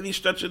any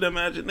stretch of the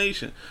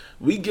imagination.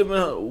 We giving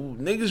her,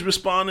 niggas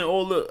responding,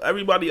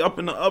 everybody up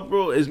in the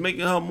uproar is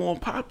making her more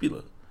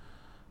popular.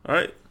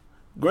 right?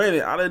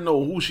 Granted, I didn't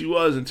know who she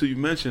was until you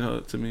mentioned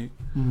her to me.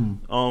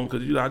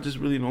 Because I just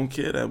really don't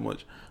care that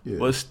much. Yeah.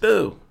 But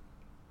still,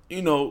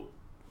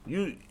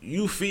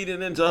 you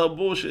feeding into her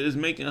bullshit is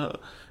making her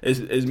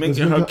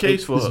her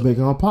case for her. It's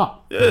making her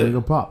pop. Yeah. It's making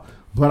her pop.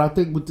 But I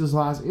think with this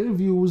last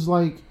interview, it was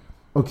like,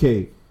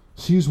 okay,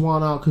 she was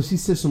wound out because she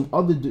said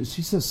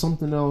she said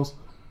something else.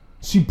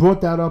 She brought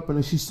that up and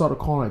then she started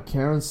calling her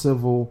Karen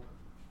Civil.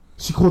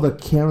 She called her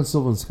Karen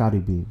Civil and Scotty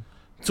Beam.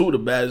 Two of the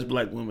baddest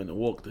black women to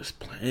walk this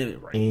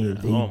planet right now. And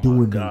they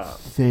doing their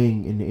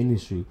thing in the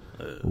industry.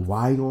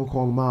 Why you gonna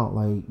call them out?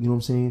 Like, you know what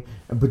I'm saying?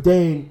 But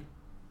then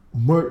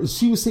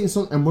she was saying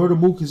something and Murder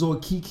Mook is all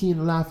kiki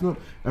and laughing up.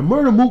 And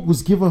Murder Mook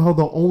was giving her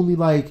the only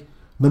like,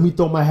 let me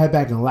throw my head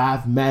back and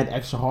laugh mad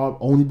extra hard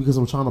only because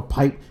I'm trying to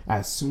pipe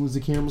as soon as the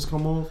cameras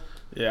come off.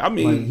 Yeah, I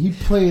mean, like, he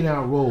playing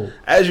that role.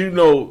 As you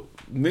know,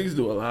 niggas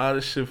do a lot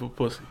of shit for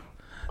pussy.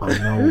 I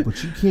know,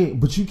 but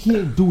you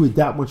can't do it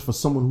that much for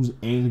someone who's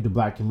aimed at the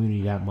black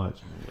community that much.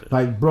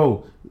 Like,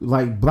 bro,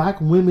 like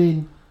black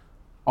women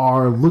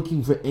are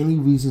looking for any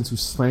reason to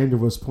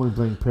slander us point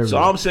blank period. So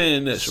I'm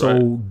saying this, right?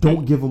 So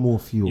don't give them more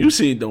fuel. You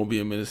seen Don't Be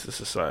a Menace to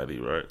Society,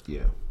 right?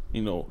 Yeah.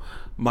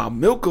 My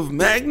milk of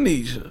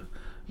magnesia,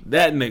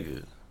 that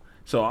nigga.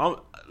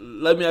 So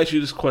let me ask you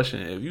this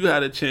question: if you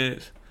had a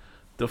chance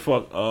to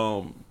fuck,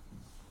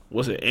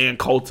 Ann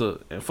Coulter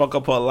and fuck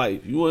up her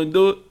life, you wouldn't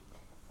do it?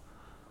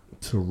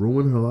 To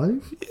ruin her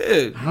life?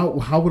 Yeah. How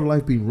would her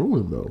life be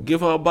ruined though?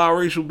 Give her a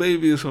biracial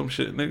baby or some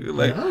shit, nigga.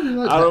 Like,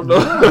 I don't know.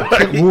 I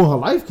can't ruin her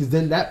life because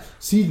then that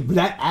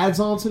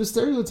adds on to the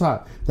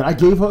stereotype that I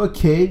gave her a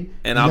kid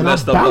and I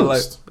messed up her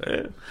life.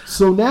 Yeah.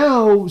 So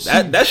now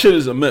that shit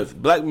is a myth.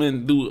 Black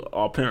men do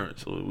our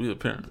parents. So we are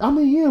parents. I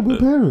mean, yeah, we're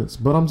parents,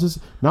 but I'm just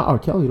not R.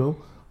 Kelly though.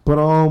 But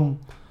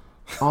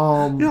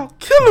y'all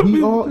killing me.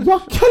 Y'all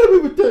killing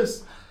me with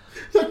this.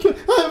 I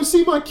haven't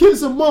seen my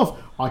kids in a month.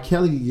 R.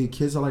 Kelly, your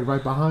kids are like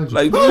right behind you.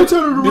 Like, do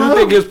you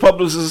think his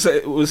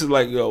publicist was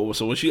like, yo?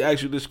 So when she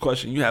asked you this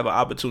question, you have an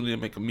opportunity to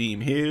make a meme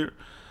here.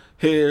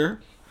 Yo,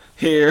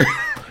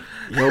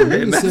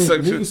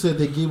 nigga said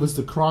they gave us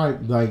the cry,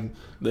 like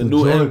the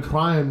new Jordan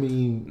crying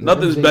meme.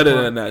 Nothing's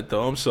better than that,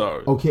 though. I'm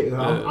sorry. Okay,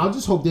 yeah. I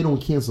just hope they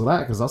don't cancel that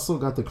because I still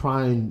got the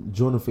crying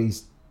Jordan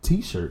face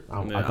T-shirt.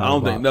 I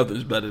don't think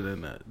nothing's better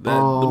than that.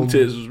 Them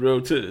tears was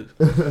real tears.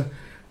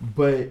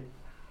 But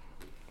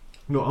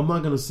no, I'm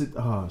not gonna sit.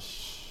 Oh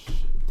shit!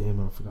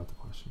 Damn, I forgot the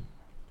question.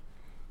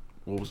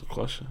 What was the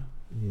question?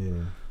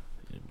 Yeah.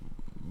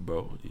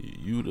 Bro,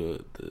 you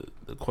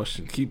the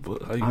question keeper.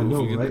 How you I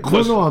know, forget right? the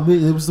question? No, I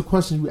mean it was the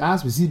question you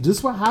asked me. See, this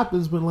is what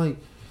happens when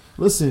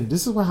this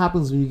is what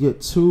happens when you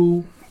get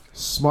two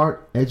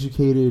smart,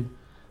 educated,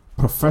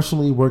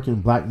 professionally working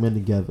black men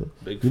together.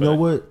 Big you know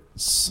what?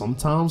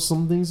 Sometimes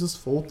some things just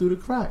fall through the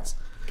cracks.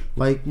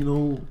 Like,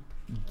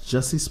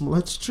 Jussie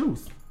Smollett's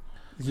Truth.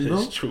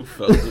 His truth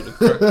fell through the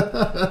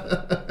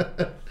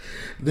crack.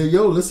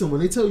 Listen,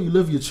 when they tell you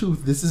live your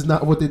truth, this is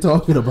not what they're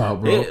talking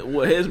about,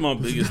 bro. Here's my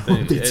biggest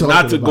thing. And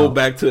not to go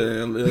back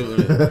to and live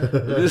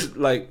this,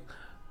 like,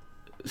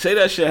 say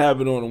that shit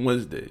happened on a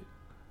Wednesday.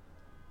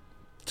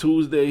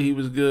 Tuesday, he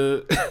was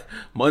good.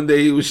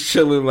 Monday, he was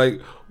chilling.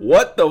 Like,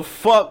 what the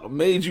fuck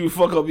made you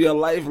fuck up your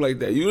life like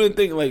that? You didn't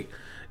think, like,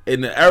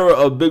 in the era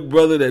of Big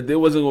Brother that there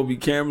wasn't going to be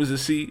cameras to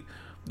see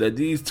that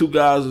these two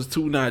guys was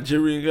two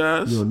Nigerian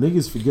guys?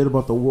 Niggas forget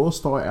about the World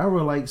Star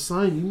era. Like,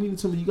 son, you mean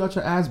to tell me you got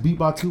your ass beat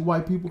by two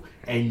white people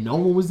and no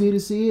one was there to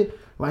see it?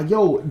 Like,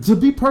 to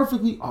be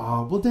perfectly,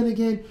 well, then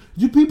again,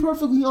 to be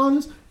perfectly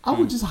honest, I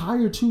would just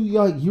hire two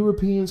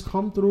Europeans,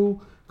 come through,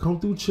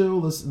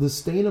 chill, let's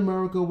stay in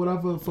America,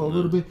 whatever, for a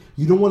little bit.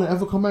 You don't want to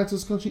ever come back to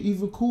this country,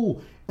 even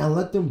cool. And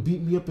let them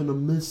beat me up in the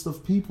midst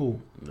of people.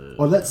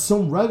 Or let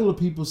some regular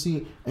people see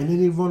it, and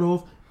then they run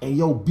off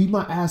and, beat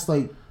my ass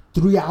like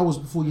 3 hours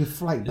before your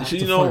flight back to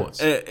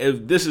France.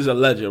 If this is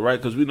alleged, right?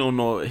 Because we don't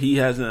know, he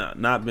hasn't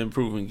not been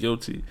proven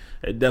guilty.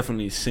 It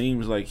definitely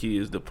seems like he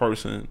is the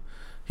person.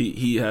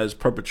 He has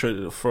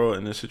perpetrated a fraud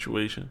in this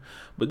situation.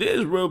 But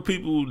there's real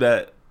people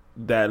that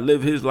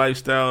live his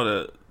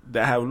lifestyle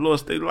that have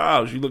lost their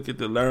lives. You look at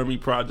the Laramie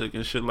Project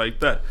and shit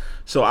like that.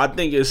 So I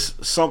think it's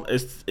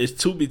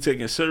to be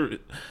taken serious.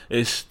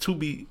 It's to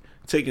be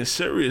taken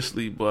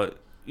seriously, but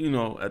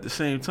at the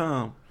same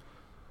time,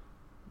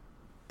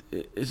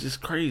 it's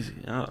just crazy.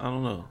 I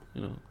don't know.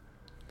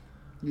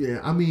 Yeah,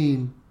 I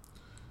mean,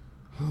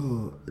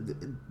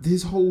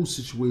 this whole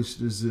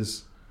situation is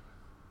just,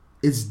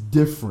 it's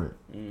different.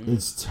 Mm-hmm.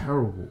 It's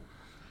terrible. You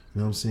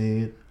know what I'm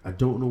saying? I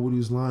don't know what he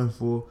was lying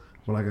for,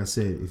 but like I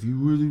said, if you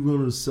really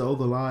wanted to sell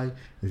the lie,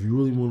 if you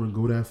really want to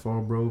go that far,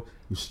 bro,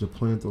 you should have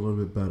planned a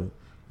little bit better.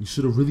 You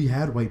should have really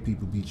had white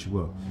people beat you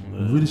up.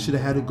 You really should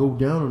have had it go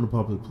down in a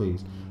public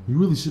place. You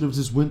really should have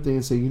just went there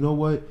and said, you know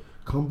what?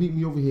 Come beat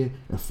me over here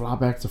and fly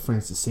back to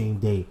France the same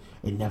day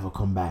and never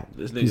come back.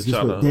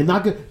 They're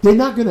not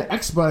gonna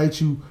expedite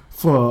you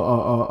for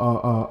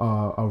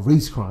a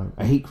race crime,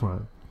 a hate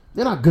crime.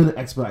 They're not gonna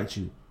expedite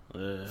you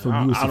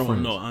from U.S. to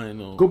France. I don't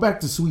know. Go back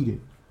to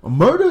Sweden. A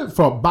murder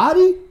for a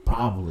body,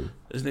 probably.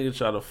 This nigga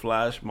try to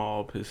flash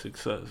mob his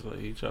success. Like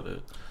he try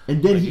to.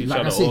 And then he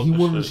like I said, he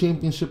won the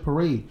championship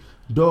parade.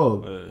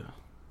 Dog,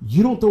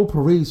 you don't throw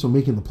parades for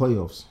making the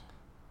playoffs.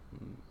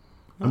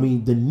 I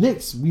mean, the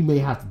Knicks, we may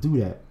have to do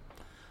that.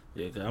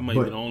 Yeah, cause that might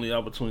be the only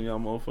opportunity y'all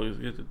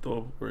motherfuckers get to throw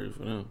a parade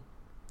for them.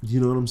 You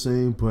know what I'm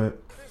saying? But,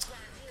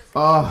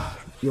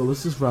 yo,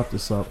 let's just wrap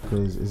this up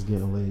because it's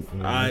getting late.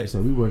 And like I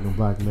said, we working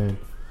back, man.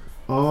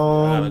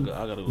 I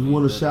gotta go. You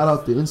want to shout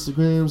out the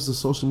Instagrams, the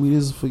social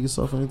medias for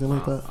yourself, or anything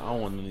like that? I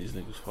don't want none of these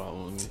niggas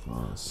following me.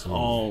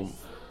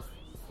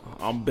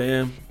 I'm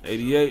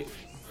Bam88.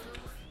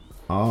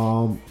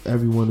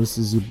 Everyone, this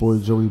is your boy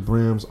Joey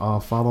Brams.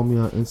 Follow me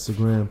on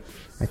Instagram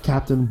at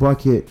Captain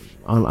Bucket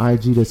on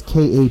IG. That's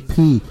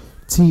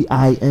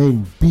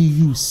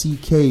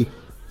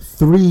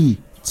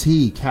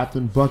KAPTINBUCK3T.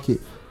 Captain Bucket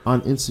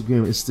on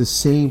Instagram. It's the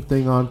same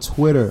thing on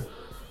Twitter.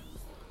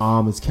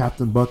 It's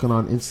Captain Bucket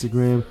on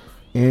Instagram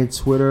and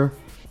Twitter.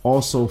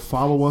 Also,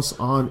 follow us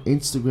on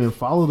Instagram.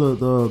 Follow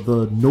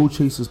the No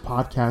Chasers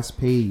podcast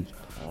page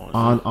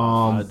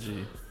on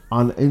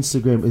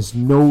Instagram. It's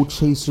No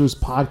Chasers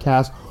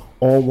Podcast,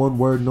 all one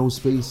word, no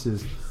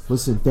spaces.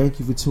 Listen, thank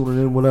you for tuning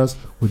in with us.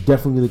 We're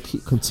definitely going to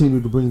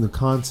continue to bring the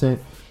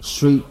content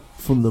straight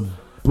from the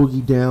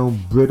boogie down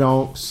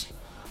Bridonks.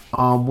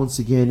 Once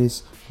again,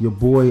 it's your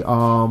boy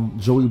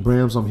Joey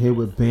Brams. I'm here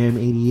with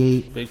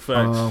Bam88. Big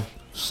facts.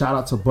 Shout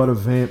out to Butter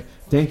Vamp.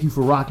 Thank you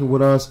for rocking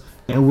with us,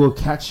 and we'll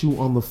catch you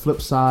on the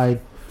flip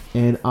side.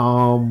 And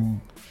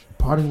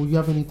pardon, will you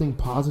have anything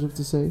positive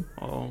to say?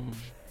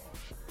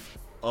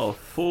 A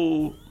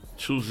fool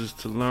chooses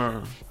to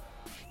learn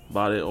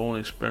by their own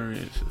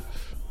experiences.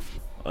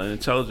 An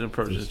intelligent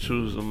person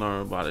chooses to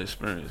learn by their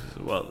experiences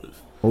of others.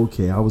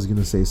 Okay, I was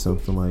gonna say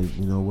something like,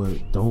 you know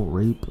what? Don't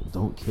rape,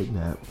 don't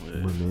kidnap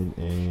women,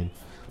 and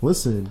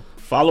listen.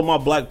 Follow my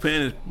Black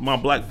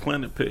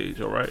Planet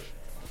page. All right.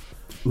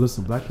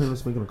 Listen, Black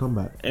Planet's making a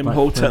comeback.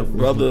 Imhotep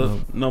brother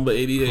number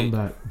 88.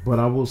 Comeback. But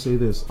I will say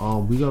this: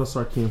 we gotta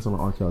start canceling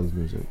R. Kelly's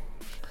music.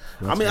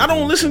 I mean, I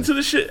don't listen to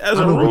the shit as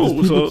a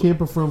rule. People can't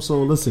perform.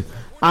 So listen.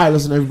 All right,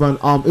 listen, everybody.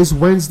 It's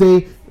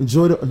Wednesday.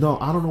 Enjoy the. No,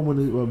 I don't know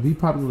when. We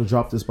probably gonna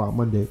drop this by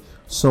Monday.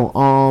 So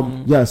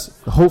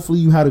yes. Hopefully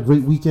you had a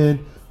great weekend.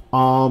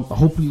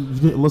 Hopefully you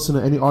didn't listen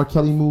to any R.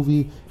 Kelly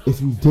movie.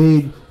 If you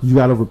did, you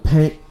gotta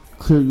repent,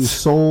 clear your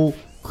soul,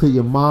 clear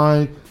your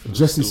mind.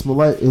 Jussie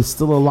Smollett is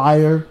still a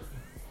liar.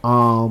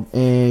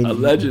 And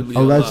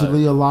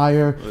allegedly a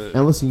liar. Yeah.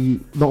 And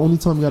listen, the only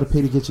time you got to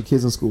pay to get your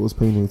kids in school is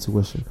paying their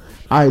tuition.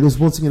 All right,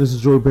 this is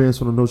Joey Brams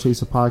from the No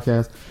Chaser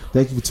podcast.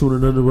 Thank you for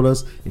tuning in with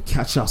us, and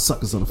catch y'all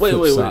suckers on the flip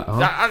side. Wait.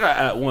 I gotta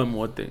add one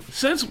more thing.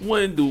 Since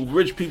when do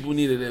rich people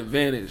need an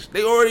advantage?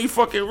 They already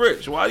fucking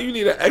rich. Why do you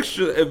need an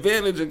extra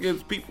advantage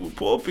against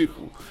poor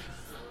people?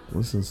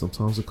 Listen,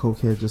 sometimes a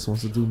cokehead just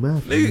wants to do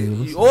math.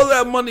 All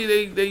that money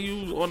they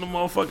use on the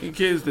motherfucking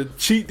kids to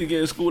cheat to get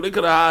in school, they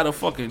could have hired a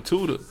fucking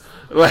tutor.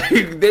 Like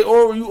you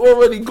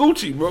already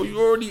Gucci, bro. You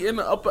already in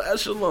the upper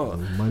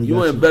echelon.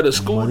 You in better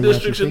school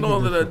districts and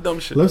all of that dumb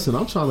shit. Listen,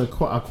 I'm trying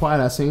to acquire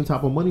that same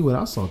type of money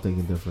without something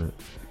thinking different.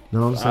 You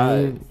know what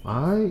I'm saying?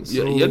 All right.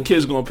 So your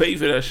kid's gonna pay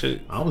for that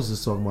shit. I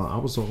was talking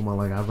about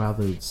like I'd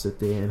rather sit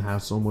there and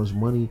have so much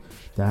money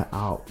that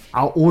I'll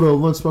order a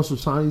lunch special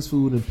Chinese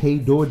food and pay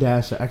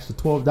DoorDash an extra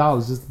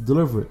 $12 just to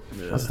deliver it.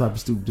 Yeah. That's the type of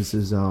stupid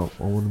decision I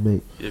want to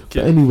make.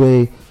 But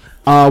anyway.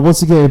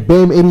 Once again,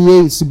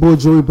 Bam88, it's your boy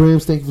Joey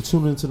Brams. Thank you for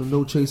tuning into the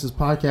No Chasers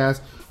podcast.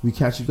 We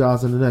catch you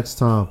guys in the next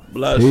time.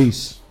 Bless.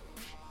 Peace.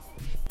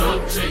 No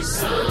Chasers.